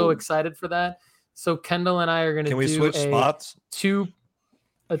 I'm so excited for that. So Kendall and I are going to do switch spots? 2 p.m.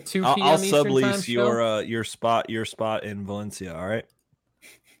 I'll Eastern time sublease show. your spot in Valencia. All right.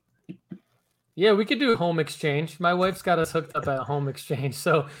 Yeah, we could do a home exchange. My wife's got us hooked up at a home exchange.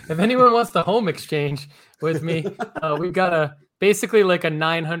 So if anyone wants to home exchange with me, we've got basically like a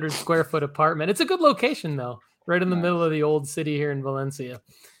 900 square foot apartment. It's a good location though, right in the middle of the old city here in Valencia.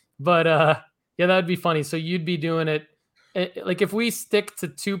 But yeah, that'd be funny. So you'd be doing it like if we stick to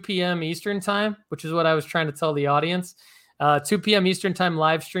 2 p.m. Eastern time, which is what I was trying to tell the audience, 2 p.m. Eastern time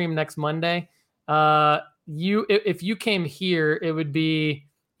live stream next Monday. If you came here, it would be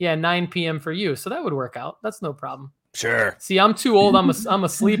 9 p.m. for you. So that would work out. That's no problem. Sure. See, I'm too old. I'm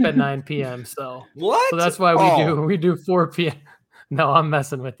asleep at 9 p.m. So what? So that's why we do 4 p.m. No, I'm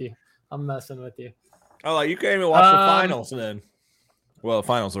messing with you. Oh, like you can't even watch the finals then. Well, the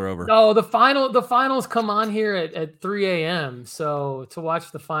finals are over. No, the finals come on here at 3 a.m. So to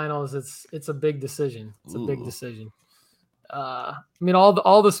watch the finals, it's a big decision. It's a big decision. I mean,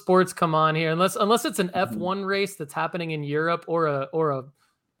 all the sports come on here unless it's an F1 race that's happening in Europe or a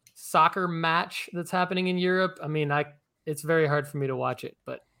soccer match that's happening in Europe. I mean, it's very hard for me to watch it.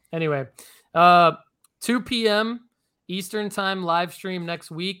 But anyway, 2 p.m. Eastern time live stream next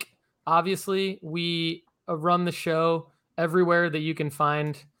week. Obviously, we run the show everywhere that you can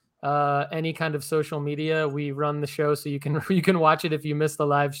find any kind of social media. We run the show so you can watch it if you missed the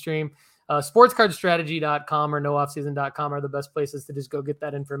live stream. Sportscardstrategy.com or nooffseason.com are the best places to just go get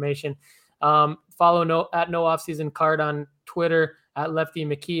that information. Follow at No Offseason Card on Twitter, at Lefty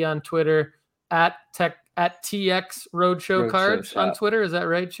McKee on Twitter, at TX Roadshow Cards on Twitter. Is that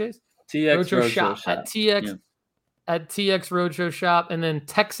right, Chase? TX Roadshow Shop. At TX at TX Roadshow Shop, and then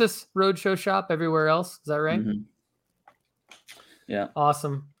Texas Roadshow Shop everywhere else. Is that right? Mm-hmm. Yeah.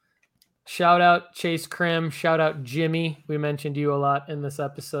 Awesome. Shout out Chase Krim. Shout out Jimmy. We mentioned you a lot in this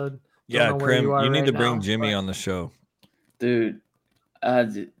episode. Yeah, Krim, you need to bring Jimmy on the show. Dude,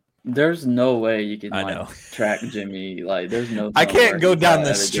 there's no way you can track Jimmy. Like, there's no. I can't go down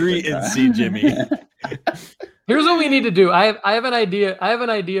the street and see Jimmy. Here's what we need to do. I have an idea. I have an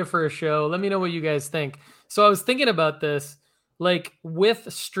idea for a show. Let me know what you guys think. So I was thinking about this, like with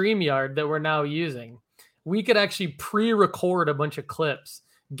StreamYard that we're now using, we could actually pre-record a bunch of clips,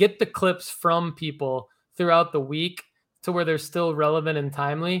 get the clips from people throughout the week to where they're still relevant and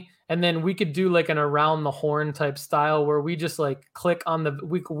timely. And then we could do like an around the horn type style where we just like click on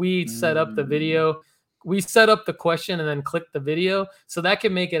we set up the video, we set up the question and then click the video. So that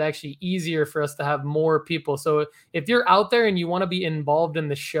can make it actually easier for us to have more people. So if you're out there and you want to be involved in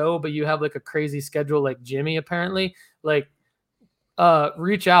the show, but you have like a crazy schedule like Jimmy, apparently, like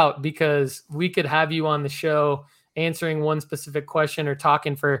reach out, because we could have you on the show answering one specific question or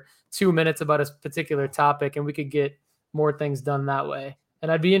talking for 2 minutes about a particular topic, and we could get more things done that way.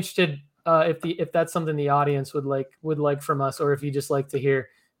 And I'd be interested if that's something the audience would like from us, or if you just like to hear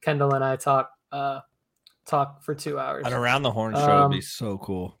Kendall and I talk for 2 hours. An around the horn show would be so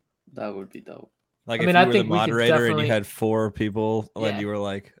cool. That would be dope. Like, I think the moderator and you had 4 people, and you were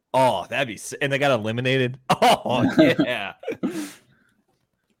like, Oh, that'd be and they got eliminated. Oh, yeah.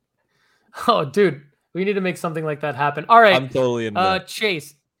 Oh, dude, we need to make something like that happen. All right. I'm totally in that.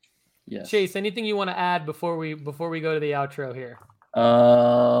 Chase. Yes. Chase, anything you want to add before we go to the outro here?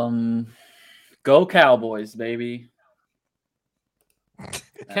 Go Cowboys, baby.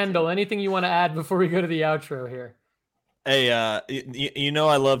 Kendall, anything you want to add before we go to the outro here? Hey, you know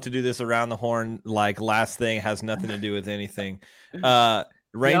I love to do this around the horn. Like last thing has nothing to do with anything.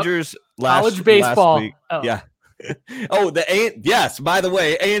 Rangers college baseball. last week. Oh. Yeah. Oh, yes. By the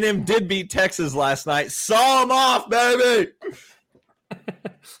way, A&M did beat Texas last night. Saw them off, baby.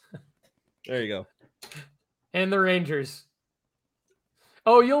 There you go. And the Rangers.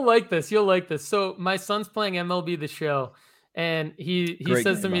 Oh, you'll like this. You'll like this. So my son's playing MLB The Show, and he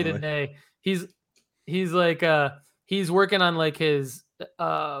says to me today, he's like he's working on like his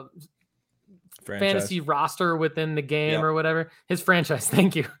fantasy roster within the game or whatever, his franchise.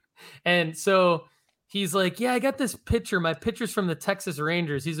 Thank you. And so he's like, yeah, I got this pitcher. My pitcher's from the Texas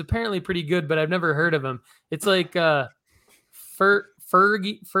Rangers. He's apparently pretty good, but I've never heard of him. It's like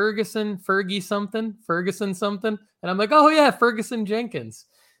Ferguson something. And I'm like, oh yeah, Ferguson Jenkins.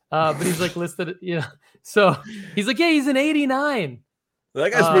 But he's like listed, so he's like, yeah, he's an 89.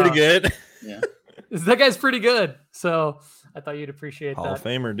 That guy's pretty good. Yeah. That guy's pretty good. So I thought you'd appreciate Hall that. of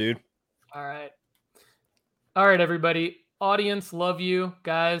Famer, dude. All right, everybody. Audience, love you.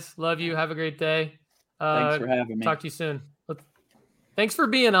 Guys, love you. Have a great day. Thanks for having me. Talk to you soon. Thanks for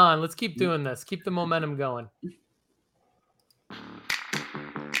being on. Let's keep doing this. Keep the momentum going.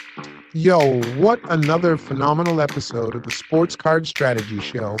 Yo, what another phenomenal episode of the Sports Card Strategy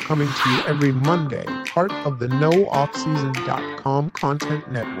Show, coming to you every Monday, part of the NoOffSeason.com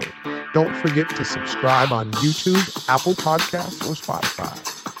content network. Don't forget to subscribe on YouTube, Apple Podcasts, or Spotify.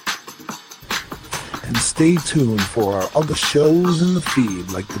 And stay tuned for our other shows in the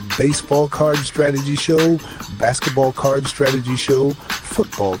feed, like the Baseball Card Strategy Show, Basketball Card Strategy Show,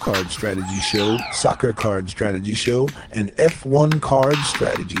 Football Card Strategy Show, Soccer Card Strategy Show, and F1 Card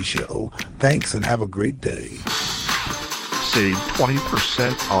Strategy Show. Thanks and have a great day. Save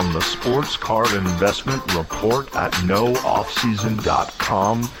 20% on the Sports Card Investment Report at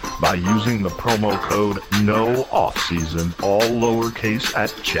nooffseason.com by using the promo code NOOFFSEASON, all lowercase, at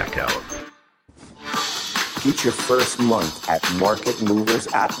checkout. Get your first month at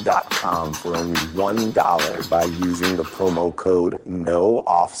marketmoversapp.com for only $1 by using the promo code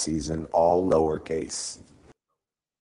NOOFFSEASON, all lowercase.